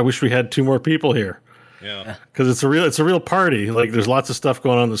like I wish we had 2 more people here. Yeah, because it's a real party. Like there's lots of stuff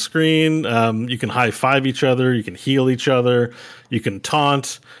going on the screen. You can high five each other. You can heal each other. You can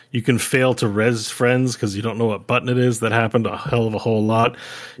taunt. You can fail to res friends because you don't know what button it is. That happened a hell of a whole lot.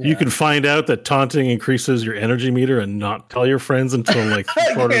 Yeah. You can find out that taunting increases your energy meter and not tell your friends until like 3/4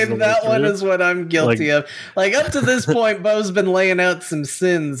 of the way that through. one is what I'm guilty of. Like up to this point, Bo's been laying out some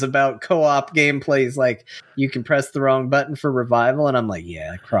sins about co-op gameplays. Like you can press the wrong button for revival, and I'm like,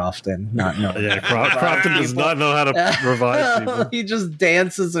 yeah, Crofton, not no. Yeah, Crofton does not know how to revive people. He just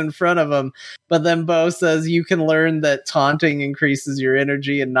dances in front of them. But then Bo says you can learn that taunting increases your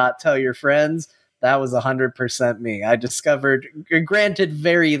energy and not tell your friends. That was 100% me. I discovered, granted,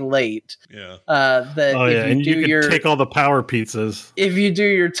 very late. Yeah. That if you can take all the power pizzas. If you do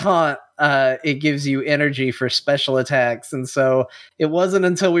your taunt, it gives you energy for special attacks, and so it wasn't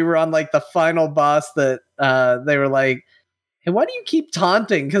until we were on like the final boss that they were like, hey, why do you keep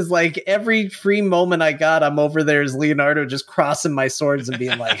taunting? Because like every free moment I got, I'm over there as Leonardo just crossing my swords and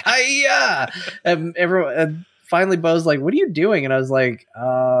being like, hiya! And finally Bo's like, what are you doing? And I was like,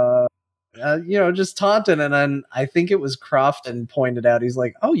 just taunting. And then I think it was Crofton pointed out, he's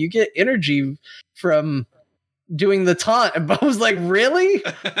like, oh, you get energy from doing the taunt. And Bo was like, really?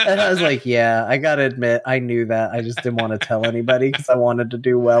 And I was like, yeah, I gotta admit, I knew that. I just didn't want to tell anybody because I wanted to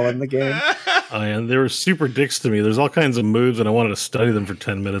do well in the game. Oh, yeah, they were super dicks to me. There's all kinds of moves, and I wanted to study them for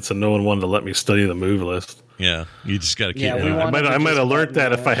 10 minutes, and no one wanted to let me study the move list. Yeah, you just got to keep. Yeah, doing it. I might have learned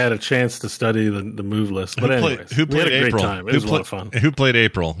that if I had a chance to study the move list. But anyways, who played we had a April? great time. It was a lot of fun. Who played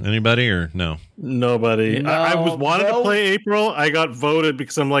April? Anybody or no? Nobody. No, I wanted to play April. I got voted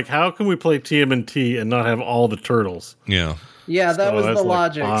because I'm like, how can we play TMNT and not have all the turtles? Yeah. Yeah, that So was I the was like,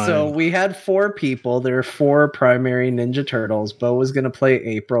 logic. fine. So we had 4 people. There were 4 primary Ninja Turtles. Bo was going to play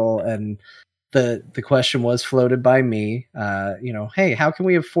April, and the question was floated by me. Hey, how can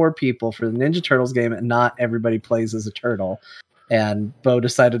we have 4 people for the Ninja Turtles game and not everybody plays as a turtle? And Bo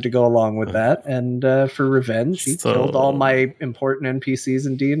decided to go along with that. And for revenge, he killed all my important NPCs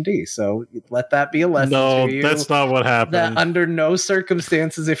in D&D. So let that be a lesson No, to you. that's not what happened. That under no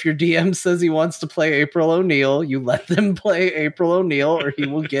circumstances, if your DM says he wants to play April O'Neil, you let them play April O'Neil, or he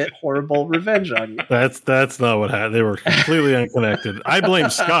will get horrible revenge on you. That's not what happened. They were completely unconnected. I blame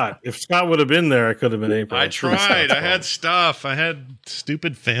Scott. If Scott would have been there, I could have been April. I tried. I had stuff. I had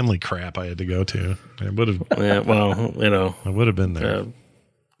stupid family crap I had to go to. I would have. Yeah, well, I would have been there.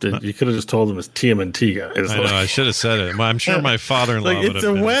 You could have just told him it's TMNT, guys. I know. I should have said it. I'm sure my father-in-law would have. It's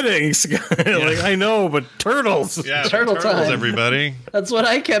a been. wedding, Scott. Like, I know, but turtles. Yeah, Turtle turtles, time. everybody. That's what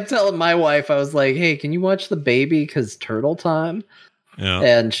I kept telling my wife. I was like, hey, can you watch the baby? Because turtle time. Yeah.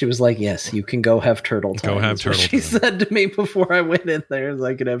 And she was like, yes, you can go have turtle time. Go have That's what turtle she time. said to me before I went in there, is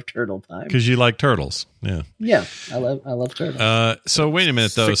I could have turtle time. Because you like turtles. Yeah. Yeah, I love turtles. So wait a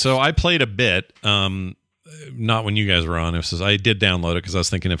minute though. So I played a bit. Not when you guys were on. I did download it because I was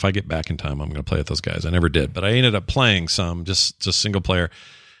thinking if I get back in time, I'm going to play with those guys. I never did, but I ended up playing some just single player,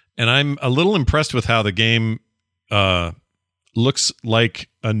 and I'm a little impressed with how the game looks like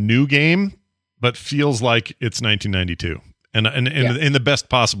a new game, but feels like it's 1992, and in the best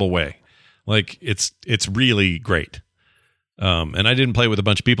possible way. Like it's really great. And I didn't play with a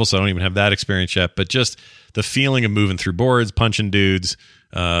bunch of people, so I don't even have that experience yet. But just the feeling of moving through boards, punching dudes,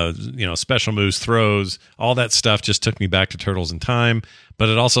 special moves, throws, all that stuff just took me back to Turtles in Time. But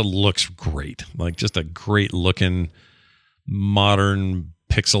it also looks great, like just a great looking, modern,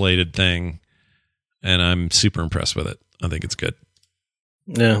 pixelated thing. And I'm super impressed with it. I think it's good.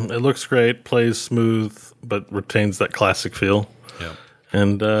 Yeah, it looks great, plays smooth, but retains that classic feel. Yeah.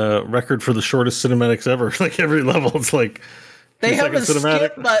 And record for the shortest cinematics ever. Like every level, it's like They 2 have a second cinematic.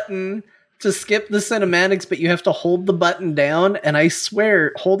 skip button to skip the cinematics, but you have to hold the button down. And I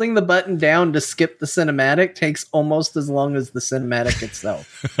swear, holding the button down to skip the cinematic takes almost as long as the cinematic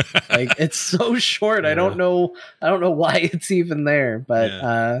itself. Like it's so short. Yeah. I don't know why it's even there.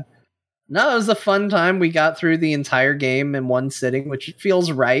 But no, it was a fun time. We got through the entire game in one sitting, which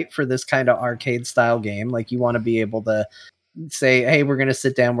feels right for this kind of arcade style game. Like you want to be able to say, hey, we're going to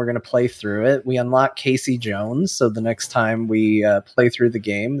sit down, we're going to play through it. We unlock Casey Jones, so the next time we play through the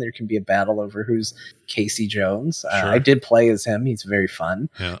game, there can be a battle over who's Casey Jones. Sure. I did play as him. He's very fun.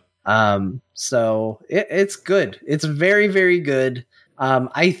 Yeah. So it's good. It's very, very good.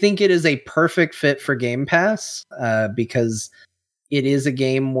 I think it is a perfect fit for Game Pass because it is a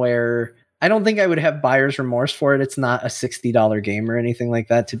game where I don't think I would have buyer's remorse for it. It's not a $60 game or anything like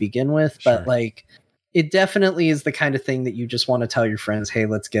that to begin with, but like it definitely is the kind of thing that you just want to tell your friends, hey,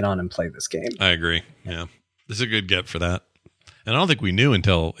 let's get on and play this game. I agree. Yeah. This is a good get for that. And I don't think we knew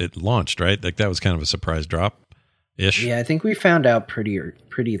until it launched, right? Like that was kind of a surprise drop ish. Yeah, I think we found out pretty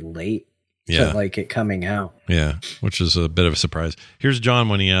late to like it coming out. Yeah, which is a bit of a surprise. Here's John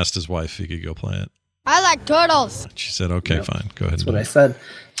when he asked his wife if he could go play it. I like turtles. She said, okay, fine. Go ahead. That's what I said.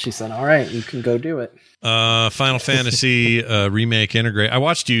 She said, all right, you can go do it. Final Fantasy Remake Integrate. I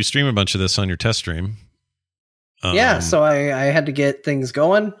watched you stream a bunch of this on your test stream. Yeah, so I had to get things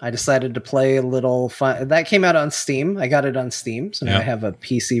going. I decided to play a little fun. That came out on Steam. I got it on Steam, so now I have a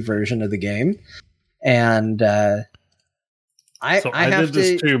PC version of the game. And I have did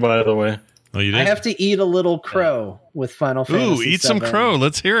this too, by the way. Oh, you did? I have to eat a little crow with Final Fantasy. Ooh, eat some crow.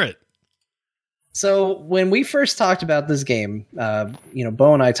 Let's hear it. So when we first talked about this game, Bo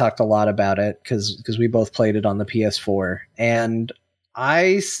and I talked a lot about it because we both played it on the PS4, and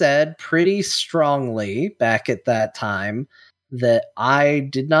I said pretty strongly back at that time that I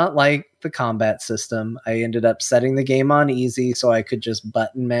did not like the combat system. I ended up setting the game on easy so I could just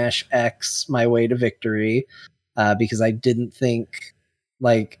button mash X my way to victory because I didn't think.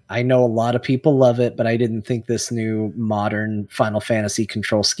 Like, I know a lot of people love it, but I didn't think this new modern Final Fantasy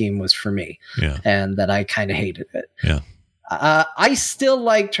control scheme was for me. Yeah. And that I kind of hated it. Yeah. I still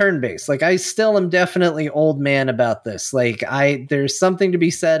like turn-based. Like, I still am definitely old man about this. Like, there's something to be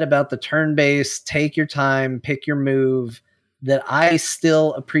said about the turn-based, take your time, pick your move, that I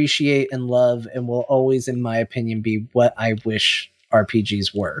still appreciate and love, and will always, in my opinion, be what I wish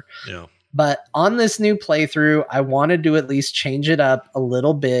RPGs were. Yeah. But on this new playthrough, I wanted to at least change it up a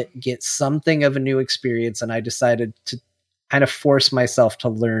little bit, get something of a new experience, and I decided to kind of force myself to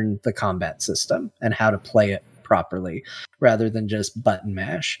learn the combat system and how to play it properly rather than just button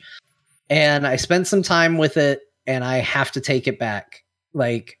mash. And I spent some time with it, and I have to take it back.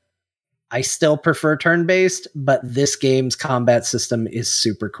 Like, I still prefer turn-based, but this game's combat system is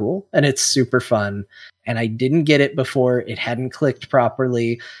super cool and it's super fun. And I didn't get it before. It hadn't clicked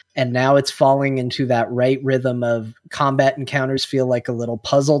properly. And now it's falling into that right rhythm of combat encounters feel like a little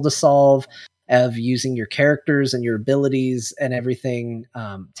puzzle to solve, of using your characters and your abilities and everything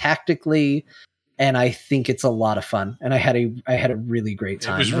tactically. And I think it's a lot of fun. And I had a really great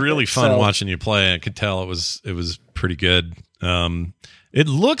time. It was really fun watching you play. I could tell it was pretty good. It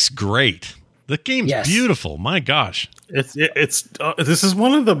looks great. The game's beautiful. My gosh. It's this is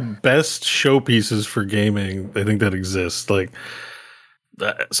one of the best showpieces for gaming I think that exists. Like,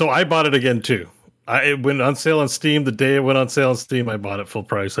 so I bought it again too. It went on sale on Steam. The day it went on sale on Steam, I bought it full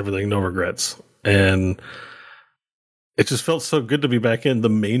price, everything, no regrets. And it just felt so good to be back in. The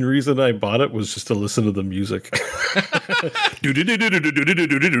main reason I bought it was just to listen to the music.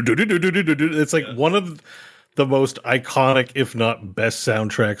 It's like one of the most iconic, if not best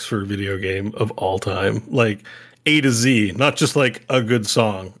soundtracks for a video game of all time. Like A to Z, not just like a good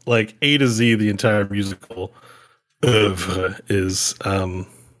song, like A to Z, the entire musical oeuvre is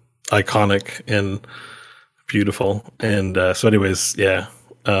iconic and beautiful. And so anyways, yeah.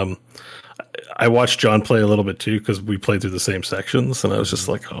 I watched John play a little bit too, because we played through the same sections, and I was just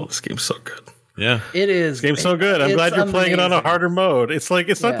like, oh, this game's so good. Yeah, it is. This game's so good. I'm glad you're playing it on a harder mode. It's like,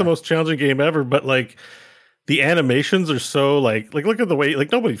 it's not the most challenging game ever, but like the animations are so like look at the way,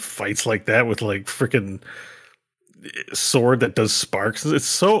 like, nobody fights like that with like freaking sword that does sparks. It's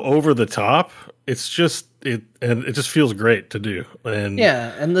so over the top. It's just it just feels great to do. And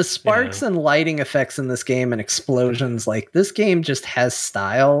and the sparks and lighting effects in this game and explosions, like, this game just has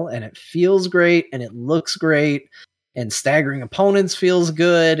style, and it feels great and it looks great, and staggering opponents feels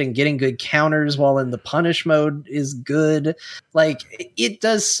good, and getting good counters while in the punish mode is good. Like, it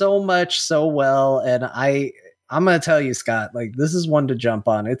does so much so well. And I'm going to tell you, Scott, like, this is one to jump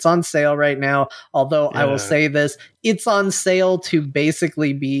on. It's on sale right now. Although I will say this, it's on sale to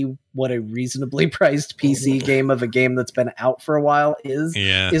basically be what a reasonably priced PC game of a game that's been out for a while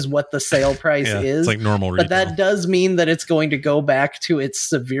is what the sale price is. It's like normal retail. But that does mean that it's going to go back to its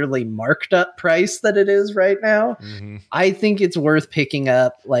severely marked up price that it is right now. Mm-hmm. I think it's worth picking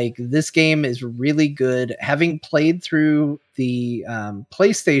up. Like, this game is really good. Having played through the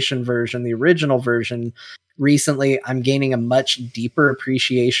PlayStation version, the original version, recently, I'm gaining a much deeper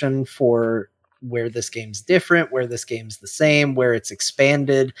appreciation for where this game's different, where this game's the same, where it's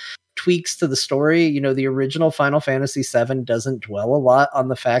expanded, tweaks to the story. You know, the original Final Fantasy VII doesn't dwell a lot on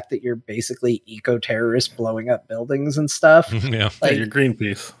the fact that you're basically eco-terrorists blowing up buildings and stuff. Like, you're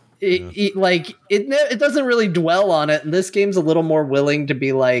Greenpeace. It doesn't really dwell on it, and this game's a little more willing to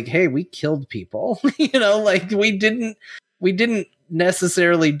be like, hey, we killed people. You know, like, we didn't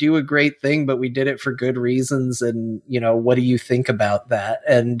necessarily do a great thing, but we did it for good reasons. And, you know, what do you think about that?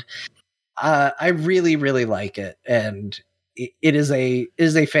 And I really, really like it. And it is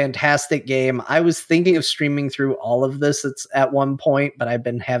a fantastic game. I was thinking of streaming through all of this at one point, but I've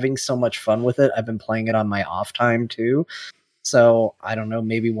been having so much fun with it. I've been playing it on my off time too. So I don't know,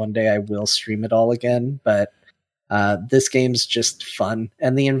 maybe one day I will stream it all again, but this game's just fun.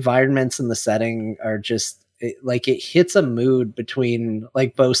 And the environments and the setting are just, it hits a mood between,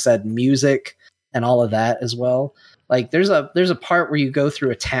 like Bo said, music and all of that as well. Like, there's a part where you go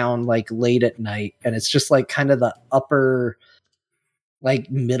through a town like late at night, and it's just like kind of the upper,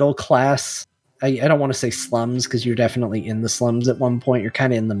 like, middle class. I don't want to say slums, because you're definitely in the slums at one point. You're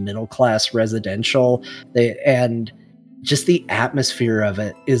kind of in the middle class residential, and just the atmosphere of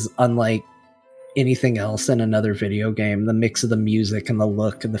it is unlike anything else in another video game. The mix of the music and the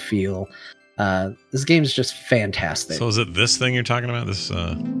look and the feel. This game's just fantastic. So is it this thing you're talking about? This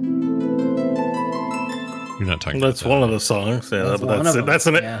you're not talking that's about that. One of the songs. Yeah,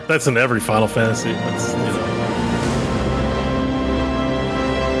 that's in every Final Fantasy. That's,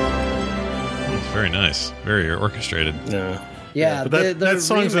 It's very nice. Very orchestrated. Yeah, but that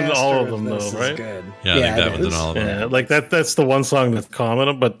song's in all of them, though, right? Good. Yeah, I think that one's in all of them. Yeah, like that's the one song that's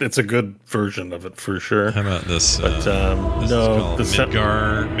common, but it's a good version of it for sure. How about this? But this is called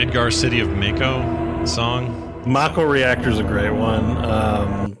Midgar City of Mako song. Mako Reactor's a great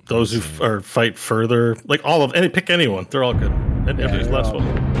one. Those who fight further, like all of any, pick anyone. They're all good. And there's last one.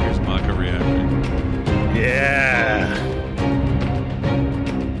 Here's Mako Reactor. Yeah.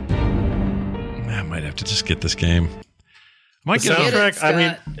 I might have to just get this game. The soundtrack, I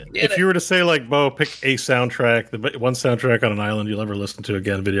mean, if you were to say, like, Bo, pick a soundtrack, the one soundtrack on an island you'll ever listen to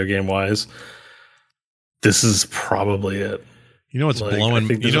again, video game wise, this is probably it. You know what's blowing? I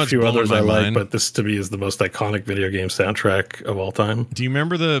think there's a few others I like, mind? but this to me is the most iconic video game soundtrack of all time. Do you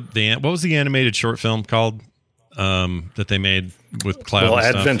remember the what was the animated short film called that they made with Cloud? Well, and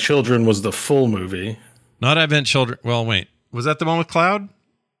stuff? Advent Children was the full movie. Not Advent Children. Well, wait, was that the one with Cloud?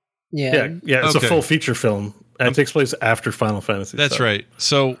 Yeah. It's a full feature film. And it takes place after Final Fantasy. That's right.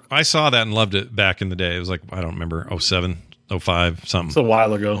 So I saw that and loved it back in the day. It was like, I don't remember, 07, 05, something. It's a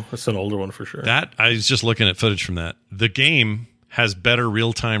while ago. It's an older one for sure. That I was just looking at footage from that. The game has better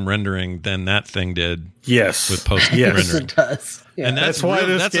real-time rendering than that thing did. Yes. With post Yes, rendering. it does. Yeah. And that's why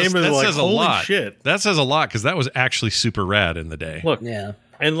this game is like, says a holy lot. shit. That says a lot because that was actually super rad in the day. Look, Yeah.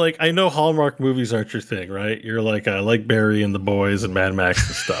 and like I know Hallmark movies aren't your thing, right? You're like, I like Barry and the Boys and Mad Max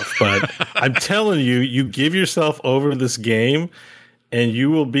and stuff. But I'm telling you, you give yourself over to this game and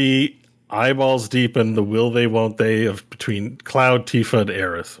you will be eyeballs deep in the will they, won't they of between Cloud, Tifa, and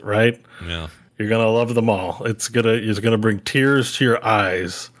Aerith, right? Yeah. You're gonna love them all. It's gonna bring tears to your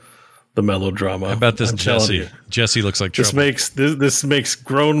eyes. The melodrama. How about this I'm telling Jesse? you. Jesse looks like trouble. This makes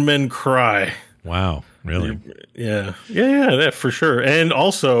grown men cry. Wow. Really? Yeah, for sure. And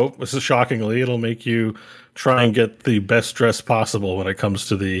also, this is shockingly, it'll make you try and get the best dress possible when it comes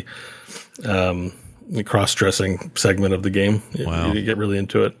to the cross-dressing segment of the game. Wow. You get really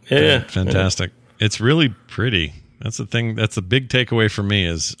into it. Yeah. Fantastic. Yeah. It's really pretty. That's the thing. That's the big takeaway for me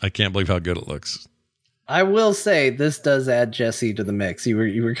is I can't believe how good it looks. I will say this does add Jesse to the mix. You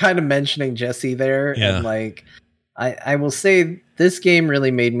were kind of mentioning Jesse there, Yeah. and like I will say this game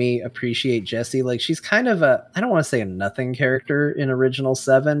really made me appreciate Jesse. Like she's kind of I don't want to say a nothing character in Original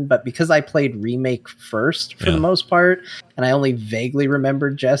 7, but because I played Remake first for the most part, and I only vaguely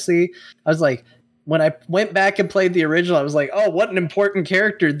remembered Jesse, I was like, when I went back and played the original, I was like, oh, what an important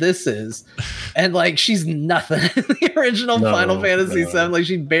character this is. And like, she's nothing in the original Final Fantasy VII. Like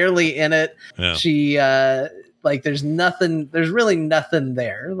she's barely in it. Yeah. She, like there's really nothing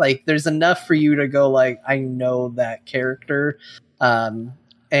there. Like there's enough for you to go like, I know that character. And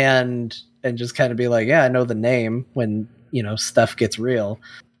just kind of be like, yeah, I know the name when, stuff gets real.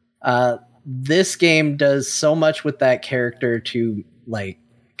 This game does so much with that character to like,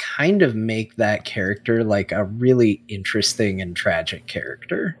 kind of make that character like a really interesting and tragic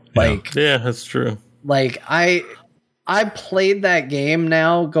character. Like, yeah, that's true. Like I played that game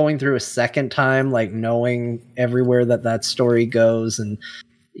now going through a second time, like knowing everywhere that story goes and,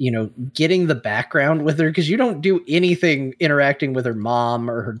 getting the background with her. Cause you don't do anything interacting with her mom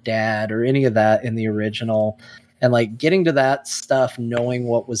or her dad or any of that in the original. And like getting to that stuff, knowing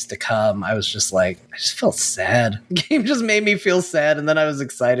what was to come, I was just like, I just felt sad. The game just made me feel sad. And then I was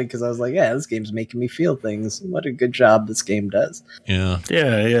excited because I was like, yeah, this game's making me feel things. What a good job this game does. Yeah.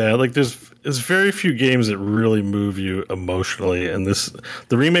 Yeah. Like there's very few games that really move you emotionally. And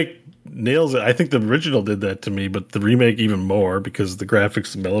the remake nails it. I think the original did that to me, but the remake even more because the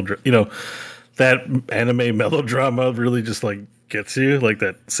graphics, the melodrama, that anime melodrama really just like gets you, like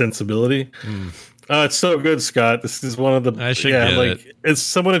that sensibility. It's so good, Scott. This is one of the it's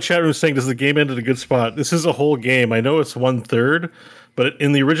someone in chat room saying, does the game end at a good spot? This is a whole game. I know it's 1/3, but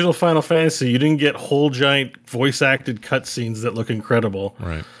in the original Final Fantasy, you didn't get whole giant voice acted cutscenes that look incredible.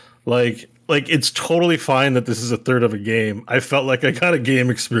 Right. Like it's totally fine that this is a third of a game. I felt like I got a game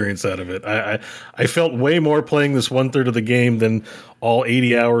experience out of it. I felt way more playing this 1/3 of the game than all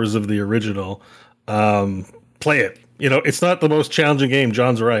 80 hours of the original. Play it. It's not the most challenging game.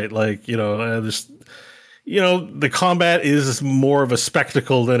 John's right. Like, the combat is more of a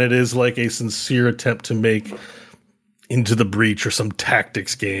spectacle than it is like a sincere attempt to make Into the Breach or some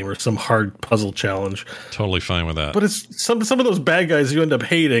tactics game or some hard puzzle challenge. Totally fine with that. But it's some of those bad guys you end up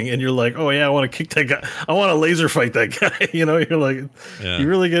hating, and you're like, oh yeah, I want to kick that guy. I want to laser fight that guy. You're like, you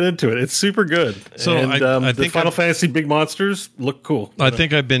really get into it. It's super good. So and, I the think Final Fantasy big monsters look cool. I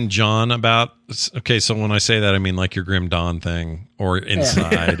think I've been John about. Okay, so when I say that, I mean like your Grim Dawn thing or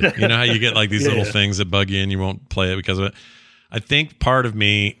Inside. You know how you get like these little things that bug you and you won't play it because of it. I think part of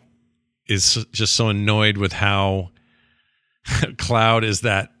me is just so annoyed with how Cloud is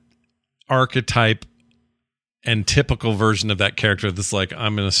that archetype and typical version of that character that's like,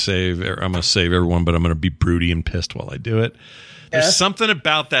 I'm gonna save everyone, but I'm gonna be broody and pissed while I do it. There's something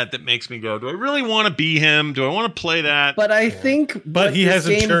about that makes me go, do I really want to be him? Do I want to play that? But I think what he this has a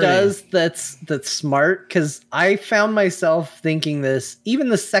game journey. does that's smart, because I found myself thinking this even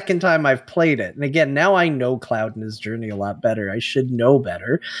the second time I've played it. And again, now I know Cloud and his journey a lot better. I should know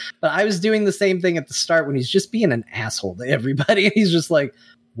better. But I was doing the same thing at the start when he's just being an asshole to everybody. And he's just like,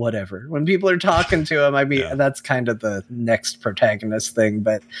 whatever. When people are talking to him, I mean, that's kind of the next protagonist thing.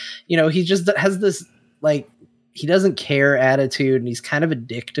 But, he just has this, like, he doesn't care attitude, and he's kind of a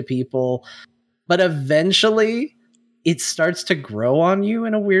dick to people. But eventually it starts to grow on you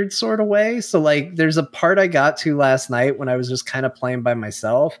in a weird sort of way. So like there's a part I got to last night when I was just kind of playing by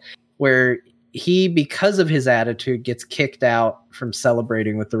myself where he, because of his attitude, gets kicked out from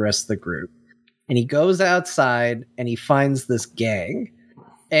celebrating with the rest of the group. And he goes outside and he finds this gang.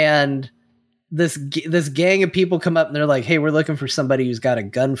 And this gang of people come up and they're like, hey, we're looking for somebody who's got a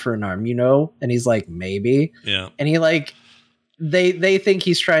gun for an arm, And he's like, maybe. Yeah. And he like, they think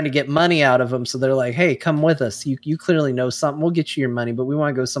he's trying to get money out of them. So they're like, hey, come with us. You clearly know something. We'll get you your money, but we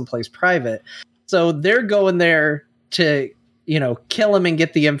want to go someplace private. So they're going there to, kill him and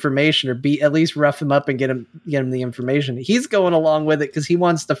get the information, or at least rough him up and get him the information. He's going along with it because he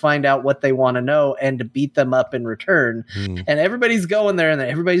wants to find out what they want to know and to beat them up in return. And everybody's going there and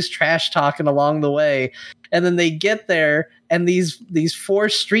everybody's trash talking along the way. And then they get there and these 4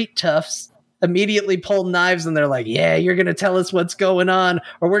 street toughs immediately pull knives and they're like, yeah, you're going to tell us what's going on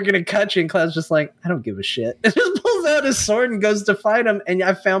or we're going to cut you. And Cloud's just like, I don't give a shit. And just pulls out his sword and goes to fight him. And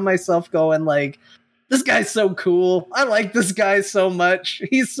I found myself going like, this guy's so cool. I like this guy so much.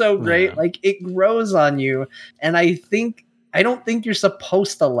 He's so great. Yeah. Like it grows on you. And I don't think you're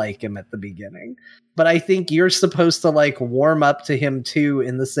supposed to like him at the beginning, but I think you're supposed to like warm up to him too,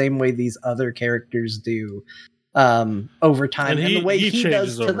 in the same way these other characters do over time, and the way he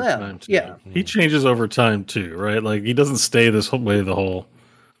does to them. Yeah. He changes over time too, right? Like he doesn't stay this whole way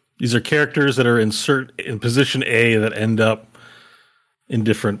these are characters that are in position A that end up in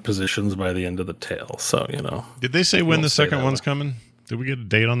different positions by the end of the tale. So, Did they say when the second one's coming? Did we get a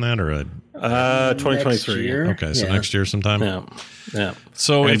date on that or 2023? Okay, so next year sometime. Yeah.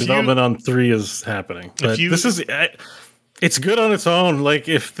 So and development on 3 is happening. But it's good on its own. Like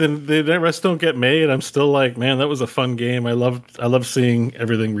if the rest don't get made, I'm still like, man, that was a fun game. I love seeing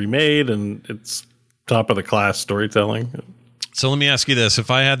everything remade, and it's top of the class storytelling. So let me ask you this: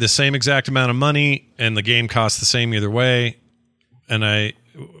 if I had the same exact amount of money and the game cost the same either way, and I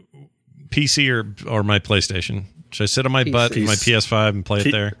PC or my PlayStation, should I sit on my butt with my PS5 and play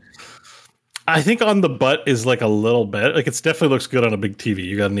it there? I think on the butt is like a little bit. Like it definitely looks good on a big TV.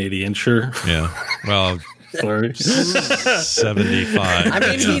 You got an 80-incher. Yeah. Well, sorry. 75. I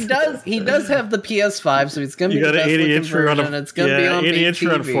mean, he does have the PS5, so it's going to be the best looking version. It's going to be on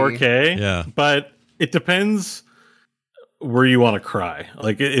 80-incher on 4K. Yeah. But it depends where you want to cry.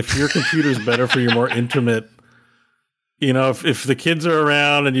 Like if your computer's better for your more intimate, if the kids are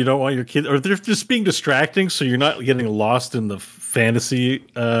around and you don't want your kids, or they're just being distracting, so you're not getting lost in the fantasy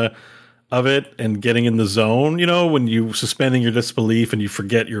of it and getting in the zone, when you suspending your disbelief and you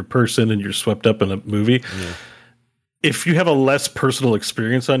forget you're a person and you're swept up in a movie. Yeah. If you have a less personal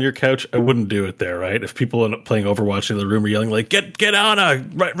experience on your couch, I wouldn't do it there, right? If people are playing Overwatch in the room are yelling like, get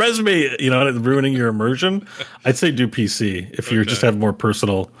on, res me, ruining your immersion, I'd say do PC if you just have more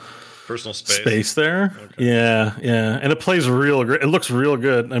personal space there. Okay. Yeah. And it plays real great. It looks real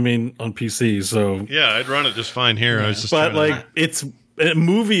good. I mean, on PC. So yeah, I'd run it just fine here. Yeah. I was just, but like, it's a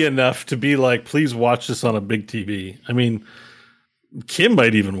movie enough to be like, please watch this on a big TV. I mean, Kim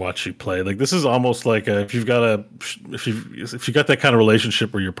might even watch you play. Like this is almost like if you got that kind of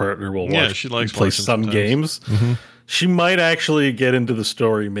relationship where your partner will watch, she likes play some games. Mm-hmm. She might actually get into the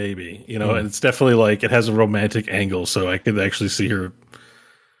story, maybe. And it's definitely like it has a romantic angle, so I could actually see her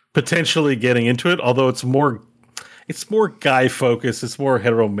potentially getting into it, although it's more guy focused, it's more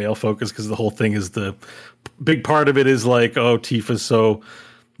hetero male focused, because the whole thing is the big part of it is like, oh, Tifa's so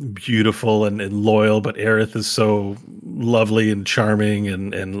beautiful and loyal, but Aerith is so lovely and charming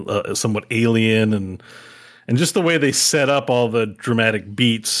and somewhat alien, and just the way they set up all the dramatic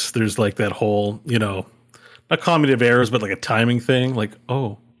beats, there's like that whole, not comedy of errors, but like a timing thing, like,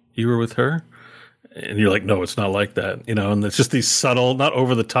 oh, you were with her? And you're like, no, it's not like that, and it's just these subtle, not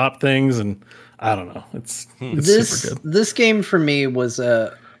over the top things. And I don't know. It's super good. This game for me was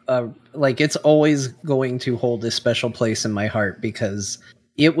it's always going to hold a special place in my heart, because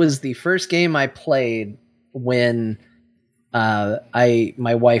it was the first game I played when my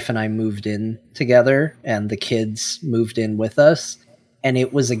wife and I moved in together and the kids moved in with us. And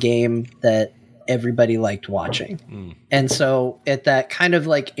it was a game that everybody liked watching. And so at that kind of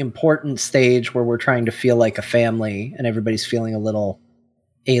like important stage where we're trying to feel like a family and everybody's feeling a little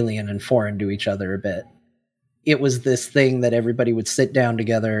alien and foreign to each other a bit, it was this thing that everybody would sit down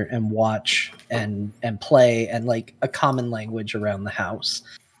together and watch and play, and like a common language around the house.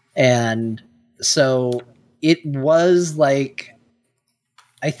 And so it was like,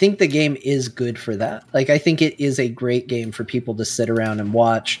 I think the game is good for that. Like, I think it is a great game for people to sit around and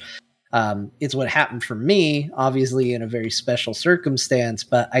watch. It's what happened for me, obviously in a very special circumstance,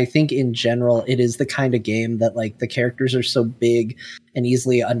 but I think in general, it is the kind of game that like the characters are so big and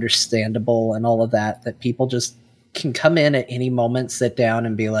easily understandable and all of that, that people just can come in at any moment, sit down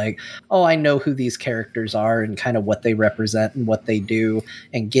and be like, oh, I know who these characters are and kind of what they represent and what they do,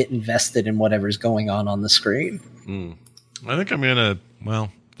 and get invested in whatever's going on the screen. I think I'm going to,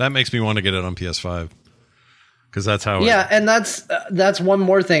 well, that makes me want to get it on PS5. Because that's how. Yeah, and that's one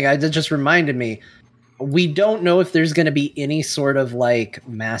more thing. That just reminded me. We don't know if there's going to be any sort of like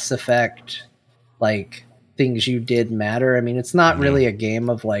Mass Effect, like things you did matter. I mean, it's not really a game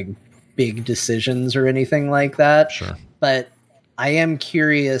of like big decisions or anything like that. Sure. But I am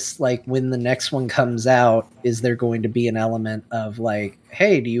curious, like when the next one comes out, is there going to be an element of like,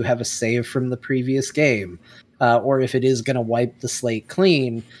 hey, do you have a save from the previous game? Or if it is going to wipe the slate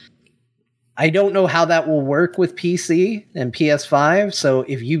clean. I don't know how that will work with PC and PS5. So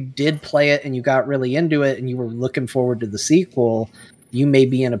if you did play it and you got really into it and you were looking forward to the sequel, you may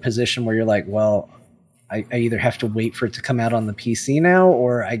be in a position where you're like, well, I either have to wait for it to come out on the PC now,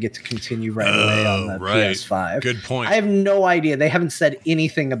 or I get to continue right away on the PS5. Good point. I have no idea. They haven't said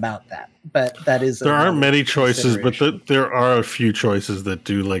anything about that, but that is. There aren't many choices, but there are a few choices that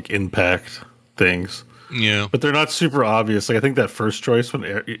do like impact things. Yeah, but they're not super obvious. Like I think that first choice, when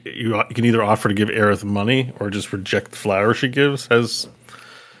you can either offer to give Aerith money or just reject the flower she gives,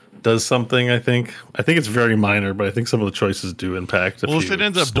 does something. I think it's very minor, but I think some of the choices do impact. Well, if it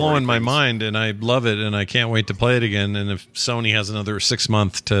ends up blowing my mind and I love it and I can't wait to play it again, and if Sony has another 6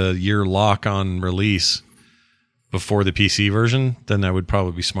 month to year lock on release before the PC version, then that would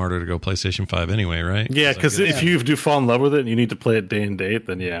probably be smarter to go PlayStation 5 anyway, right? Yeah, because if you do fall in love with it and you need to play it day and date,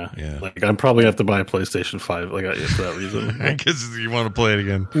 then yeah. Like I'm probably have to buy a PlayStation 5 like for that reason. Because you want to play it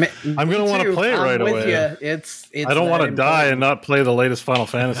again. I'm going to want to play it right away. It's I don't want to die and not play the latest Final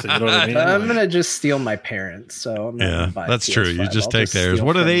Fantasy. You know what I mean? I'm going to just steal my parents. So I'm not buy that's PS5. true. You just take theirs.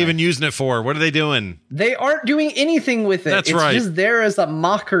 What are they even using it for? What are they doing? They aren't doing anything with it. That's right. It's just there as a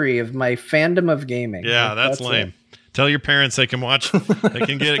mockery of my fandom of gaming. Yeah, that's lame. It. Tell your parents they can watch. They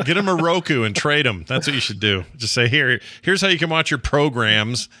can get them a Roku and trade them. That's what you should do. Just say here's how you can watch your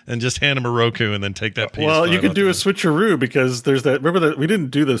programs, and just hand them a Roku and then take that PS5. Well, you could do a switcheroo because there's that. Remember that we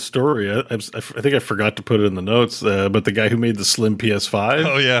didn't do the story. I think I forgot to put it in the notes. But the guy who made the slim PS5.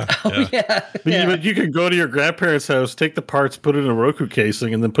 Oh yeah. But you could go to your grandparents' house, take the parts, put it in a Roku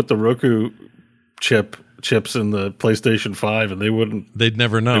casing, and then put the Roku chips in the PlayStation 5, and they'd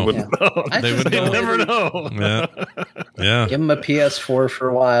never know. They wouldn't know. They'd never know. Yeah. Give them a PS4 for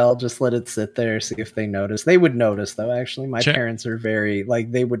a while. Just let it sit there. See if they notice. They would notice, though. Actually, my parents are very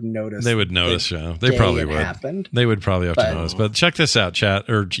they would notice. They would notice. Yeah, they probably would. Happened. They would probably have to notice. But check this out, chat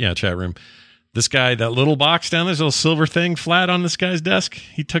room. This guy, that little box down there, this little silver thing flat on this guy's desk.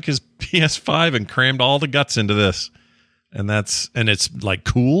 He took his PS5 and crammed all the guts into this. And it's like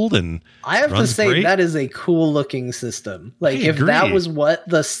cooled, and I have to say great. That is a cool looking system. Like if that was what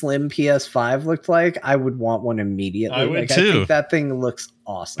the slim PS5 looked like, I would want one immediately. I would too. I think that thing looks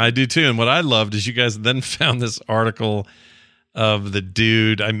awesome. I do too. And what I loved is you guys then found this article of the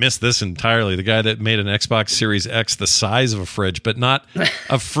dude. I missed this entirely. The guy that made an Xbox Series X the size of a fridge, but not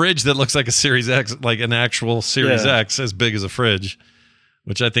a fridge that looks like a Series X, like an actual Series X as big as a fridge,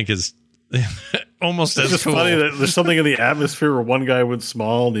 which I think is almost it's as just cool. Funny that there's something in the atmosphere where one guy went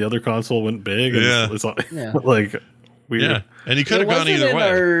small and the other console went big. And it's like weird. Yeah, and you could have gone either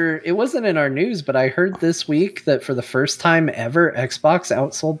way. It wasn't in our news, but I heard this week that for the first time ever, Xbox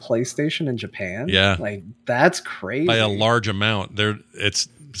outsold PlayStation in Japan. Yeah, like that's crazy by a large amount.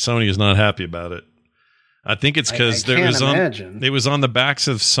 Sony is not happy about it. I think it's because it was on the backs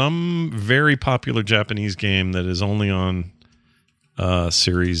of some very popular Japanese game that is only on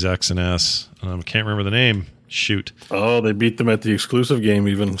Series X and S. I can't remember the name. Shoot. Oh, they beat them at the exclusive game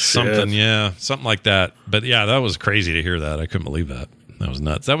even. Something like that. But yeah, that was crazy to hear that. I couldn't believe that. That was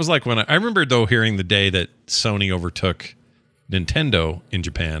nuts. That was like when I remember, though, hearing the day that Sony overtook Nintendo in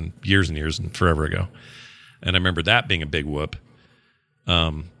Japan years and forever ago. And I remember that being a big whoop.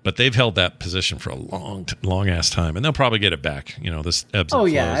 But they've held that position for a long ass time, and they'll probably get it back. This ebbs and Oh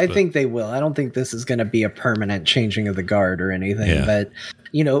flows, yeah, I think they will. I don't think this is going to be a permanent changing of the guard or anything. Yeah. But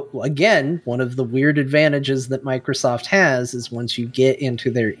again, one of the weird advantages that Microsoft has is once you get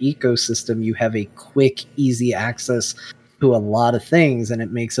into their ecosystem, you have a quick, easy access to a lot of things, and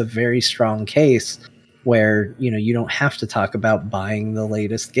it makes a very strong case where you don't have to talk about buying the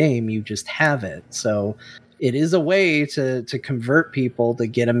latest game; you just have it. So it is a way to convert people to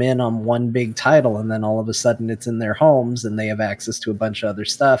get them in on one big title, and then all of a sudden it's in their homes and they have access to a bunch of other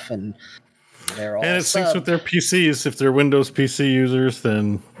stuff, and they're all. And it syncs with their PCs. If they're Windows PC users,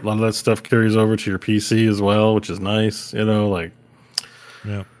 then a lot of that stuff carries over to your PC as well, which is nice.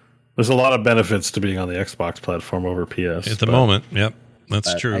 Yeah. There's a lot of benefits to being on the Xbox platform over PS At the moment, yep.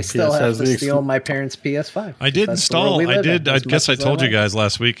 That's true. I still PS have has to the steal my parents' PS5. I did That's the world install. we I live in, did. I as guess I much as told you like. guys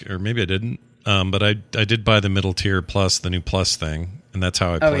last week, or maybe I didn't. But I did buy the middle tier plus, the new plus thing, and that's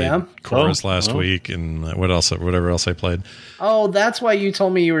how I played yeah? Chorus last week, and whatever else I played. Oh, that's why you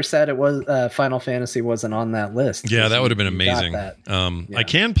told me you were sad it was Final Fantasy wasn't on that list. Yeah, that would have been You got amazing. that. I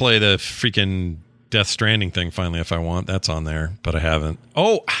can play the freaking Death Stranding thing finally if I want. That's on there, but I haven't.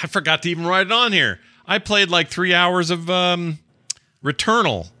 Oh, I forgot to even write it on here. I played like 3 hours of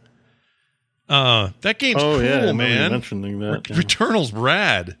Returnal. That game's cool, man. Mentioning that, Returnal's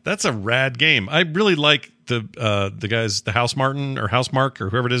rad. That's a rad game. I really like the guys, the Housemarque or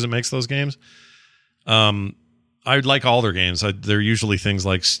whoever it is that makes those games. I like all their games. They're usually things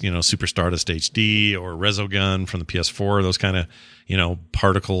like Super Stardust HD or Resogun from the PS4. Those kind of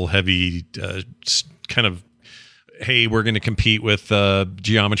particle heavy kind of, hey, we're going to compete with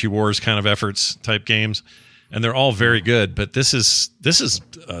Geometry Wars kind of efforts type games. And they're all very good, but this is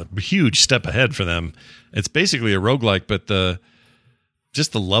a huge step ahead for them. It's basically a roguelike, but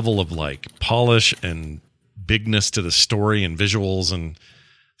just the level of like polish and bigness to the story and visuals and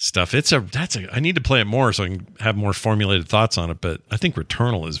stuff. I need to play it more so I can have more formulated thoughts on it. But I think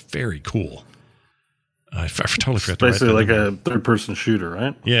Returnal is very cool. I totally forgot to write that basically like down. a third-person shooter,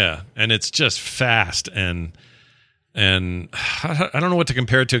 right? Yeah, and it's just fast and I don't know what to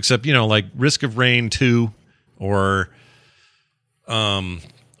compare it to except like Risk of Rain 2. Or,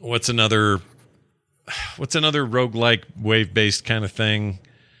 what's another roguelike wave-based kind of thing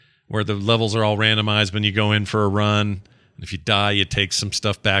where the levels are all randomized when you go in for a run. And if you die, you take some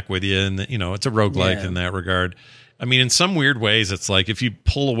stuff back with you. And, it's a roguelike in that regard. I mean, in some weird ways, it's like if you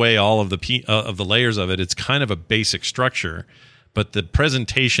pull away all of the layers of it, it's kind of a basic structure. But the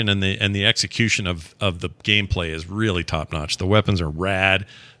presentation and the execution of the gameplay is really top-notch. The weapons are rad.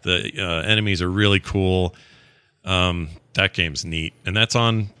 The enemies are really cool. That game's neat, and that's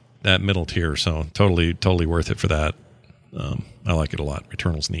on that middle tier, so totally worth it for that. I like it a lot.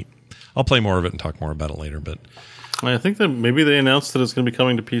 Returnal's neat. I'll play more of it and talk more about it later, but I think that maybe they announced that it's going to be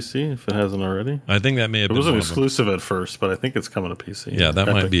coming to PC if it hasn't already. I think that may have been It wasn't one of them. exclusive at first, but I think it's coming to PC. Yeah, that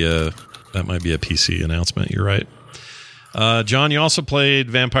might be a PC announcement. You're right. John, you also played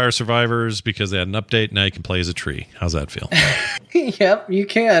Vampire Survivors because they had an update. Now you can play as a tree. How's that feel? Yep, you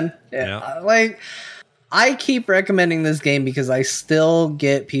can. Yeah. I keep recommending this game because I still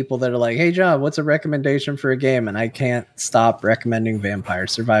get people that are like, hey, John, what's a recommendation for a game? And I can't stop recommending Vampire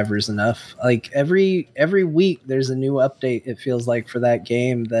Survivors enough. Like every week there's a new update, it feels like, for that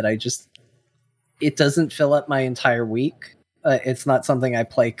game that it doesn't fill up my entire week. It's not something I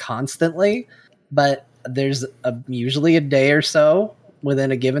play constantly, but there's usually a day or so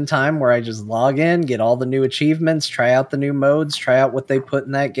within a given time where I just log in, get all the new achievements, try out the new modes, try out what they put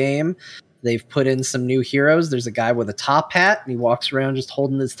in that game. They've put in some new heroes. There's a guy with a top hat, and he walks around just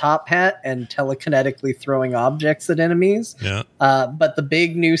holding his top hat and telekinetically throwing objects at enemies. Yeah. But the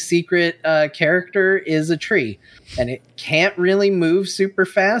big new secret character is a tree, and it can't really move super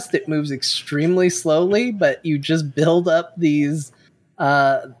fast. It moves extremely slowly, but you just build up these...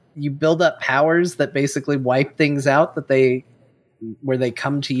 you build up powers that basically wipe things out where they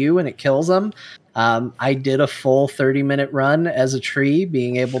come to you and it kills them. I did a full 30-minute run as a tree,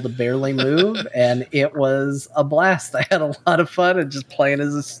 being able to barely move, and it was a blast. I had a lot of fun and just playing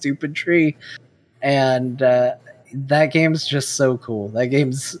as a stupid tree. And that game's just so cool. That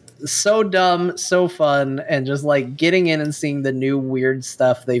game's so dumb, so fun, and just like getting in and seeing the new weird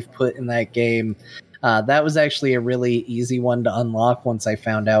stuff they've put in that game. That was actually a really easy one to unlock once I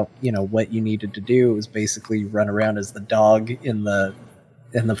found out, what you needed to do. It was basically run around as the dog in the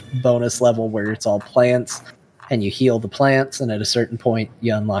bonus level where it's all plants, and you heal the plants, and at a certain point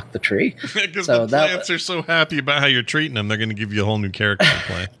you unlock the tree. Because the plants are so happy about how you're treating them, they're going to give you a whole new character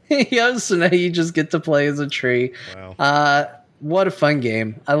to play. Yeah, so now you just get to play as a tree. Wow. what a fun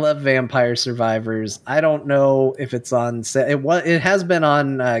game. I love Vampire Survivors. I don't know if it's on it has been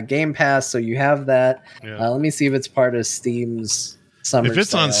on Game Pass, so you have that. Yeah. Let me see if it's part of Steam's summer If it's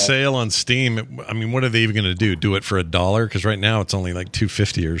sale. on sale on Steam, I mean, what are they even going to do? Do it for $1? Because right now it's only like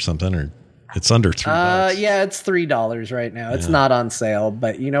 $2.50 or something, or it's under $3. Yeah, it's $3 right now. It's not on sale,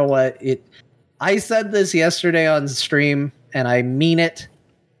 but you know what? I said this yesterday on stream, and I mean it.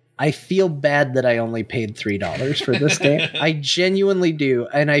 I feel bad that I only paid $3 for this game. I genuinely do.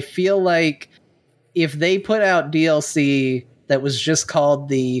 And I feel like if they put out DLC that was just called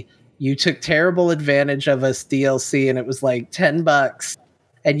the "You Took Terrible Advantage of Us" DLC, and it was like $10,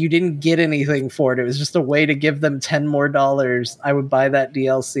 and you didn't get anything for it, it was just a way to give them $10 more, I would buy that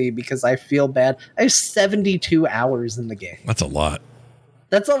DLC because I feel bad. I have 72 hours in the game. That's a lot.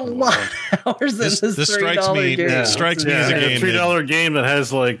 That's a lot of hours in this strikes $3 me. game. Yeah. Strikes me as a game. $3 game that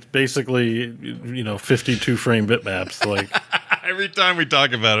has like basically 52 frame bitmaps. Like Every time we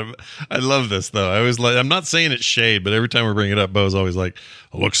talk about it, I love this though. I always like. I'm not saying it's shade, but every time we bring it up, Bo's always like,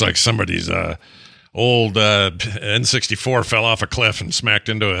 "It looks like somebody's old N64 fell off a cliff and smacked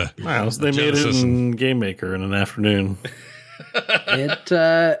into a." wow, they made it in Game Maker in an afternoon.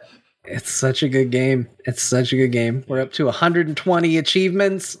 It's such a good game. It's such a good game. We're up to 120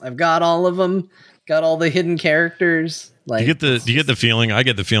 achievements. I've got all of them. Got all the hidden characters. Like, Do you get the feeling? I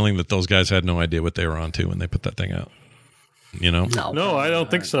get the feeling that those guys had no idea what they were onto when they put that thing out. You know? No, I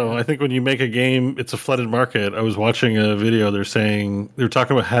don't think so. I think when you make a game, it's a flooded market. I was watching a video. They were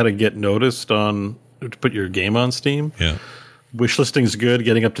talking about how to get noticed to put your game on Steam. Yeah. Wish listing's good.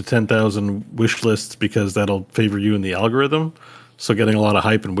 Getting up to 10,000 wish lists because that'll favor you in the algorithm. So getting a lot of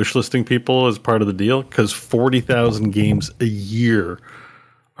hype and wish listing people is part of the deal because 40,000 games a year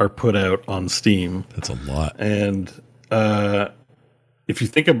are put out on Steam. That's a lot. And if you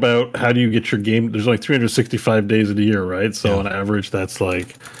think about how do you get your game, there's like 365 days in a year, right? So on average, that's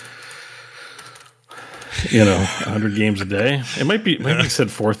like, 100 games a day. It might be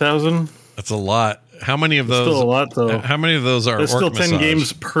said 4,000. That's a lot. How many of those? Still a lot, though. How many of those are? There's still 10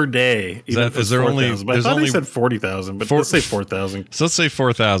 games per day. Is there only? But I thought they said 40,000, but let's say 4,000. So let's say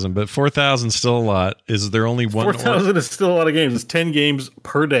 4,000, but 4,000 is still a lot. Is there only one? 4,000 is still a lot of games. It's 10 games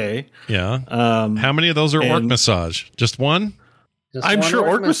per day. Yeah. How many of those are Orc Massage? Just one? I'm sure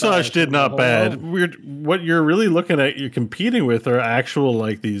Orc Massage did not bad. What you're really looking at, you're competing with are actual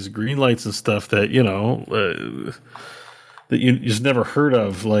like these green lights and stuff that that you just never heard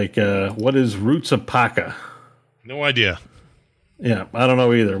of. Like what is Roots of Paka? No idea. Yeah, I don't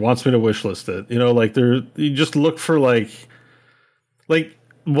know either. Wants me to wish list it. You just look for like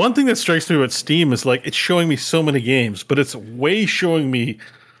one thing that strikes me with Steam is like it's showing me so many games, but it's way showing me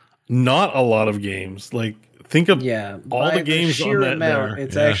not a lot of games. Like think of all the games sheer on that amount, there.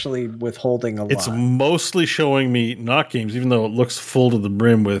 it's actually withholding a lot. It's mostly showing me not games, even though it looks full to the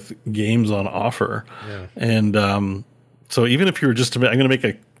brim with games on offer. Yeah. And so even if you were I'm going to make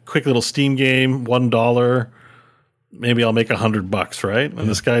a quick little Steam game, $1, maybe I'll make $100, right? And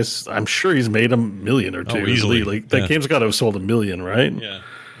this guy's, I'm sure he's made $1 million or two easily. Like that game's got to have sold $1 million, right? Yeah.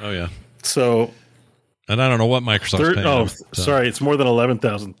 Oh yeah. So. And I don't know what Microsoft's paying. Sorry, it's more than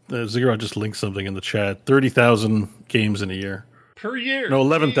 11,000. Zero just linked something in the chat. 30,000 games in a year. Per year? No,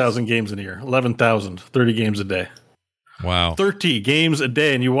 11,000 games in a year. 11,000. 30 games a day. Wow. 30 games a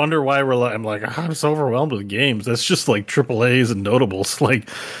day. And you wonder why I'm like, I'm so overwhelmed with games. That's just like AAAs and notables. Like,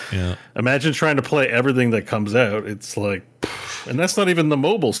 imagine trying to play everything that comes out. It's like, and that's not even the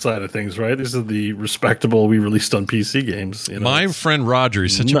mobile side of things, right? These are the respectable we released on PC games. My friend Roger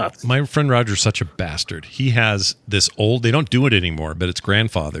is such a bastard. He has this old, they don't do it anymore, but it's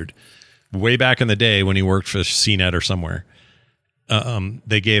grandfathered. Way back in the day when he worked for CNET or somewhere,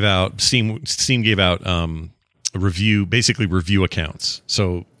 they gave out, Steam gave out review accounts.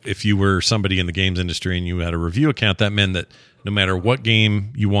 So if you were somebody in the games industry and you had a review account, that meant that no matter what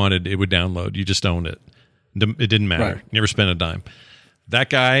game you wanted, it would download. You just owned it. It didn't matter. Right. Never spent a dime. That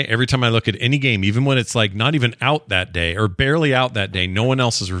guy, every time I look at any game, even when it's like not even out that day or barely out that day, no one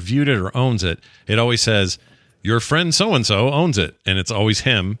else has reviewed it or owns it, it always says, your friend so-and-so owns it. And it's always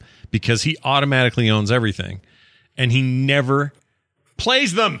him because he automatically owns everything. And he never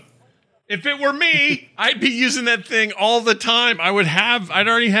plays them. If it were me, I'd be using that thing all the time. I'd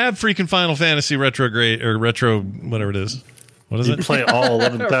already have freaking Final Fantasy retrograde or retro, whatever it is. What is it? Play all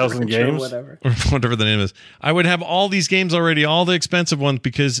 11,000 games? Whatever the name is. I would have all these games already, all the expensive ones,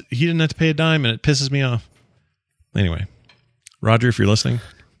 because he didn't have to pay a dime, and it pisses me off. Anyway, Roger, if you're listening,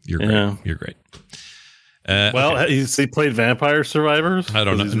 you're great. Yeah. You're great. He played Vampire Survivors? I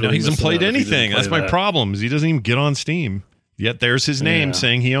don't know. He hasn't played anything. That's my problem, is he doesn't even get on Steam. Yet there's his name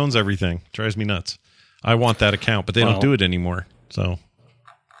saying he owns everything. Drives me nuts. I want that account, but they don't do it anymore. So,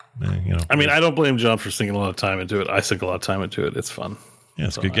 you know. I mean, I don't blame John for sinking a lot of time into it. I sink a lot of time into it. It's fun. Yeah,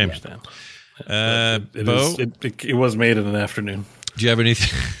 it's a good game. It was made in an afternoon. Do you have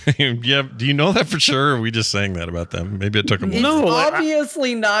anything? Do you know that for sure? Or are we just saying that about them? Maybe it took them. No,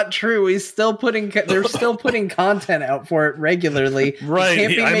 obviously not true. He's still they're still putting content out for it regularly. Right.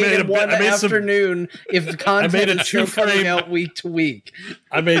 It can't be made in one afternoon if content is still coming out week to week.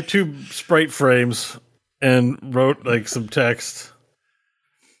 I made 2 sprite frames and wrote like some text.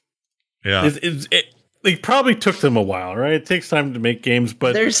 Yeah. It probably took them a while, right? It takes time to make games,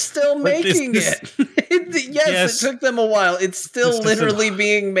 but they're still making it. Yes, it took them a while. It's still literally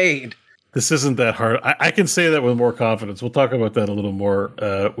being made. This isn't that hard. I can say that with more confidence. We'll talk about that a little more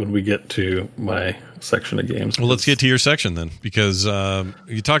when we get to my section of games. Well, let's get to your section then, because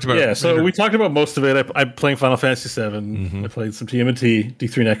you talked about... Yeah, so we talked about most of it. I'm playing Final Fantasy VII. Mm-hmm. I played some TMNT,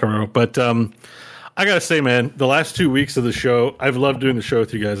 D3 Necro, but... I gotta say, man, the last 2 weeks of the show, I've loved doing the show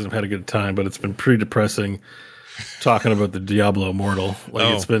with you guys and I've had a good time, but it's been pretty depressing talking about the Diablo Immortal.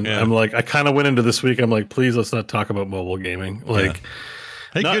 I'm like, I kind of went into this week, I'm like, please, let's not talk about mobile gaming. Like,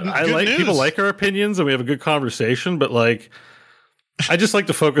 hey, good news. People like our opinions and we have a good conversation, but like, I just like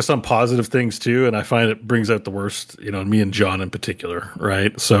to focus on positive things too, and I find it brings out the worst, me and John in particular,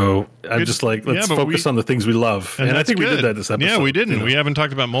 right? So I'm just like, let's focus on the things we love, and I think we did that this episode. Yeah, we didn't. We haven't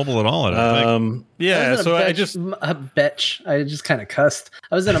talked about mobile at all. I don't think. Yeah, so I just kind of cussed.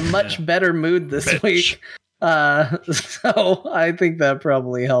 I was in a much better mood this week, so I think that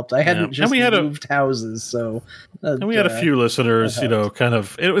probably helped. I hadn't just moved houses, so and we had a few listeners, kind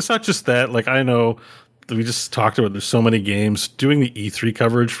of. It was not just that. Like I know. We just talked about there's so many games. Doing the E3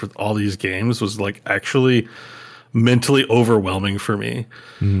 coverage for all these games was like actually mentally overwhelming for me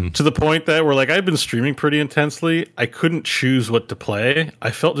to the point that where like I've been streaming pretty intensely. I couldn't choose what to play.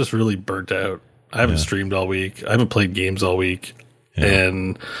 I felt just really burnt out. I haven't streamed all week. I haven't played games all week.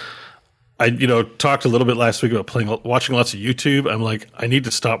 And I, talked a little bit last week about watching lots of YouTube. I'm like, I need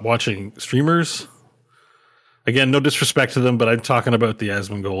to stop watching streamers. Again, no disrespect to them, but I'm talking about the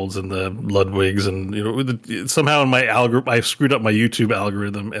Asmongold's and the Ludwigs, and somehow in my algorithm, I've screwed up my YouTube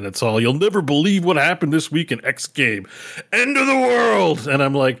algorithm, and it's all you'll never believe what happened this week in X game, end of the world, and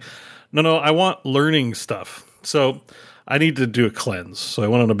I'm like, no, I want learning stuff, so I need to do a cleanse. So I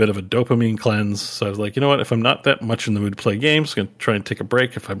went on a bit of a dopamine cleanse. So I was like, you know what? If I'm not that much in the mood to play games, I'm gonna try and take a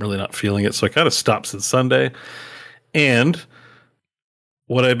break if I'm really not feeling it. So I kind of stopped since Sunday, and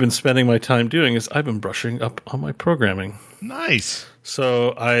what I've been spending my time doing is I've been brushing up on my programming. Nice.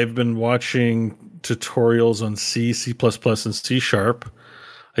 So I've been watching tutorials on C, C++, and C#.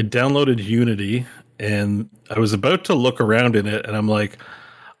 I downloaded Unity, and I was about to look around in it, and I'm like,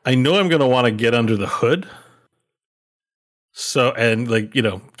 I know I'm going to want to get under the hood. So, and like,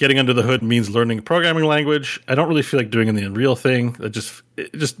 getting under the hood means learning a programming language. I don't really feel like doing the Unreal thing. It just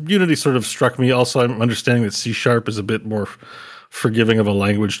Unity sort of struck me. Also, I'm understanding that C# is a bit more forgiving of a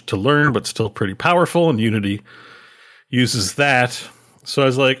language to learn, but still pretty powerful, and Unity uses that. So I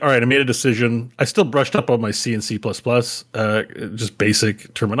was like, all right, I made a decision. I still brushed up on my C and C++, just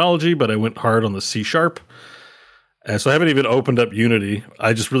basic terminology, but I went hard on the C#. And so I haven't even opened up Unity.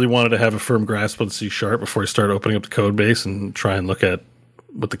 I just really wanted to have a firm grasp on C# before I start opening up the code base and try and look at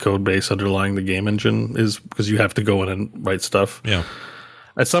what the code base underlying the game engine is, because you have to go in and write stuff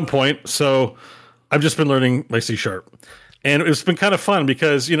at some point. So I've just been learning my C#. And it's been kind of fun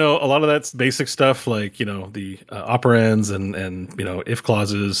because, a lot of that's basic stuff like, the operands and if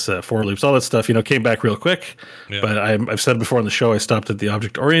clauses, for loops, all that stuff, came back real quick. Yeah. But I've said before on the show, I stopped at the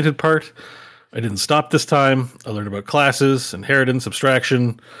object-oriented part. I didn't stop this time. I learned about classes, inheritance,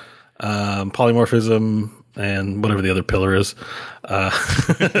 abstraction, polymorphism, and whatever the other pillar is.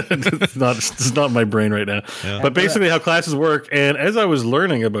 It's not in my brain right now. Yeah. But basically how classes work. And as I was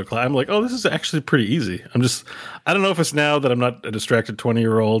learning about I'm like, oh, this is actually pretty easy. I don't know if it's now that I'm not a distracted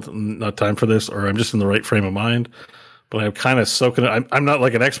 20-year-old and not time for this, or I'm just in the right frame of mind. But I'm kind of soaking it. I'm not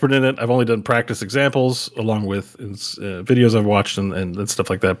like an expert in it. I've only done practice examples along with videos I've watched and stuff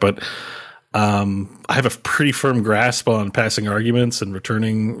like that. But I have a pretty firm grasp on passing arguments and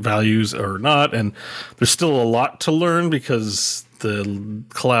returning values or not. And there's still a lot to learn because the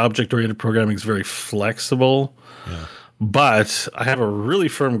object-oriented programming is very flexible. Yeah. But I have a really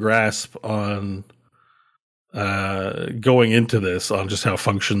firm grasp on going into this on just how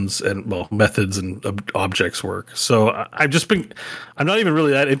functions and methods and objects work. So I'm not even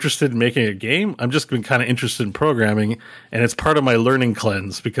really that interested in making a game. I'm just been kind of interested in programming, and it's part of my learning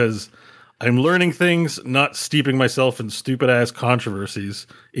cleanse because I'm learning things, not steeping myself in stupid ass controversies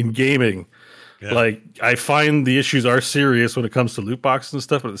in gaming. Yeah. Like, I find the issues are serious when it comes to loot boxes and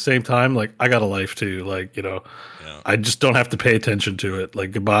stuff, but at the same time, like, I got a life too. Like, you know, I just don't have to pay attention to it.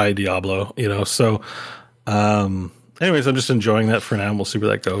 Like, goodbye, Diablo, you know? So, anyways, I'm just enjoying that for now, and we'll see where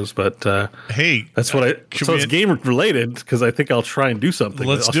that goes. But hey, that's what it's game related, because I think I'll try and do something.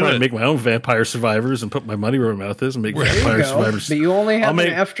 I'll try and make my own Vampire Survivors and put my money where my mouth is and make Vampire Survivors. But you only have an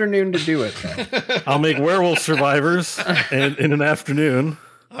afternoon to do it, though. I'll make Werewolf Survivors in an afternoon.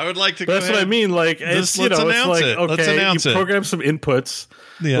 I would like to. That's what I mean. Like, it's, you know, it's like, okay, you program some inputs.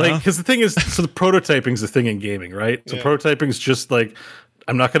 Yeah. Like, because the thing is, so the prototyping is the thing in gaming, right? So prototyping is just like,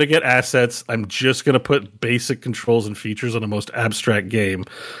 I'm not going to get assets. I'm just going to put basic controls and features on the most abstract game.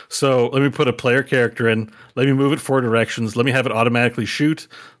 So let me put a player character in. Let me move it 4 directions. Let me have it automatically shoot.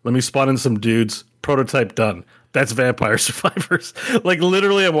 Let me spawn in some dudes. Prototype done. That's Vampire Survivors. Like,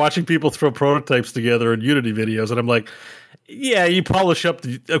 literally, I'm watching people throw prototypes together in Unity videos, and I'm like, yeah, you polish up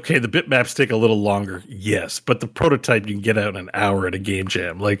the bitmaps take a little longer. Yes, but the prototype you can get out in an hour at a game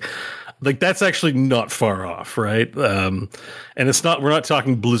jam. Like that's actually not far off, right? And we're not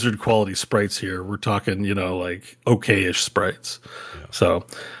talking Blizzard quality sprites here. We're talking, you know, like okay-ish sprites. Yeah. So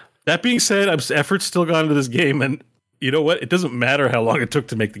that being said, effort's still gone into this game, and you know what? It doesn't matter how long it took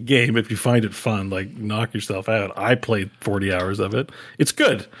to make the game. If you find it fun, like, knock yourself out. I played 40 hours of it. It's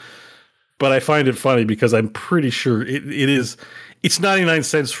good. But I find it funny because I'm pretty sure it's 99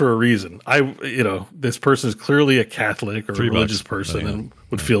 cents for a reason. This person is clearly a Catholic or a religious person and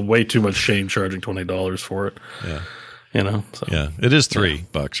would feel way too much shame charging $20 for it. Yeah. You know, so. Yeah, it is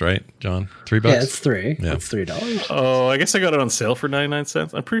 $3, right, John? $3? Yeah, it's $3. Yeah. It's $3. Oh, I guess I got it on sale for 99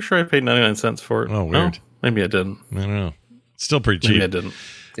 cents. I'm pretty sure I paid 99 cents for it. Oh, weird. No, maybe I didn't. I don't know. It's still pretty cheap. Maybe I didn't.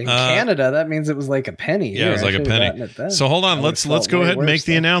 In Canada, that means it was like a penny. Yeah, it was like a penny. So hold on, let's go ahead and make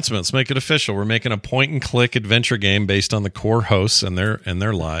the announcements. Make it official. We're making a point-and-click adventure game based on the core hosts and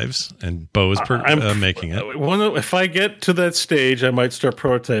their lives. And Bo is making it. If I get to that stage, I might start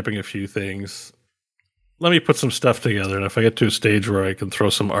prototyping a few things. Let me put some stuff together, and if I get to a stage where I can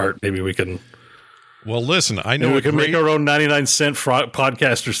throw some art, maybe we can. Well, listen, I know we can make our own 99-cent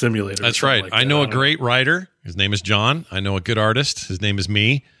podcaster simulator. That's right. Like I know a great writer. His name is John. I know a good artist. His name is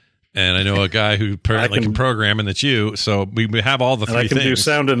me. And I know a guy who apparently can program, and that's you. So we have all the three things. I can do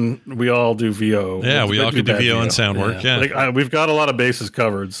sound, and we all do VO. Yeah, we all can do VO and sound work. Yeah. We've got a lot of bases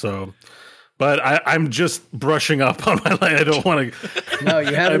covered, so... But I'm just brushing up on my line. I don't want to... No,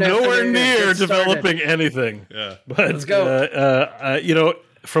 you haven't... I'm nowhere near developing anything. Yeah. But, let's go.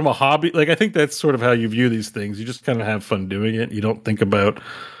 From a hobby, like, I think that's sort of how you view these things. You just kind of have fun doing it. You don't think about,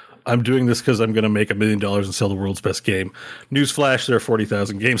 I'm doing this because I'm going to make $1 million and sell the world's best game. Newsflash, there are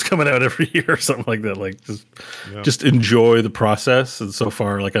 40,000 games coming out every year or something like that. Like, just enjoy the process. And so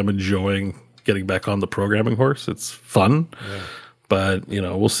far, like, I'm enjoying getting back on the programming horse. It's fun. Yeah. But,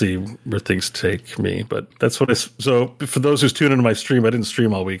 we'll see where things take me. But that's what so for those who's tuned into my stream, I didn't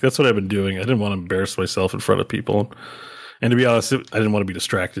stream all week. That's what I've been doing. I didn't want to embarrass myself in front of people. And to be honest, I didn't want to be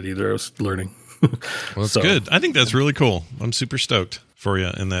distracted either. I was learning. Well, that's good. I think that's really cool. I'm super stoked for you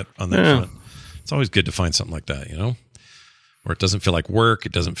on that front. It's always good to find something like that, where it doesn't feel like work.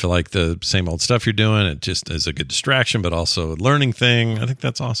 It doesn't feel like the same old stuff you're doing. It just is a good distraction, but also a learning thing. I think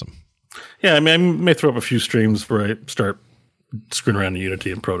that's awesome. Yeah, I mean, I may throw up a few streams where I start screwing around in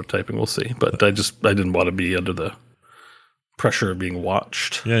Unity and prototyping. We'll see. But I didn't want to be under the pressure of being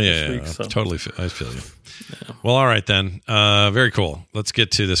watched. Yeah. So. Totally. I feel you. Yeah. Well, all right then. Very cool. Let's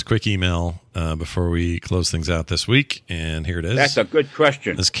get to this quick email before we close things out this week. And here it is. That's a good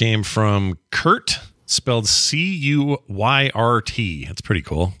question. This came from Kurt, spelled Cuyrt. That's pretty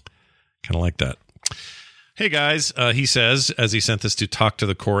cool. Kind of like that. Hey guys, he says, as he sent this to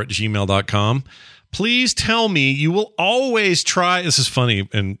talktothecore@gmail.com, please tell me you will always try. This is funny,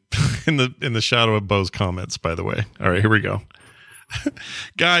 and in the shadow of Bo's comments, by the way. All right, here we go.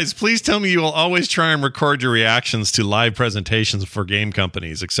 Guys, please tell me you will always try and record your reactions to live presentations for game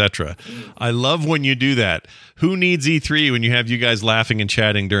companies, etc. I love when you do that. Who needs E3 when you have you guys laughing and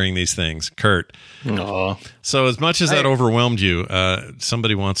chatting during these things? Kurt. Aww. So as much as that overwhelmed you,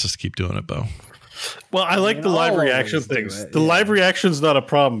 somebody wants us to keep doing it, Bo. Well, I like the live reaction things. The live reaction's not a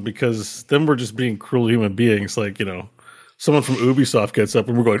problem because then we're just being cruel human beings. Like, someone from Ubisoft gets up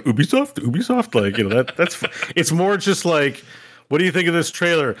and we're going, Ubisoft? Like, that's it's more just like, what do you think of this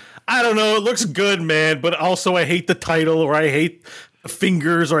trailer? I don't know. It looks good, man. But also I hate the title, or I hate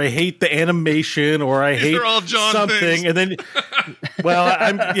fingers, or I hate the animation, or I hate something. Things. And then,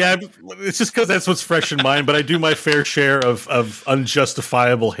 it's just because that's what's fresh in mind. But I do my fair share of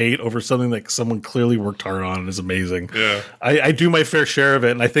unjustifiable hate over something that someone clearly worked hard on and is amazing. Yeah, I do my fair share of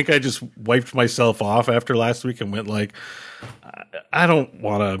it. And I think I just wiped myself off after last week and went like, I don't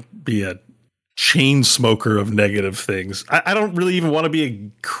want to be a chain smoker of negative things. I don't really even want to be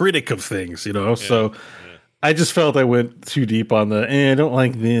a critic of things, you know. So I just felt I went too deep on the. I don't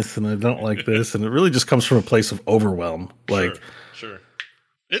like this and I don't like this, and it really just comes from a place of overwhelm. Like, sure.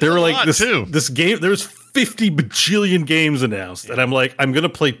 It's there were a like lot, too. this game. There's 50 bajillion games announced, and I'm like, I'm gonna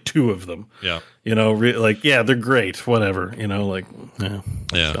play 2 of them. Yeah. You know, they're great, whatever. You know, like, yeah.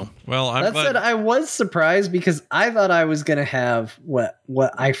 Yeah. Well, I'm That glad. said, I was surprised because I thought I was going to have what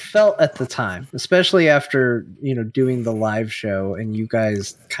I felt at the time, especially after, doing the live show and you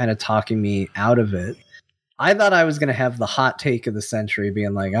guys kind of talking me out of it. I thought I was going to have the hot take of the century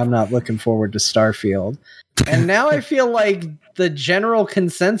being like, I'm not looking forward to Starfield. And now I feel like the general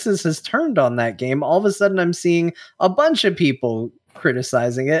consensus has turned on that game. All of a sudden, I'm seeing a bunch of people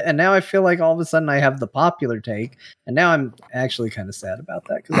criticizing it, and now I feel like all of a sudden I have the popular take, and now I'm actually kind of sad about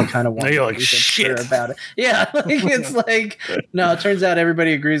that because I kind of want to be sure about it. Yeah, it's like, no, it turns out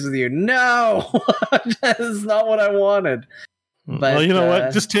everybody agrees with you. No, that is not what I wanted. But well, you know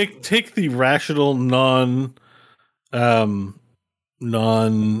what? Just take the rational what's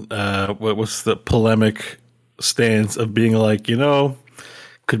the polemic stance of being like,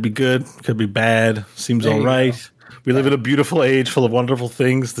 could be good, could be bad, seems all right. We live in a beautiful age full of wonderful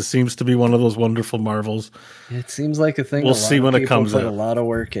things. This seems to be one of those wonderful marvels. It seems like a thing we'll see when it comes put out. A lot of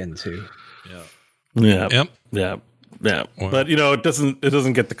work into. Yeah. Yep. Yeah. Yeah, Wow. but it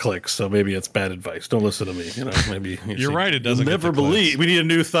doesn't get the clicks, so maybe it's bad advice. Don't listen to me. Maybe You're right. It doesn't. You'll never get the believe. clicks. We need a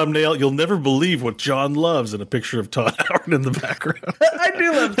new thumbnail. You'll never believe what John loves, and a picture of Todd Howard in the background. I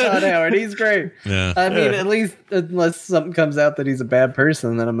do love Todd Howard. He's great. Yeah. I mean, at least unless something comes out that he's a bad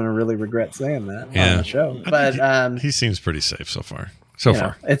person, then I'm going to really regret saying that on the show. But he seems pretty safe so far. So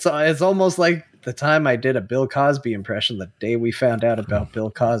far, it's almost like the time I did a Bill Cosby impression. The day we found out about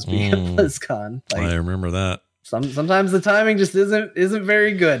Bill Cosby at BlizzCon, I remember that. Sometimes the timing just isn't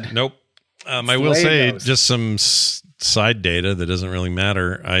very good. Nope. I will say just some side data that doesn't really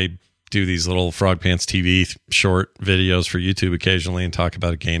matter. I do these little Frog Pants TV short videos for YouTube occasionally and talk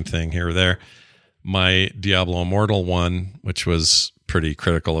about a game thing here or there. My Diablo Immortal one, which was pretty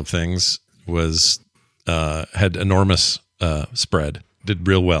critical of things, was had enormous spread, did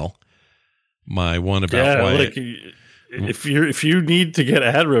real well. My one about why if you need to get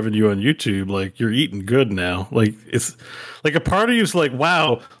ad revenue on YouTube, like, you're eating good now. Like, it's like a part of you's like,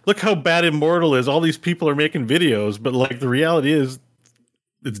 wow, look how bad Immortal is. All these people are making videos, but like the reality is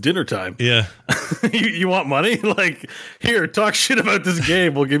it's dinner time. Yeah. you want money? Like, here, talk shit about this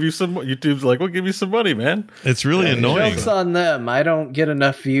game. We'll give you some. YouTube's like, we'll give you some money, man. It's really annoying. Joke's on them. I don't get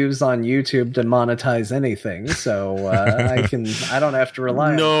enough views on YouTube to monetize anything, so I don't have to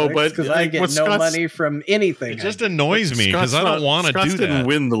rely on clicks because I get no money from anything. It just annoys me because I don't want to do that. Didn't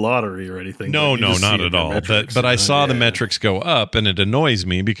win the lottery or anything. No, not at all. But I saw the metrics go up, and it annoys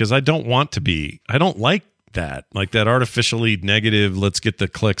me because I don't want to be. I don't like that artificially negative, let's get the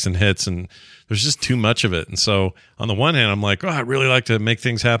clicks and hits, and there's just too much of it. And so on the one hand, I'm like, I really like to make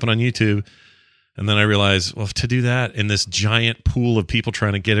things happen on YouTube. And then I realize, well, to do that in this giant pool of people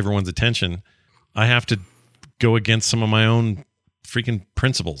trying to get everyone's attention, I have to go against some of my own freaking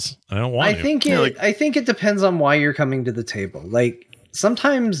principles. I don't want to. I think it depends on why you're coming to the table. Like,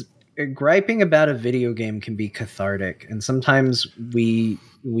 sometimes griping about a video game can be cathartic, and sometimes we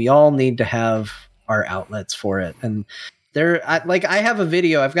all need to have our outlets for it. And I have a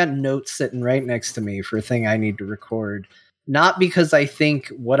video, I've got notes sitting right next to me for a thing I need to record, not because I think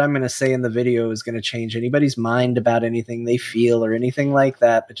what I'm going to say in the video is going to change anybody's mind about anything they feel or anything like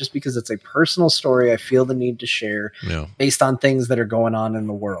that, but just because it's a personal story I feel the need to share based on things that are going on in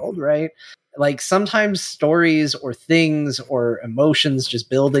the world, right? Like, sometimes stories or things or emotions just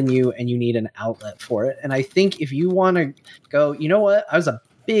build in you and you need an outlet for it. And I think if you want to go, you know what, I was a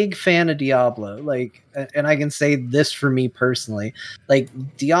big fan of Diablo, like, and I can say this for me personally, like,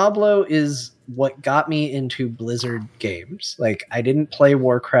 Diablo is what got me into Blizzard games. Like, I didn't play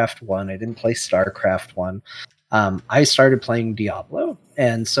Warcraft 1, I didn't play Starcraft 1. I started playing Diablo,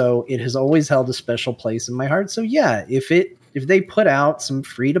 and so it has always held a special place in my heart. So yeah, if they put out some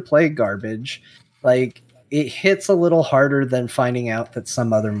free to play garbage, like, it hits a little harder than finding out that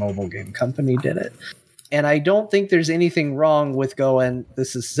some other mobile game company did it. And I don't think there's anything wrong with going,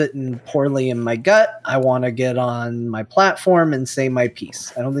 this is sitting poorly in my gut, I want to get on my platform and say my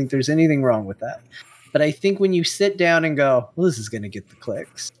piece. I don't think there's anything wrong with that. But I think when you sit down and go, well, this is going to get the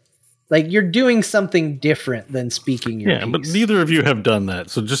clicks, like, you're doing something different than speaking your piece. But neither of you have done that.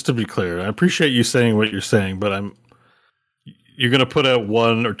 So just to be clear, I appreciate you saying what you're saying, but you're going to put out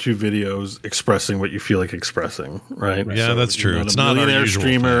 1 or 2 videos expressing what you feel like expressing, right? Yeah, so that's true. It's not our usual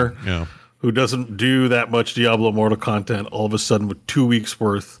streamer. Thing. Yeah. Who doesn't do that much Diablo Immortal content, all of a sudden with 2 weeks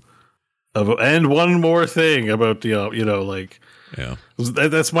worth And one more thing about Yeah.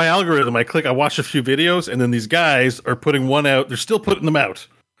 that's my algorithm. I watch a few videos, and then these guys are putting one out. They're still putting them out.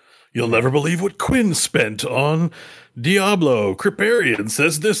 You'll never believe what Quinn spent on Diablo. Kriparian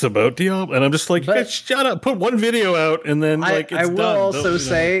says this about Diablo. And I'm just like, But- shut up. Put one video out, and then it's I will done. also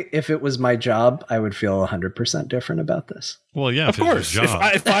say, if it was my job, I would feel 100% different about this. Well, yeah, Of course.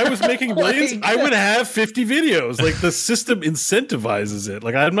 If I was making millions, I would have 50 videos. Like, the system incentivizes it.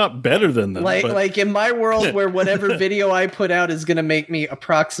 Like, I'm not better than them. Like in my world where whatever video I put out is going to make me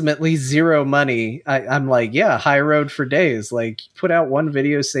approximately zero money, I'm like, yeah, high road for days. Like, put out one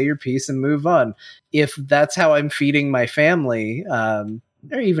video, say your piece, and move on. If that's how I'm feeding my family, or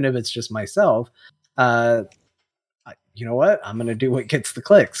even if it's just myself, you know what? I'm going to do what gets the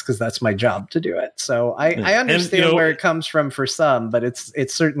clicks because that's my job to do it. So I understand where it comes from for some, but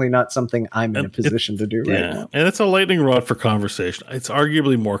it's certainly not something I'm in a position to do right now. And it's a lightning rod for conversation. It's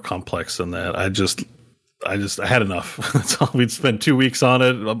arguably more complex than that. I had enough. That's all. We'd spent 2 weeks on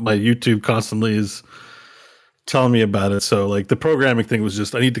it. My YouTube constantly is telling me about it. So like the programming thing was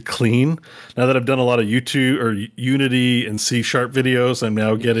just, I need to clean. Now that I've done a lot of YouTube or Unity and C# videos, I'm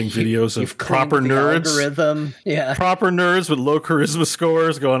now getting videos of proper nerds. Algorithm. Yeah. Proper nerds with low charisma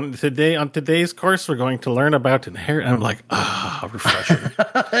scores going, on today's course, we're going to learn about inherit. I'm like, refreshing.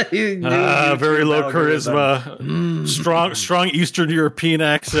 Very low charisma. Strong Eastern European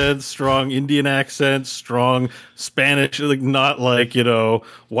accents, strong Indian accents, strong Spanish, like not like,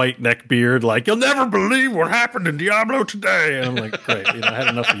 white neck beard, like, you'll never believe what happened in Diablo today. And I'm like, great, I had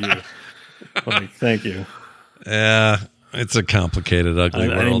enough of you. I'm like, thank you. Yeah, it's a complicated, ugly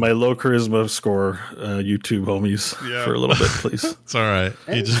world. I need my low charisma score YouTube homies for a little bit, please. It's all right.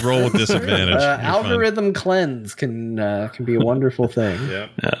 You just roll with disadvantage. Algorithm cleanse can be a wonderful thing. Yeah.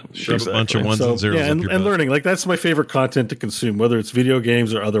 Shove a bunch of ones and zeros up your butt. And learning, like that's my favorite content to consume, whether it's video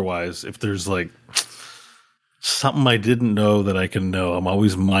games or otherwise. If there's like something I didn't know that I can know, I'm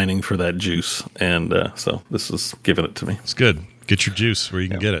always mining for that juice. And so this is giving it to me. It's good. Get your juice where you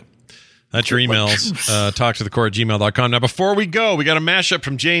can get it. That's your emails. talktothecore@gmail.com. Now, before we go, we got a mashup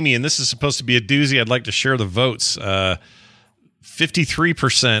from Jamie, and this is supposed to be a doozy. I'd like to share the votes.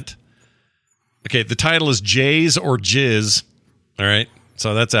 53%. Okay, the title is Jays or Jizz. All right,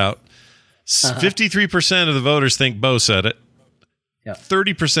 so that's out. 53% of the voters think Bo said it. Yeah.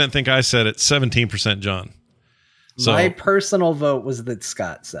 30% think I said it. 17% John. So, my personal vote was that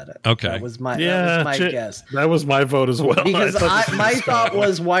Scott said it. Okay. That was my guess. That was my vote as well. Because my thought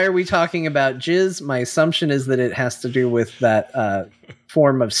was, why are we talking about jizz? My assumption is that it has to do with that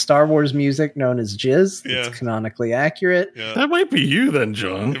form of Star Wars music known as jizz. Yeah. It's canonically accurate. Yeah. That might be you then,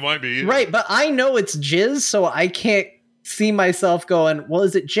 John. It might be you. Right, but I know it's jizz, so I can't see myself going, well,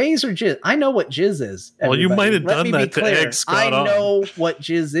 is it J's or jizz? I know what jizz is. Well, you might have Let done me that be to clear. egg Scott on. I know what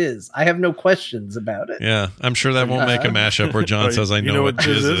jizz is. I have no questions about it. Yeah, I'm sure that won't make a mashup where John says, I know what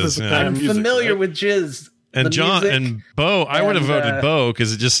jizz is. Yeah. I'm music, familiar right? with jizz. And the John music. and Bo, I would have voted Bo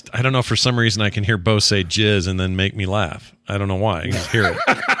because it just, I don't know, for some reason I can hear Bo say jizz and then make me laugh. I don't know why. I can just hear it.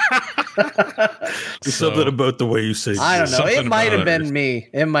 There's something about the way you say I don't know. Something It might have about it. been me.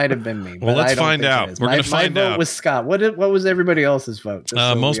 It might have been me. Well, but let's I don't find think out. it is. We're gonna find my out. vote was Scott. What was everybody else's vote? Just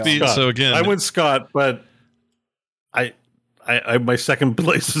so most we all people. know. So again, I went Scott, but I my second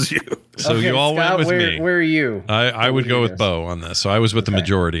place is you. so Okay, you all Scott, went with where, me. Where are you? I would go with yours? Bo on this. So I was with the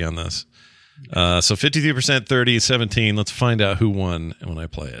majority on this. So 53%, 30, 17. Let's find out who won when I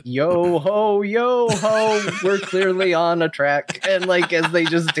play it. Yo ho, we're clearly on a track. And like as they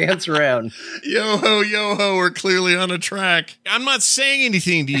just dance around. Yo ho, we're clearly on a track. I'm not saying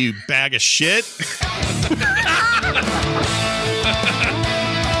anything to you, bag of shit.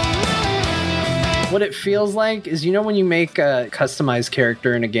 What it feels like is, when you make a customized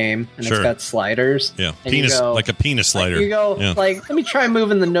character in a game and Sure. it's got sliders. Yeah, and you penis, go, like a penis slider. You go Yeah. let me try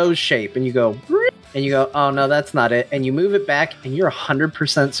moving the nose shape, and you go, and you go, oh no, that's not it, and you move it back, and you're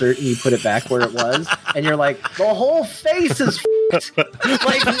 100% certain you put it back where it was, and you're like, the whole face is f***ed.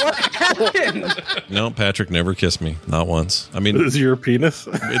 Like, what happened? No, Patrick never kissed me, not once. I mean, Is your penis?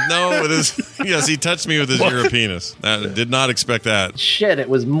 no, it is. Yes, he touched me with his Europeanus. I did not expect that. Shit, it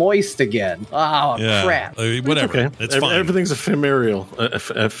was moist again. Oh Yeah, crap. whatever. Okay, It's fine. Everything's ephemeral.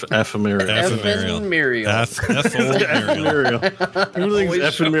 Ephemeral. Effin' Muriel. Ephemeral. Everything's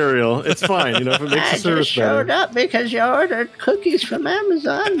ephemeral. It's fine. If it makes the service better. up because you ordered cookies from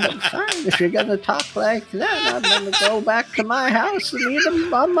Amazon. But fine, if you're gonna talk like that, I'm gonna go back to my house house and eat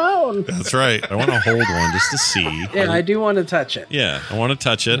them on my own. That's right. I want to hold one just to see. Yeah, I do want to touch it. Yeah, I want to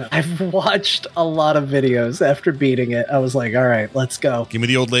touch it. I've watched a lot of videos after beating it. I was like, all right, let's go. Give me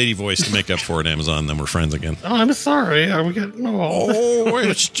the old lady voice to make up for it, Amazon. Then we're friends again. Oh, I'm sorry. We got Oh,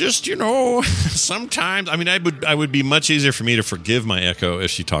 it's just, sometimes. I mean, I would be much easier for me to forgive my Echo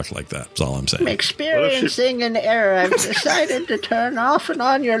if she talked like that. That's all I'm saying. I'm experiencing an error. I've decided to turn off and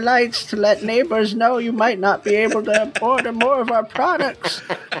on your lights to let neighbors know you might not be able to order more of our products.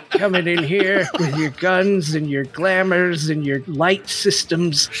 Coming in here with your guns and your glamours and your light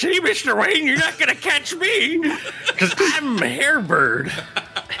systems. See, Mr. Wayne, you're not going to catch me because I'm Hairbird.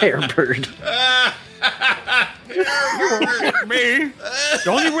 Hairbird. You won't get me.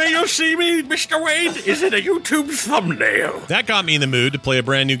 The only way you'll see me, Mr. Wayne, is in a YouTube thumbnail. That got me in the mood to play a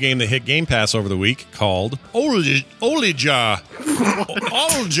brand new game that hit Game Pass over the week called Olija. Olija.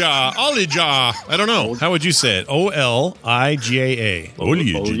 I don't know. How would you say it? Oliga.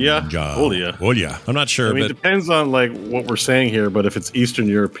 Olija. I'm not sure. I mean, it depends on like what we're saying here, but if it's Eastern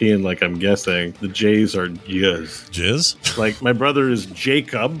European, like I'm guessing, the J's are Jizz. Jizz? Like my brother is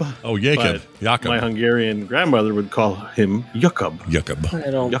Jacob. Oh, Jacob. My Hungarian grandmother would call him Jakob. Jakob. I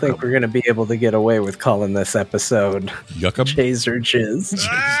don't think we're going to be able to get away with calling this episode Jakob? Jizz or Jizz.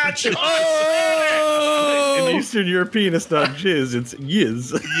 In Eastern European, it's not jizz, it's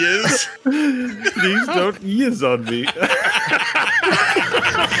yiz. Yiz? Please don't yiz on me.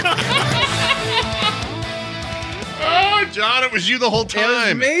 Oh, John, it was you the whole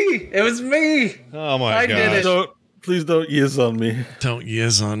time. It was me. Oh, my I God. did it. Please don't yiz on me. Don't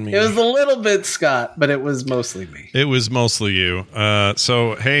yiz on me. It was a little bit Scott, but it was mostly me. It was mostly you.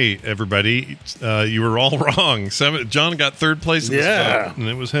 So, hey, everybody, you were all wrong. John got third place in this vote, and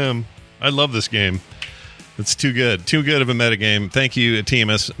it was him. I love this game. It's too good. Too good of a metagame. Thank you,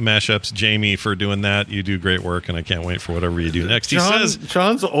 TMS Mashups, Jamie, for doing that. You do great work, and I can't wait for whatever you do next.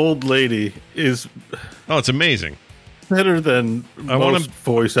 John's old lady is... Oh, it's amazing. Better than most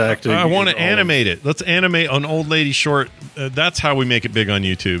voice acting. I want to animate it. Let's animate an old lady short. That's how we make it big on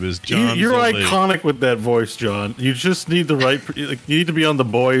YouTube. Is John's You're old iconic lady. With that voice, John. You just need the right. You need to be on The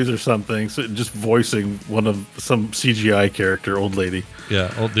Boys or something. So just voicing some CGI character, old lady. Yeah,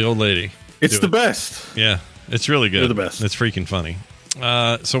 the old lady. It's the best. Yeah, it's really good. You're the best. It's freaking funny.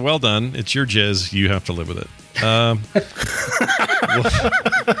 So well done. It's your jizz. You have to live with it.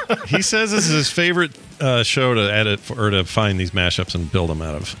 He says this is his favorite show to edit or to find these mashups and build them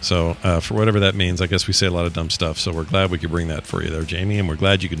out of. So for whatever that means, I guess we say a lot of dumb stuff. So we're glad we could bring that for you there, Jamie, and we're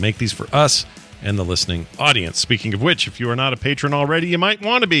glad you could make these for us and the listening audience. Speaking of which, if you are not a patron already, you might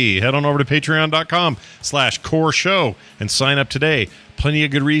want to be. Head on over to patreon.com/core show and sign up today. Plenty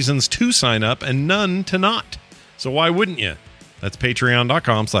of good reasons to sign up and none to not. So why wouldn't you? That's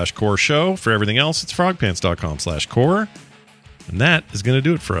patreon.com/core show. For everything else, it's frogpants.com/core. And that is going to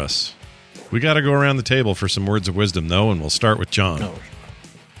do it for us. We got to go around the table for some words of wisdom, though, and we'll start with John.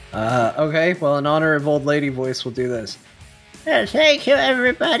 Okay, well, in honor of Old Lady Voice, we'll do this. Thank you,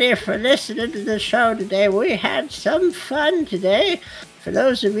 everybody, for listening to the show today. We had some fun today. For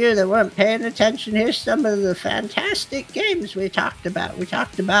those of you that weren't paying attention, here's some of the fantastic games we talked about. We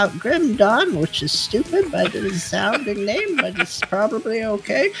talked about Grim Dawn, which is stupid by the sounding name, but it's probably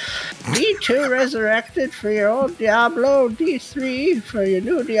okay. D2 Resurrected for your old Diablo. D3 for your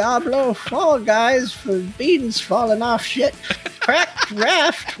new Diablo. Fall Guys for beans falling off shit. Cracked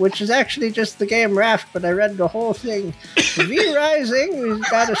Raft, which is actually just the game Raft, but I read the whole thing. V Rising, we've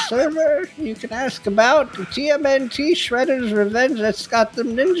got a server you can ask about. TMNT Shredder's Revenge, that's got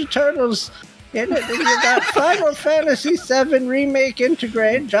them Ninja Turtles in it. And you got Final Fantasy VII Remake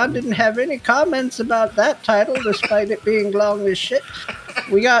Integrate. John didn't have any comments about that title, despite it being long as shit.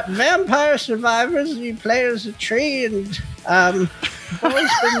 We got Vampire Survivors, you play as a tree, and Bo's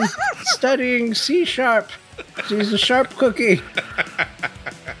been studying C#. She's a sharp cookie.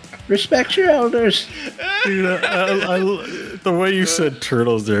 Respect your elders. Dude, the way you said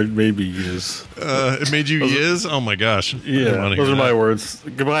turtles there made me yiz. It made you yiz? Oh my gosh. Yeah, those are my words.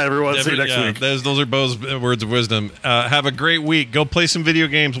 Goodbye, everyone. See you next week. Those are Bo's words of wisdom. Have a great week. Go play some video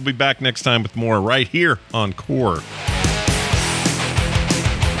games. We'll be back next time with more right here on Core.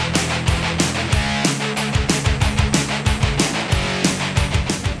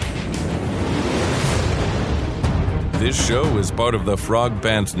 This show is part of the Frog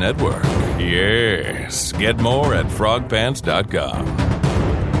Pants Network. Yes. Get more at frogpants.com.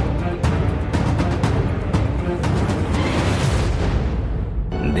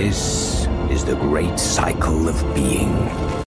 This is the great cycle of being.